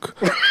a Coke,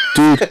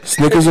 dude.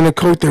 Snickers and a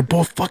Coke, they're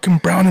both fucking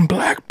brown and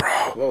black,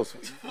 bro.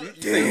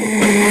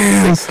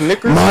 Damn,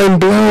 Snickers? mind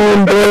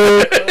blown,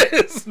 bro.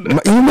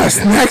 Even my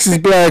snacks is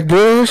black,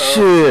 bro.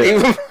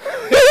 Shit.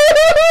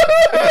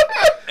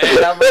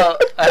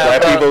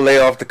 White people lay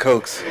off the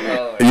cokes.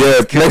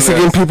 Yeah,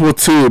 Mexican people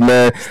too,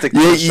 man. Stick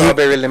to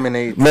strawberry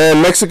lemonade.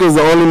 Man, Mexico's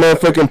the only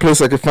motherfucking place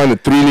I can find a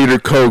 3-liter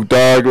Coke,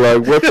 dog.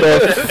 Like, what the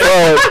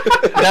fuck?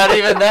 Not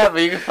even that,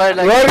 but you can find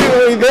like. Not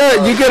even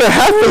that. You get a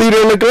half a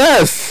liter in a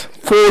glass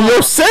for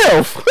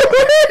yourself.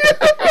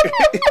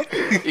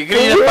 You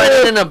can even find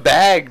it in a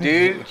bag,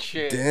 dude.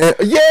 Shit.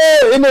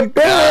 Yeah, in a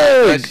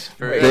bag.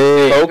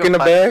 Damn. Coke in a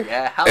bag?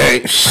 Yeah, how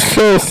Hey,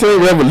 so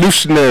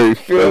revolutionary.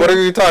 What are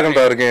you talking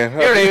about again?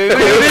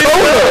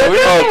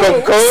 Oh,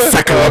 Coca-Cola?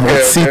 Saca la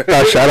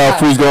bolsita. Shout out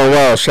Foods Going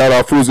Wild. Shout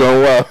out Foods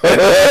Going Wild.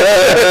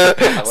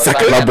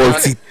 Saca la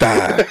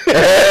bolsita.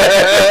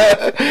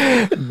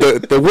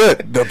 The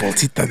what? The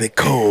bolsita de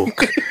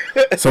Coke.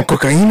 Some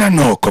cocaína?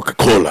 No,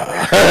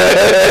 Coca-Cola.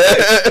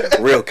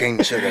 Real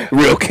cane sugar.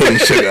 Real cane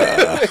sugar.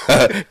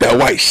 That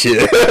white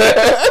shit.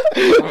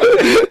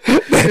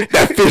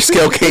 that fish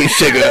scale cane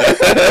sugar.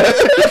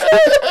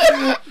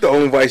 The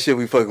only white shit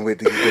we fucking with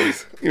these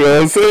days. You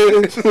know what I'm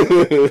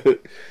saying?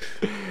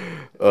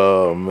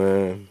 Oh,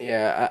 man.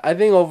 Yeah, I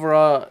think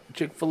overall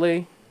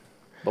Chick-fil-A,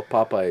 but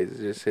Popeyes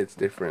just hits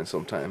different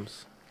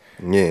sometimes.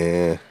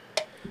 Yeah.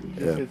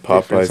 Yeah, It's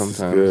Popeyes different is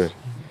sometimes. good.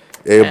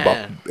 Hey,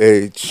 Man.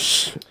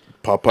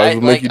 Popeyes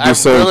will make you do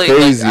something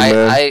crazy,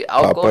 man.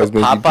 I'll go to make you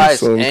do Popeyes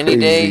something any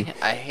crazy. day.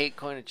 I hate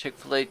going to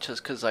Chick-fil-A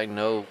just because I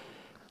know,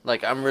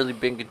 like, I'm really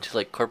big into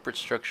like corporate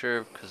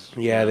structure. Cause,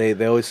 Yeah,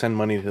 they always send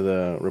money to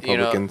the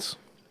Republicans.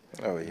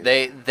 Oh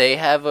yeah. they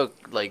have a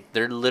like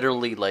they're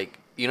literally like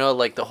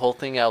like the whole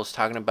thing I was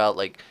talking about,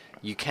 like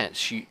you can't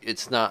shoot.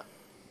 It's not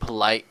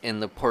polite in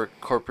the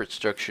corporate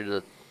structure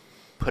to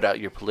put out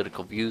your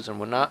political views and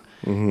whatnot.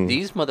 Mm-hmm.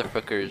 These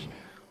motherfuckers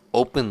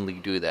openly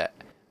do that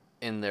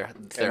in their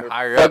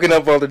higher Fucking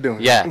up. up all they're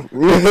doing. Yeah.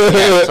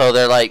 Yeah, so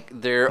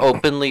they're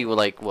openly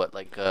like what,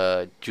 like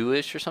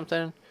Jewish or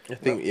something. I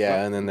think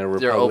and then they're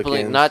They're Republicans.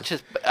 openly not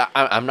just.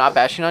 I'm not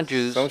bashing on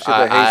Jews. Some shit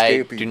that hates I gay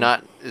do people.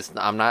 not.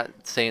 I'm not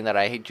saying that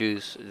I hate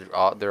Jews.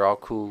 They're all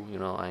cool.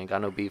 I ain't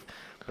got no beef.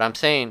 But I'm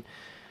saying,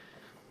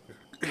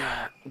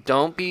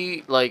 don't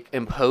be like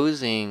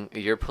imposing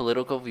your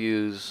political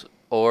views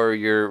or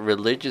your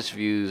religious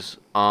views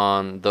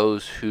on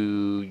those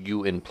who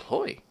you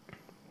employ.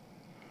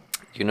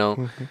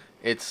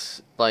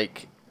 It's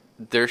like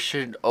there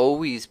should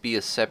always be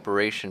a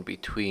separation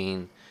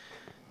between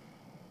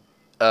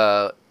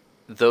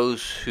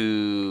those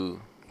who.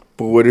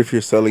 But what if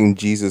you're selling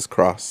Jesus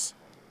cross?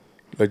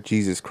 Like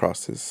Jesus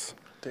crosses.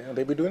 Damn,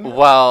 they be doing that?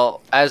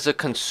 Well, as the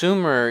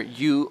consumer,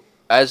 you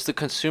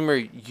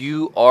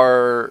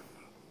are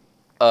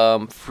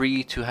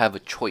free to have a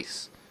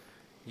choice.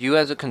 You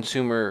as a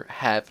consumer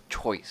have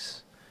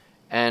choice,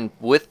 and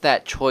with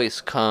that choice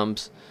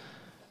comes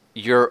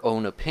your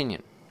own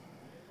opinion.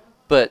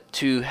 But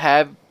to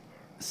have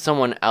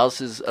someone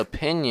else's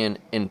opinion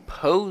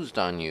imposed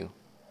on you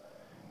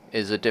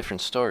is a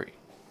different story.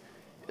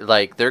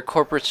 Like their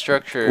corporate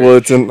structure. Well,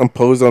 it's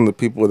imposed on the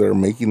people that are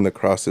making the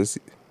crosses.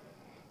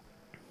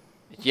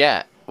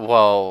 Yeah.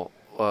 Well,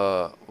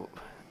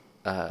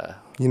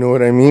 You know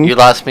what I mean? You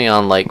lost me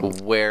on like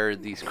where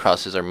these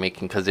crosses are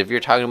making, because if you're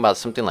talking about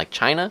something like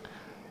China,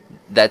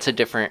 that's a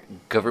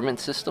different government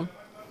system,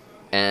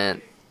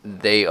 and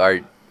they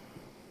are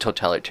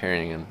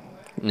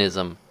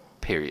totalitarianism.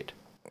 Period.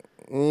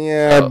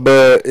 Yeah, So-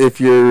 but if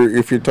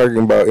you're talking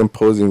about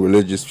imposing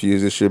religious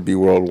views, it should be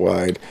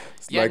worldwide.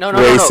 Yeah, Like no.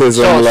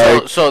 racism,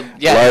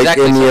 Yeah, like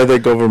exactly. any So- other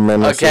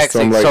governmental Exactly.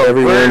 system. Like So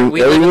everyone,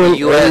 we live in the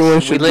U.S. everyone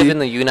We should live be. in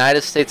the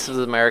United States of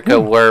America,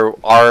 where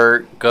our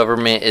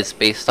government is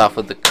based off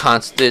of the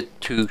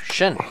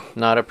Constitution,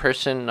 not a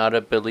person, not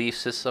a belief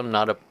system,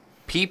 not a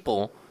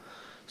people.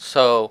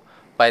 So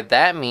by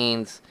that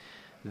means,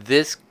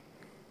 this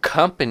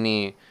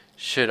company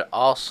should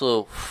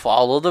also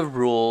follow the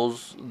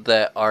rules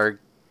that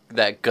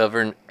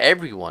govern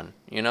everyone.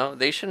 You know,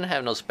 they shouldn't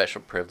have no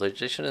special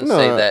privilege. They shouldn't No,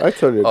 say that. I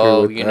totally agree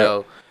oh, with you that.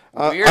 know,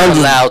 I- we're I'm just-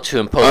 allowed to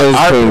impose I'm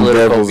just our playing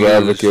political devil's views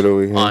advocate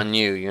over here. on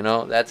you. You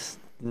know, that's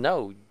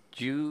no.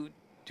 You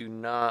do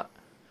not.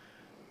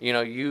 You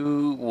know,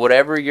 you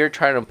whatever you're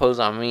trying to impose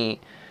on me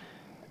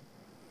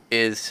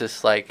is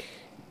just like,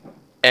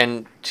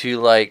 and to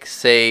like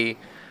say,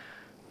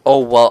 oh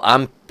well,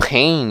 I'm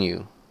paying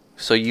you,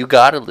 so you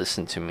gotta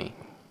listen to me.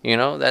 You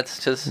know,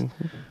 that's just,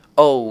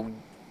 oh,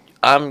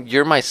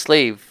 you're my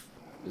slave,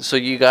 so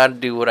you gotta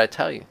do what I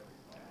tell you.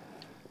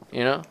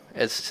 You know,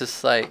 it's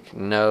just like,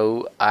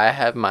 no, I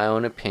have my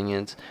own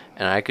opinions,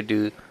 and I could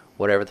do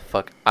whatever the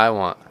fuck I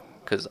want,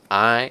 because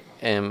I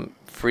am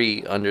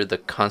free under the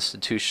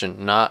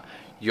Constitution, not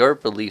your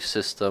belief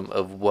system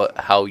of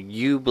how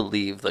you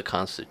believe the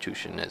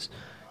Constitution is.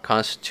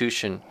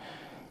 Constitution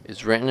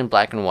is written in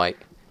black and white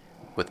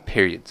with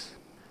periods,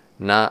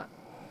 not,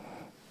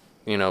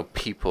 you know,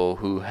 people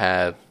who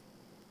have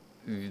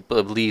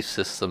belief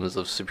systems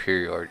of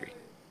superiority,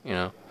 you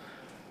know,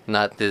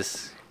 not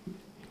this,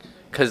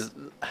 because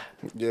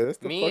Yeah, that's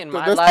the me fucked in up-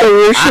 my that's life, the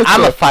weird shit,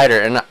 I'm though. a fighter,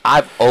 and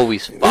I've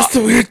always That's fought.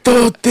 the weird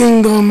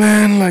thing though,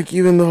 man. Like,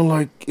 even though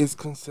like it's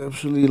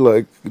conceptually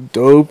like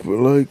dope,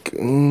 like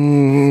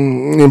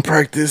in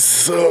practice,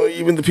 so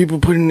even the people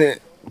putting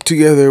it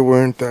together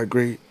weren't that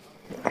great.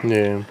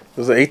 Yeah. It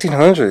was the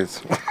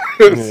 1800s.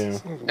 Yeah.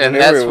 And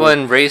that's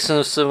when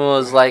racism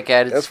was like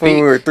at its That's peak. when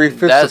we were 3/5 of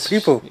That's-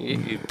 people.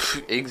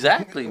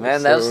 Exactly,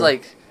 man. That's So-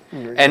 like,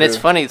 and it's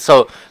funny.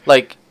 So,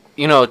 like,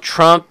 you know,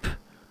 Trump.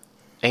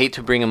 I hate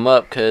to bring him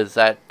up because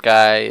that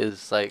guy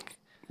is like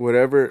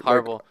Whatever. like,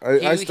 horrible. I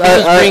He was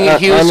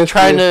honestly-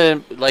 trying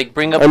to like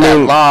bring up I that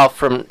mean- law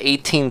from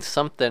 18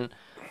 something,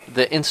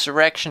 the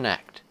Insurrection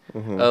Act,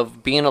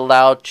 of being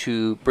allowed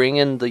to bring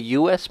in the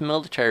U.S.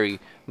 military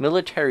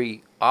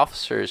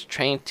officers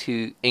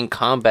trained in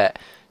combat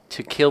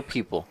to kill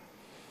people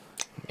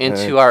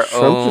into our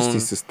Trump own just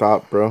needs to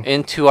stop, bro.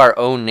 into our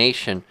own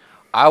nation,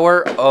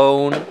 our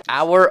own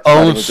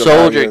even good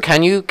soldier. idea.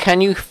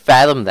 Can you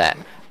fathom that?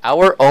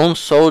 Our own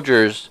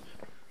soldiers,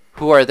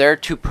 who are there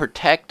to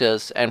protect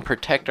us and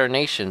protect our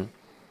nation,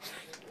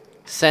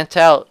 sent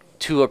out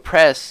to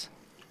oppress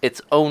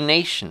its own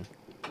nation.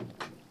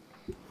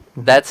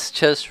 That's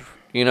just,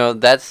 you know,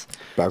 that's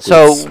Backwards.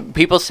 so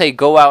people say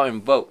go out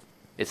and vote.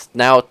 It's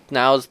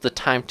now's the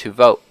time to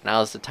vote.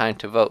 Now's the time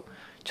to vote.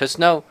 Just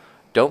know,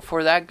 don't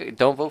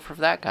vote for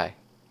that guy.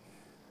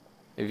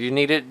 If you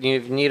need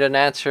an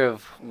answer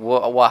of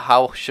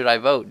how should I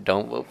vote,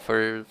 don't vote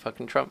for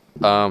fucking Trump.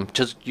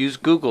 Just use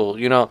Google.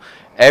 You know,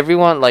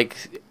 everyone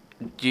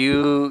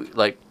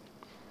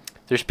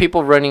there's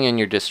people running in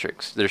your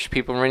districts. There's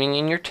people running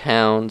in your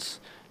towns.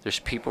 There's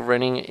people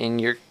running in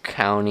your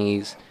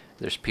counties.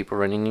 There's people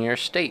running in your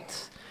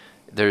states.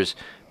 There's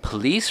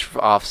police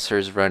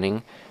officers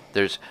running.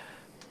 There's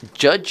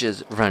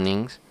judges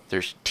running.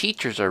 There's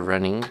teachers are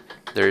running.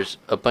 There's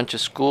a bunch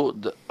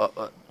of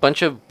a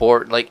bunch of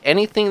board, like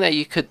anything that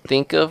you could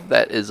think of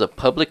that is a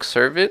public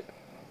service.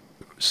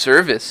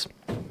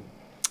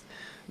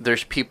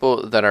 There's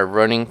people that are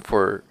running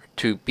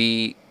to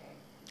be,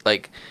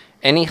 like,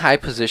 any high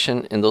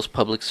position in those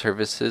public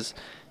services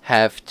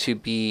have to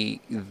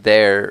be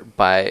there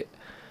by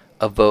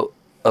a vote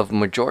of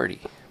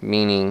majority,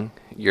 meaning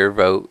your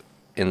vote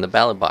in the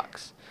ballot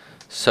box.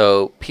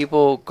 So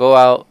people go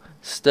out,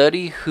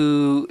 study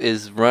who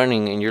is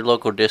running in your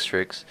local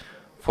districts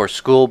for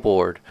school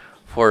board,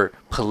 for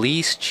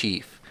police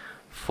chief,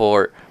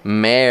 for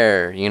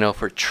mayor, you know,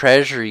 for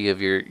treasury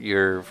of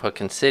your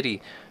fucking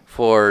city,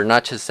 for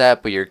not just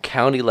that, but your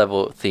county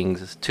level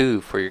things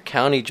too, for your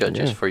county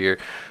judges, for your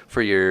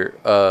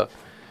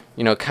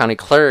you know, county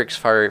clerks,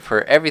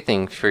 for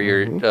everything, for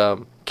your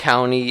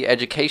county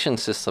education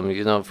system,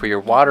 you know, for your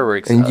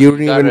waterworks. And you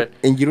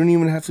don't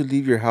even have to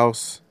leave your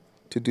house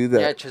to do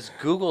that. Yeah, just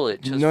Google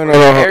it. Just no, for no,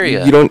 your no.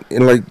 area. You don't.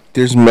 And like,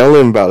 there's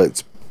mail-in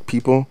ballots,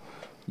 people.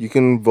 You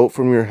can vote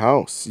from your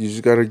house. You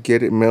just gotta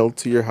get it mailed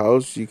to your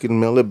house. You can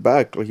mail it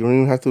back. Like, you don't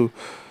even have to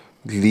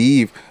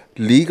leave.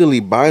 Legally,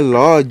 by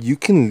law, you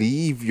can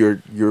leave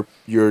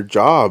your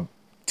job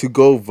to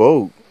go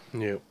vote.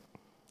 Yeah.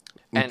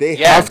 And They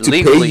have to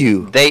pay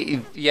you.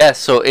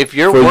 So if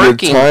you're For your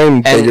working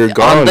time that and you're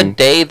on the gone.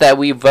 day that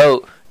we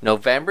vote,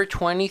 November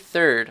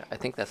 23rd, I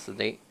think that's the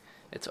date.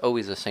 It's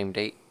always the same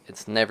date.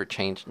 It's never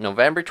changed.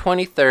 November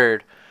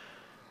 23rd,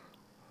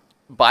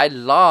 by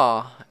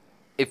law,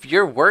 if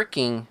you're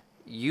working,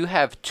 you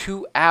have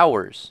 2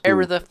 hours.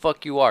 Wherever the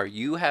fuck you are,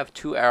 you have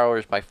 2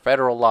 hours by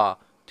federal law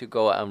to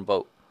go out and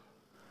vote.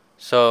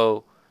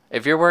 So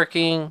if you're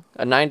working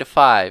a 9 to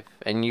 5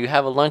 and you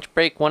have a lunch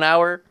break 1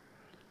 hour,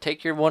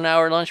 take your 1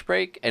 hour lunch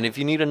break. And if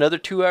you need another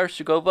 2 hours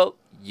to go vote,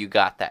 you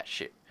got that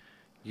shit.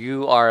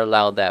 You are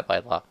allowed that by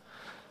law.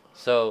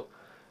 So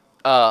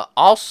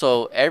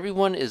also,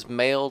 everyone is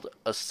mailed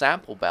a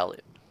sample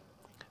ballot.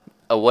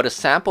 What a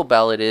sample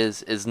ballot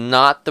is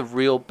not the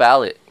real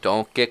ballot.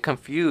 Don't get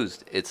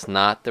confused. It's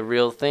not the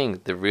real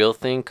thing. The real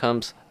thing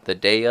comes the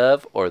day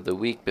of or the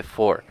week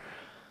before.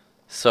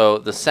 So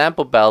the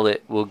sample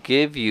ballot will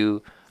give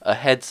you a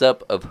heads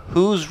up of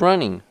who's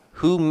running,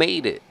 who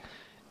made it.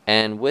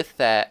 And with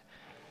that,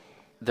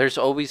 there's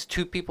always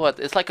 2 people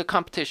it's like a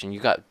competition. You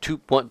got two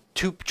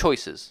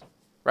choices,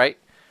 right?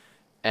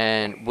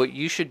 And what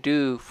you should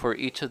do for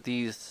each of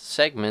these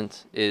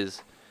segments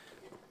is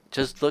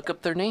just look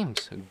up their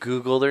names.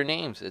 Google their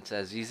names. It's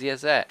as easy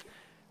as that.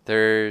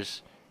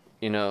 There's,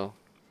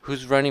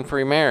 who's running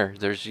for mayor.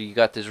 You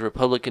got this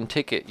Republican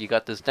ticket. You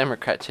got this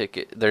Democrat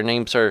ticket. Their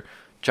names are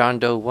John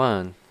Doe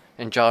 1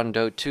 and John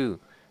Doe 2.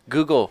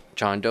 Google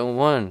John Doe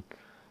 1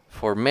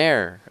 for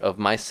mayor of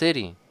my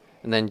city.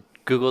 And then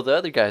Google the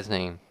other guy's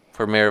name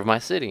for mayor of my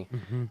city.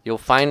 Mm-hmm. You'll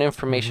find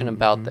information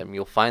about them.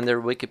 You'll find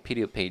their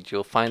Wikipedia page.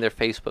 You'll find their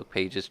Facebook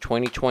page. It's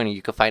 2020.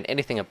 You can find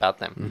anything about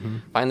them.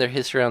 Mm-hmm. Find their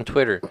history on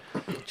Twitter.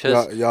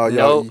 Just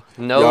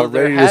know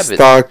their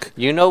habits.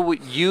 You know,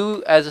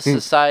 you as a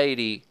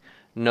society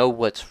know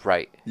what's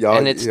right.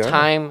 And it's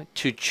time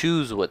to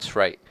choose what's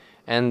right.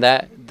 And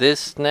that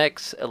this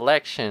next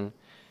election,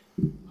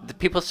 the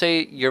people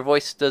say your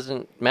voice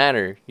doesn't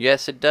matter.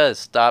 Yes, it does.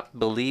 Stop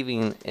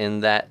believing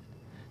in that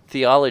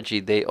theology.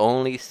 They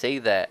only say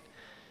that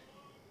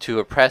to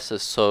oppress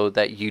us so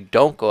that you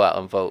don't go out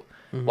and vote.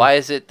 Mm-hmm. Why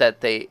is it that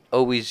they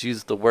always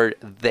use the word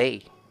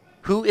they?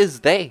 Who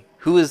is they?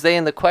 Who is they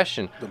in the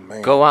question?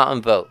 Go out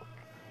and vote.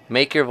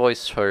 Make your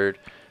voice heard.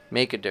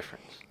 Make a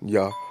difference.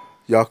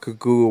 Y'all could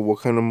Google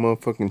what kind of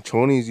motherfucking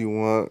chonies you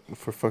want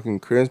for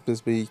fucking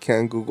Christmas, but you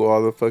can't Google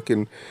all the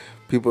fucking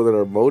people that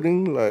are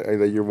voting, like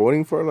that you're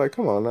voting for. Like,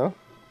 come on now.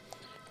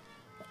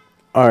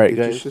 All right,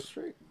 guys.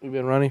 We've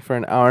been running for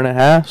an hour and a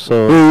half.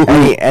 So,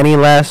 any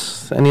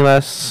last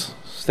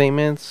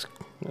statements,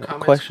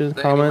 questions,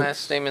 comments? Any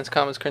last statements,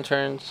 comments,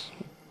 concerns,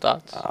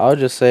 thoughts? I'll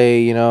just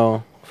say,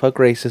 fuck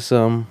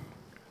racism.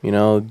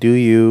 Do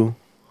you?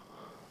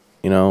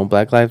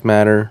 Black Lives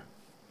Matter.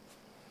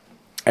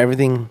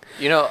 Everything.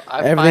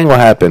 Everything will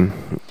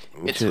happen.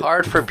 It's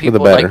hard for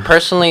people. Like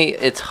personally,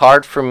 it's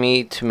hard for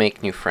me to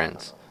make new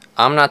friends.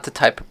 I'm not the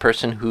type of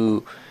person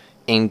who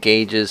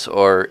engages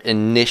or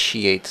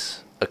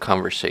initiates a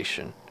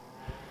conversation.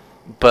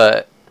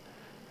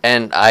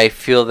 And I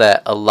feel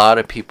that a lot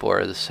of people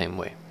are the same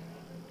way.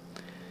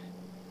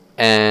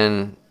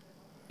 And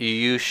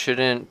you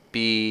shouldn't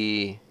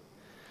be...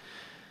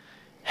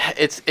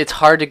 It's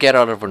hard to get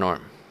out of a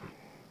norm.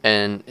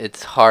 And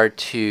it's hard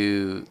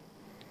to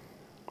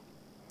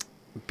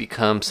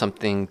become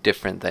something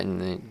different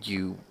than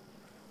you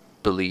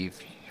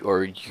believe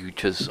or you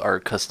just are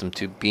accustomed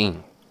to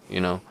being,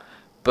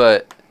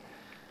 But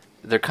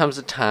there comes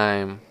a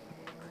time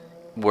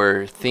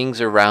where things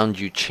around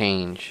you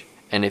change,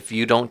 and if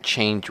you don't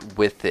change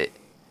with it,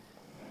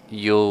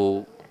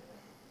 you'll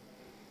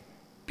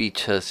be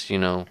just,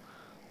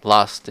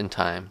 lost in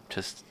time,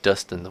 just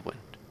dust in the wind.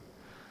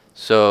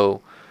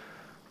 So,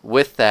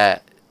 with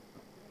that,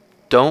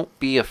 don't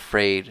be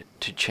afraid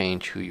to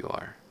change who you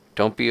are.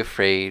 Don't be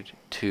afraid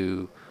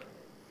to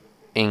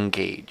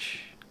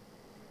engage,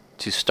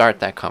 to start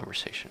that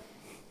conversation,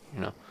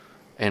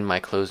 In my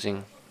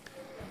closing,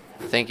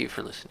 thank you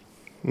for listening.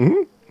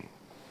 Mm-hmm.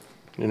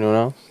 Anyone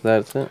else?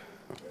 That's it.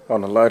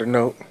 On a lighter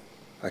note,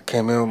 I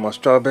came in with my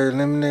strawberry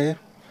lemonade,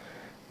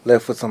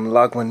 left with some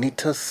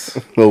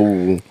Lagunitas.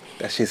 Oh,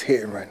 that shit's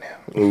hitting right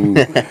now. Ooh,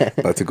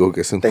 about to go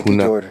get some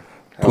Jordan.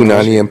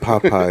 Punani and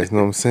Popeyes. Know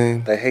what I'm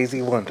saying? That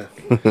hazy wonder.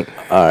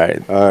 All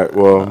right.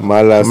 Well,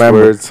 my last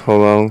words.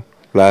 Hold on.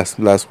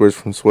 Last words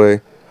from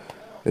Sway.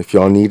 If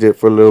y'all need it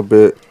for a little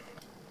bit,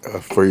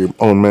 for your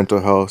own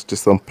mental health,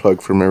 just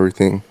unplug from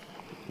everything.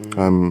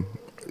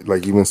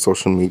 Like even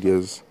social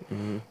medias.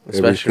 Mm-hmm.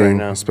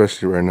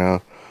 Especially right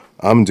now.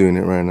 I'm doing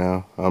it right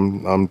now.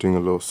 I'm doing a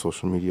little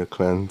social media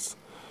cleanse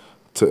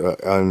to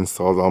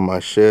uninstall all my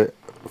shit,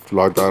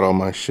 logged out all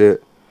my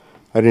shit.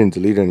 I didn't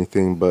delete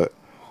anything, but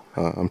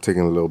I'm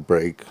taking a little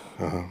break.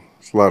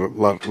 It's a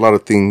lot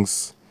of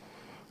things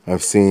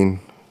I've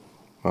seen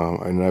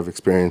and I've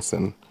experienced,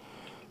 and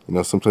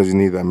sometimes you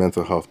need that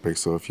mental health break.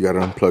 So if you got to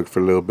unplug for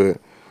a little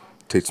bit,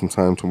 take some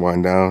time to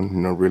wind down.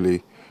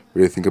 Really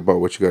think about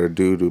what you got to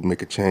do to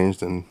make a change,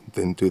 then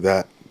do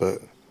that.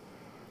 But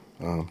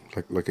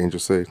like Angel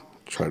said,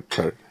 try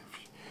to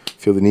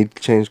feel the need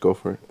to change, go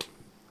for it.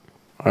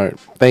 All right.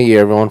 Thank you,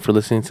 everyone, for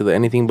listening to the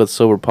Anything But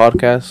Sober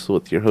podcast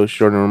with your host,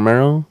 Jordan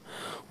Romero.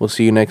 We'll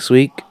see you next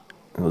week.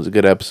 It was a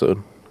good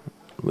episode.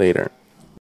 Later.